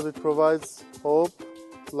because it provides hope,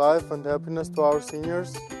 life, and happiness to our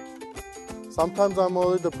seniors. Sometimes I'm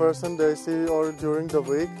only the person they see or during the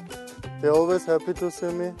week. They're always happy to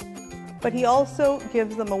see me. But he also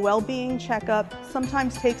gives them a well-being checkup,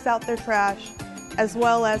 sometimes takes out their trash, as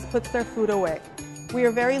well as puts their food away. We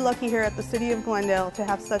are very lucky here at the City of Glendale to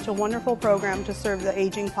have such a wonderful program to serve the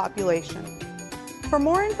aging population. For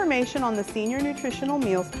more information on the Senior Nutritional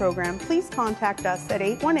Meals Program, please contact us at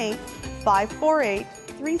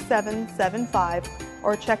 818-548-3775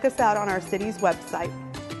 or check us out on our city's website.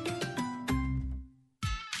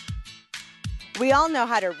 We all know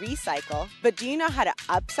how to recycle, but do you know how to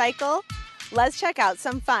upcycle? Let's check out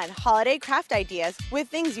some fun holiday craft ideas with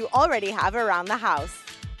things you already have around the house.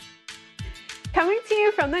 Coming to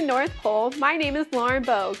you from the North Pole, my name is Lauren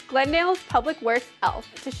Bowe, Glendale's Public Works elf,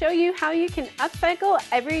 to show you how you can upcycle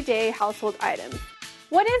everyday household items.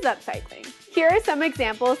 What is upcycling? Here are some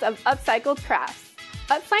examples of upcycled crafts.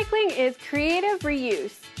 Upcycling is creative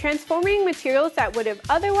reuse, transforming materials that would have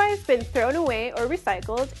otherwise been thrown away or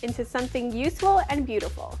recycled into something useful and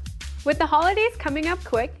beautiful. With the holidays coming up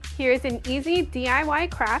quick, here's an easy DIY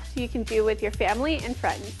craft you can do with your family and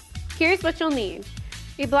friends. Here's what you'll need: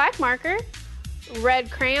 a black marker, red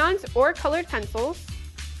crayons or colored pencils,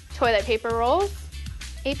 toilet paper rolls,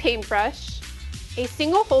 a paintbrush, a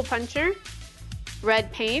single hole puncher,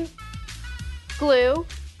 red paint, glue,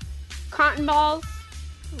 cotton balls,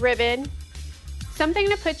 ribbon, something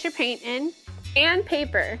to put your paint in, and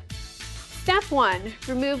paper. Step 1,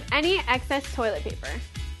 remove any excess toilet paper.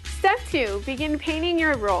 Step 2, begin painting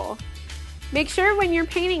your roll. Make sure when you're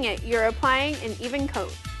painting it, you're applying an even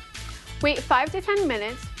coat. Wait 5 to 10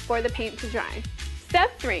 minutes for the paint to dry.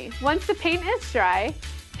 Step 3, once the paint is dry,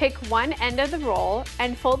 pick one end of the roll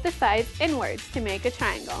and fold the sides inwards to make a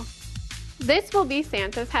triangle. This will be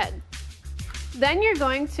Santa's head. Then you're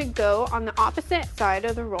going to go on the opposite side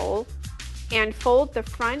of the roll and fold the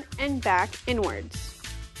front and back inwards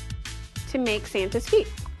to make Santa's feet.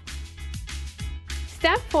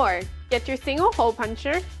 Step 4, get your single hole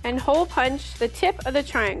puncher and hole punch the tip of the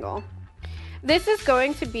triangle. This is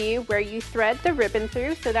going to be where you thread the ribbon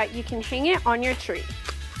through so that you can hang it on your tree.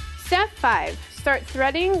 Step 5, start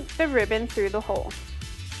threading the ribbon through the hole.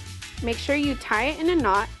 Make sure you tie it in a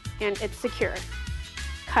knot and it's secure.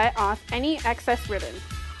 Cut off any excess ribbon.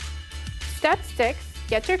 Step 6,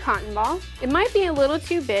 get your cotton ball. It might be a little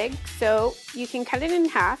too big, so you can cut it in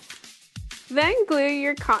half. Then glue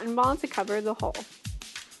your cotton ball to cover the hole.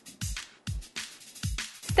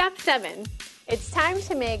 Step 7, it's time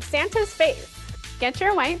to make Santa's face. Get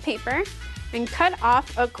your white paper and cut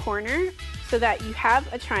off a corner so that you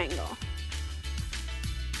have a triangle.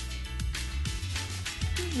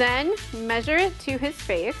 Then measure it to his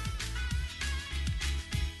face.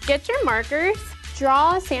 Get your markers,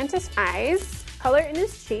 draw Santa's eyes, color in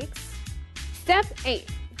his cheeks. Step 8,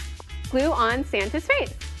 glue on Santa's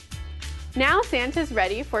face. Now Santa's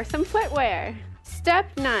ready for some footwear. Step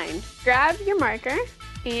 9, grab your marker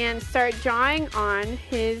and start drawing on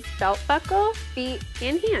his belt buckle, feet,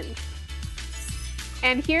 and hands.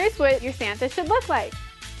 And here's what your Santa should look like.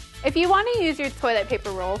 If you want to use your toilet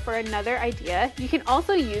paper roll for another idea, you can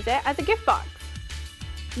also use it as a gift box.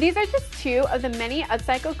 These are just 2 of the many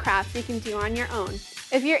upcycle crafts you can do on your own.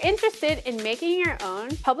 If you're interested in making your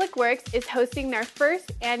own, Public Works is hosting their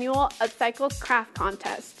first annual Upcycled Craft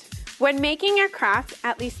Contest. When making your craft,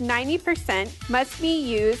 at least 90% must be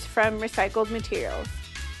used from recycled materials.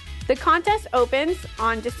 The contest opens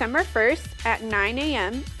on December 1st at 9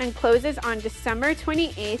 a.m. and closes on December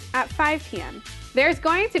 28th at 5 p.m. There's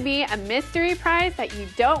going to be a mystery prize that you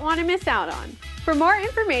don't want to miss out on. For more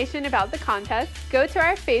information about the contest, go to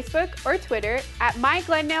our Facebook or Twitter at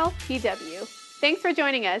MyGlendalePW. Thanks for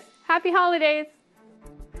joining us. Happy holidays!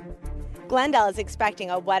 Glendale is expecting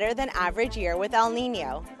a wetter than average year with El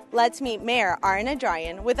Nino. Let's meet Mayor Ara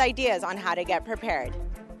Najarian with ideas on how to get prepared.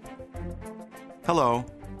 Hello,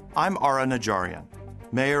 I'm Ara Najarian,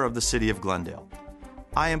 Mayor of the City of Glendale.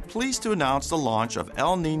 I am pleased to announce the launch of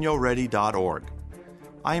ElNinoReady.org.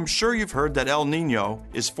 I am sure you've heard that El Nino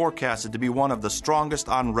is forecasted to be one of the strongest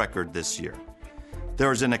on record this year.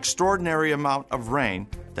 There is an extraordinary amount of rain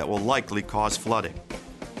that will likely cause flooding.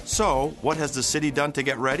 So, what has the city done to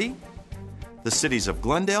get ready? The cities of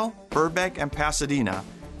Glendale, Burbank, and Pasadena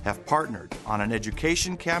have partnered on an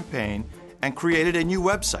education campaign and created a new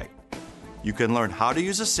website. You can learn how to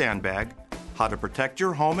use a sandbag, how to protect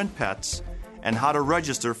your home and pets, and how to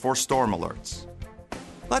register for storm alerts.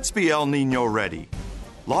 Let's be El Nino ready.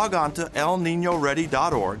 Log on to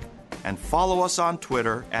elninoready.org and follow us on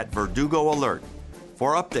Twitter at Verdugo Alert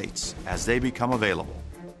for updates as they become available.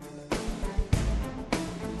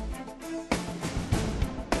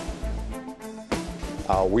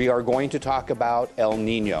 We are going to talk about El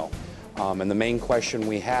Nino. And the main question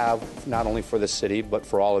we have, not only for the city, but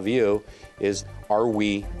for all of you, is, are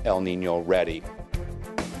we El Nino ready?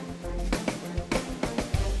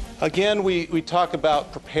 Again, we talk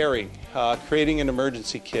about preparing, creating an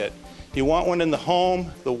emergency kit. You want one in the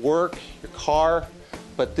home, the work, your car,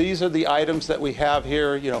 but these are the items that we have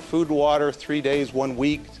here, food, water, 3 days, 1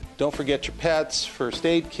 week. Don't forget your pets, first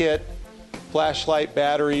aid kit, flashlight,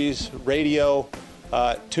 batteries, radio.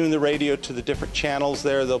 Tune the radio to the different channels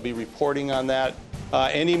there. They'll be reporting on that.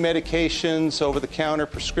 Any medications, over-the-counter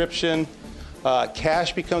prescription.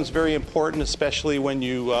 Cash becomes very important, especially when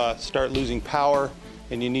you start losing power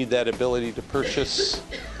and you need that ability to purchase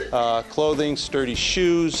clothing, sturdy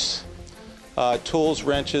shoes, tools,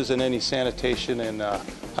 wrenches, and any sanitation and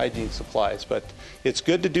hygiene supplies. But it's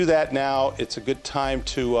good to do that now. It's a good time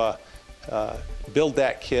to build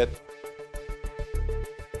that kit.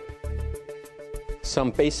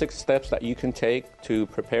 Some basic steps that you can take to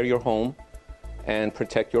prepare your home and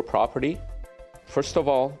protect your property. First of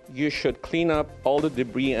all, you should clean up all the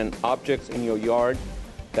debris and objects in your yard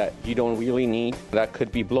that you don't really need, that could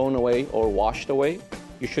be blown away or washed away.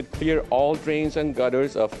 You should clear all drains and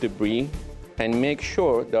gutters of debris and make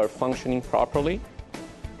sure they are functioning properly.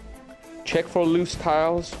 Check for loose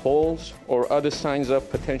tiles, holes, or other signs of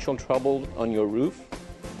potential trouble on your roof.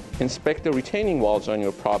 Inspect the retaining walls on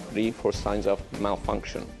your property for signs of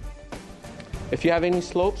malfunction. If you have any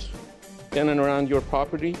slopes in and around your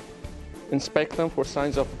property, inspect them for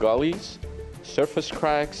signs of gullies, surface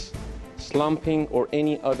cracks, slumping, or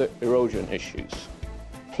any other erosion issues.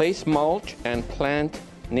 Place mulch and plant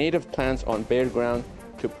native plants on bare ground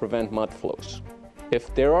to prevent mud flows.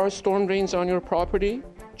 If there are storm drains on your property,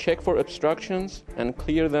 check for obstructions and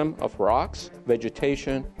clear them of rocks,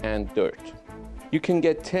 vegetation, and dirt. You can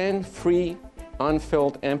get 10 free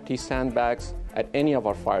unfilled empty sandbags at any of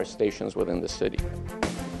our fire stations within the city.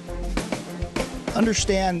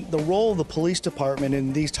 Understand the role of the police department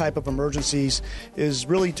in these type of emergencies is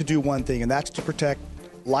really to do one thing, and that's to protect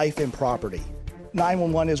life and property.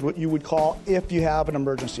 911 is what you would call if you have an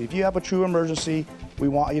emergency. If you have a true emergency, we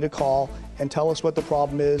want you to call and tell us what the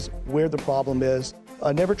problem is, where the problem is.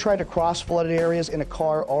 Never try to cross flooded areas in a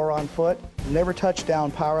car or on foot. Never touch down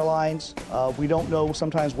power lines. We don't know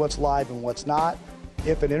sometimes what's live and what's not.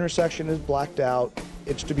 If an intersection is blacked out,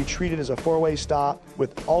 it's to be treated as a four-way stop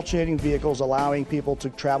with alternating vehicles allowing people to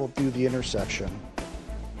travel through the intersection.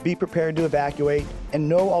 Be prepared to evacuate and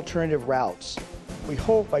know alternative routes. We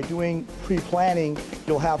hope by doing pre-planning,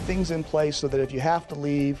 you'll have things in place so that if you have to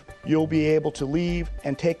leave, you'll be able to leave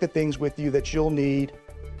and take the things with you that you'll need.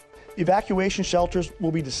 Evacuation shelters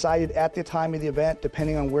will be decided at the time of the event,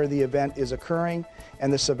 depending on where the event is occurring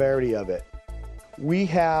and the severity of it. We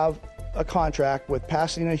have a contract with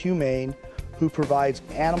Pasadena Humane, who provides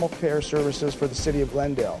animal care services for the city of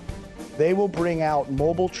Glendale. They will bring out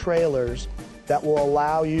mobile trailers that will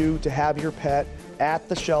allow you to have your pet at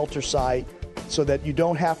the shelter site so that you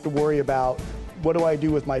don't have to worry about, what do I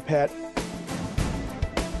do with my pet?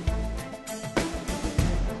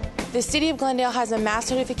 The City of Glendale has a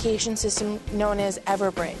mass notification system known as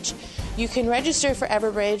Everbridge. You can register for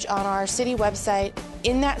Everbridge on our city website.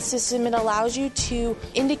 In that system, it allows you to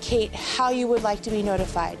indicate how you would like to be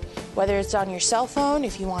notified, whether it's on your cell phone,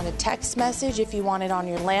 if you want a text message, if you want it on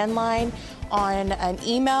your landline, on an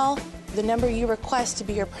email. The number you request to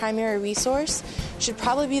be your primary resource should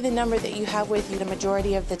probably be the number that you have with you the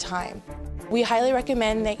majority of the time. We highly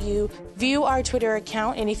recommend that you view our Twitter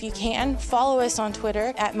account, and if you can, follow us on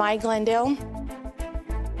Twitter at MyGlendale.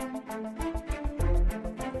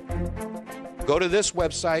 Go to this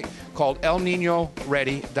website called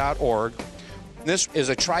elninoready.org. This is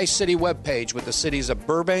a Tri-City webpage with the cities of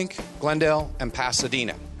Burbank, Glendale, and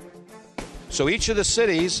Pasadena. So each of the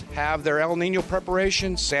cities have their El Nino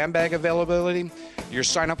preparation, sandbag availability, your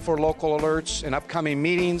sign up for local alerts and upcoming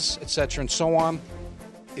meetings, etc., and so on.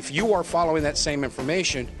 If you are following that same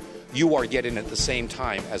information, you are getting it at the same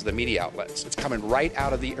time as the media outlets. It's coming right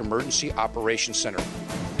out of the Emergency Operations Center.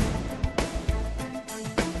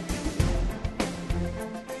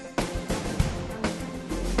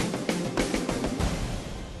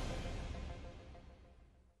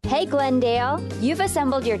 Hey Glendale, you've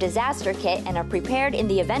assembled your disaster kit and are prepared in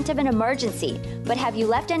the event of an emergency. But have you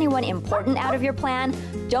left anyone important out of your plan?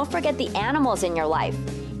 Don't forget the animals in your life.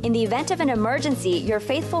 In the event of an emergency, your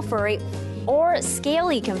faithful furry or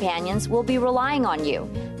scaly companions will be relying on you.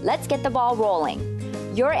 Let's get the ball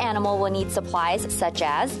rolling. Your animal will need supplies such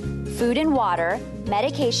as food and water,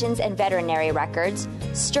 medications and veterinary records,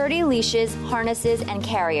 sturdy leashes, harnesses, and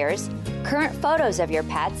carriers, current photos of your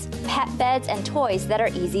pets, pet beds, and toys that are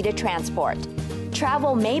easy to transport.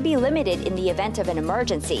 Travel may be limited in the event of an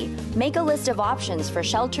emergency. Make a list of options for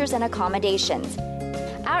shelters and accommodations.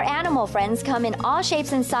 Our animal friends come in all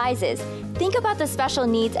shapes and sizes. Think about the special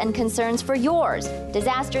needs and concerns for yours.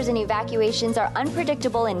 Disasters and evacuations are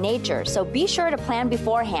unpredictable in nature, so be sure to plan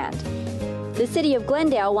beforehand. The City of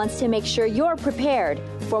Glendale wants to make sure you're prepared.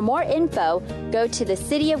 For more info, go to the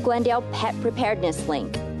City of Glendale Pet Preparedness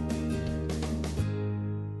link.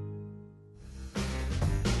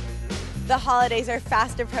 The holidays are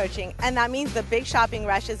fast approaching, and that means the big shopping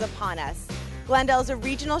rush is upon us. Glendale is a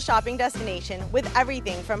regional shopping destination with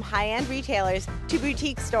everything from high-end retailers to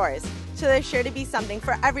boutique stores, so there's sure to be something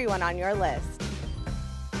for everyone on your list.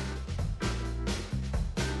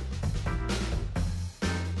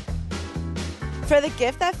 For the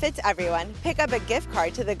gift that fits everyone, pick up a gift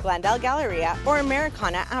card to the Glendale Galleria or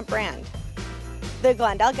Americana at Brand. The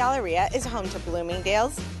Glendale Galleria is home to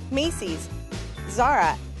Bloomingdale's, Macy's,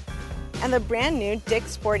 Zara, and the brand new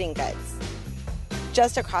Dick's Sporting Goods.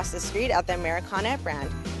 Just across the street at the Americana at Brand,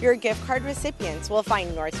 your gift card recipients will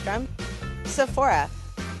find Nordstrom, Sephora,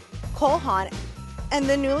 Cole Haan, and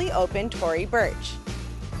the newly opened Tory Burch.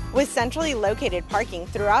 With centrally located parking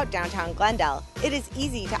throughout downtown Glendale, it is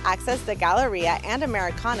easy to access the Galleria and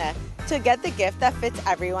Americana to get the gift that fits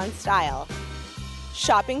everyone's style.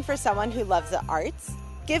 Shopping for someone who loves the arts?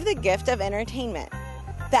 Give the gift of entertainment.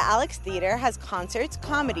 The Alex Theater has concerts,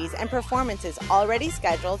 comedies, and performances already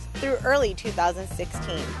scheduled through early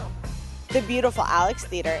 2016. The beautiful Alex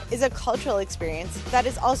Theater is a cultural experience that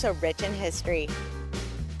is also rich in history.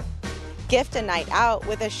 Gift a night out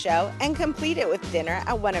with a show and complete it with dinner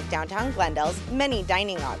at one of downtown Glendale's many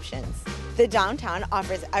dining options. The downtown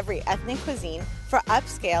offers every ethnic cuisine for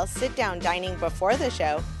upscale sit-down dining before the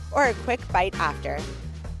show or a quick bite after.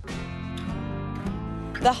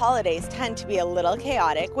 The holidays tend to be a little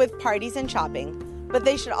chaotic with parties and shopping, but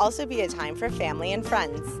they should also be a time for family and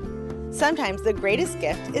friends. Sometimes the greatest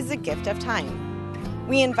gift is the gift of time.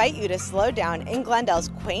 We invite you to slow down in Glendale's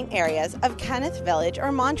quaint areas of Kenneth Village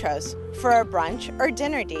or Montrose for a brunch or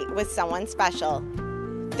dinner date with someone special.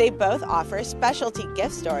 They both offer specialty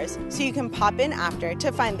gift stores, so you can pop in after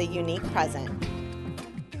to find the unique present.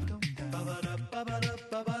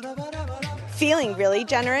 Feeling really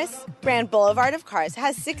generous? Brand Boulevard of Cars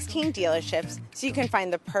has 16 dealerships, so you can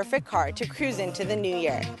find the perfect car to cruise into the new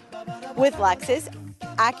year. With Lexus,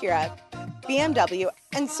 Acura, BMW,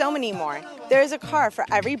 and so many more, there is a car for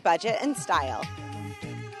every budget and style.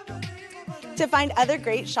 To find other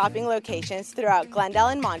great shopping locations throughout Glendale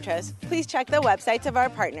and Montrose, please check the websites of our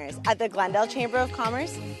partners at the Glendale Chamber of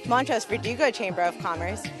Commerce, Montrose Verdugo Chamber of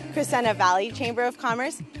Commerce, Crescenta Valley Chamber of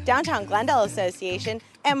Commerce, Downtown Glendale Association,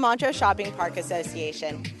 and Montrose Shopping Park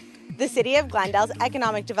Association. The City of Glendale's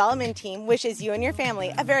Economic Development Team wishes you and your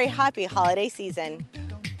family a very happy holiday season.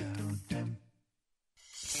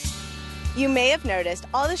 You may have noticed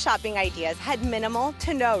all the shopping ideas had minimal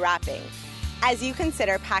to no wrapping. As you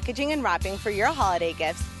consider packaging and wrapping for your holiday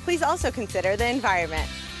gifts, please also consider the environment.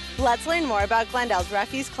 Let's learn more about Glendale's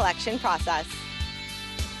refuse collection process.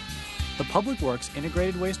 The Public Works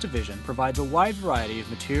Integrated Waste Division provides a wide variety of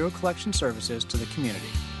material collection services to the community.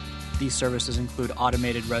 These services include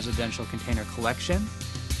automated residential container collection,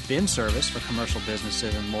 bin service for commercial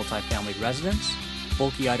businesses and multifamily residents,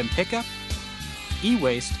 bulky item pickup,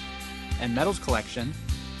 e-waste, and metals collection,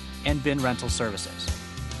 and bin rental services.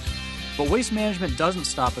 But waste management doesn't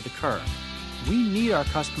stop at the curb. We need our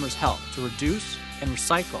customers' help to reduce and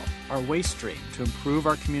recycle our waste stream to improve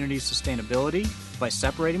our community's sustainability by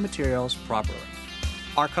separating materials properly.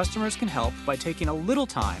 Our customers can help by taking a little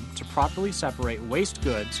time to properly separate waste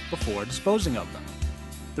goods before disposing of them.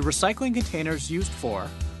 The recycling containers used for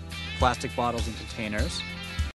plastic bottles and containers,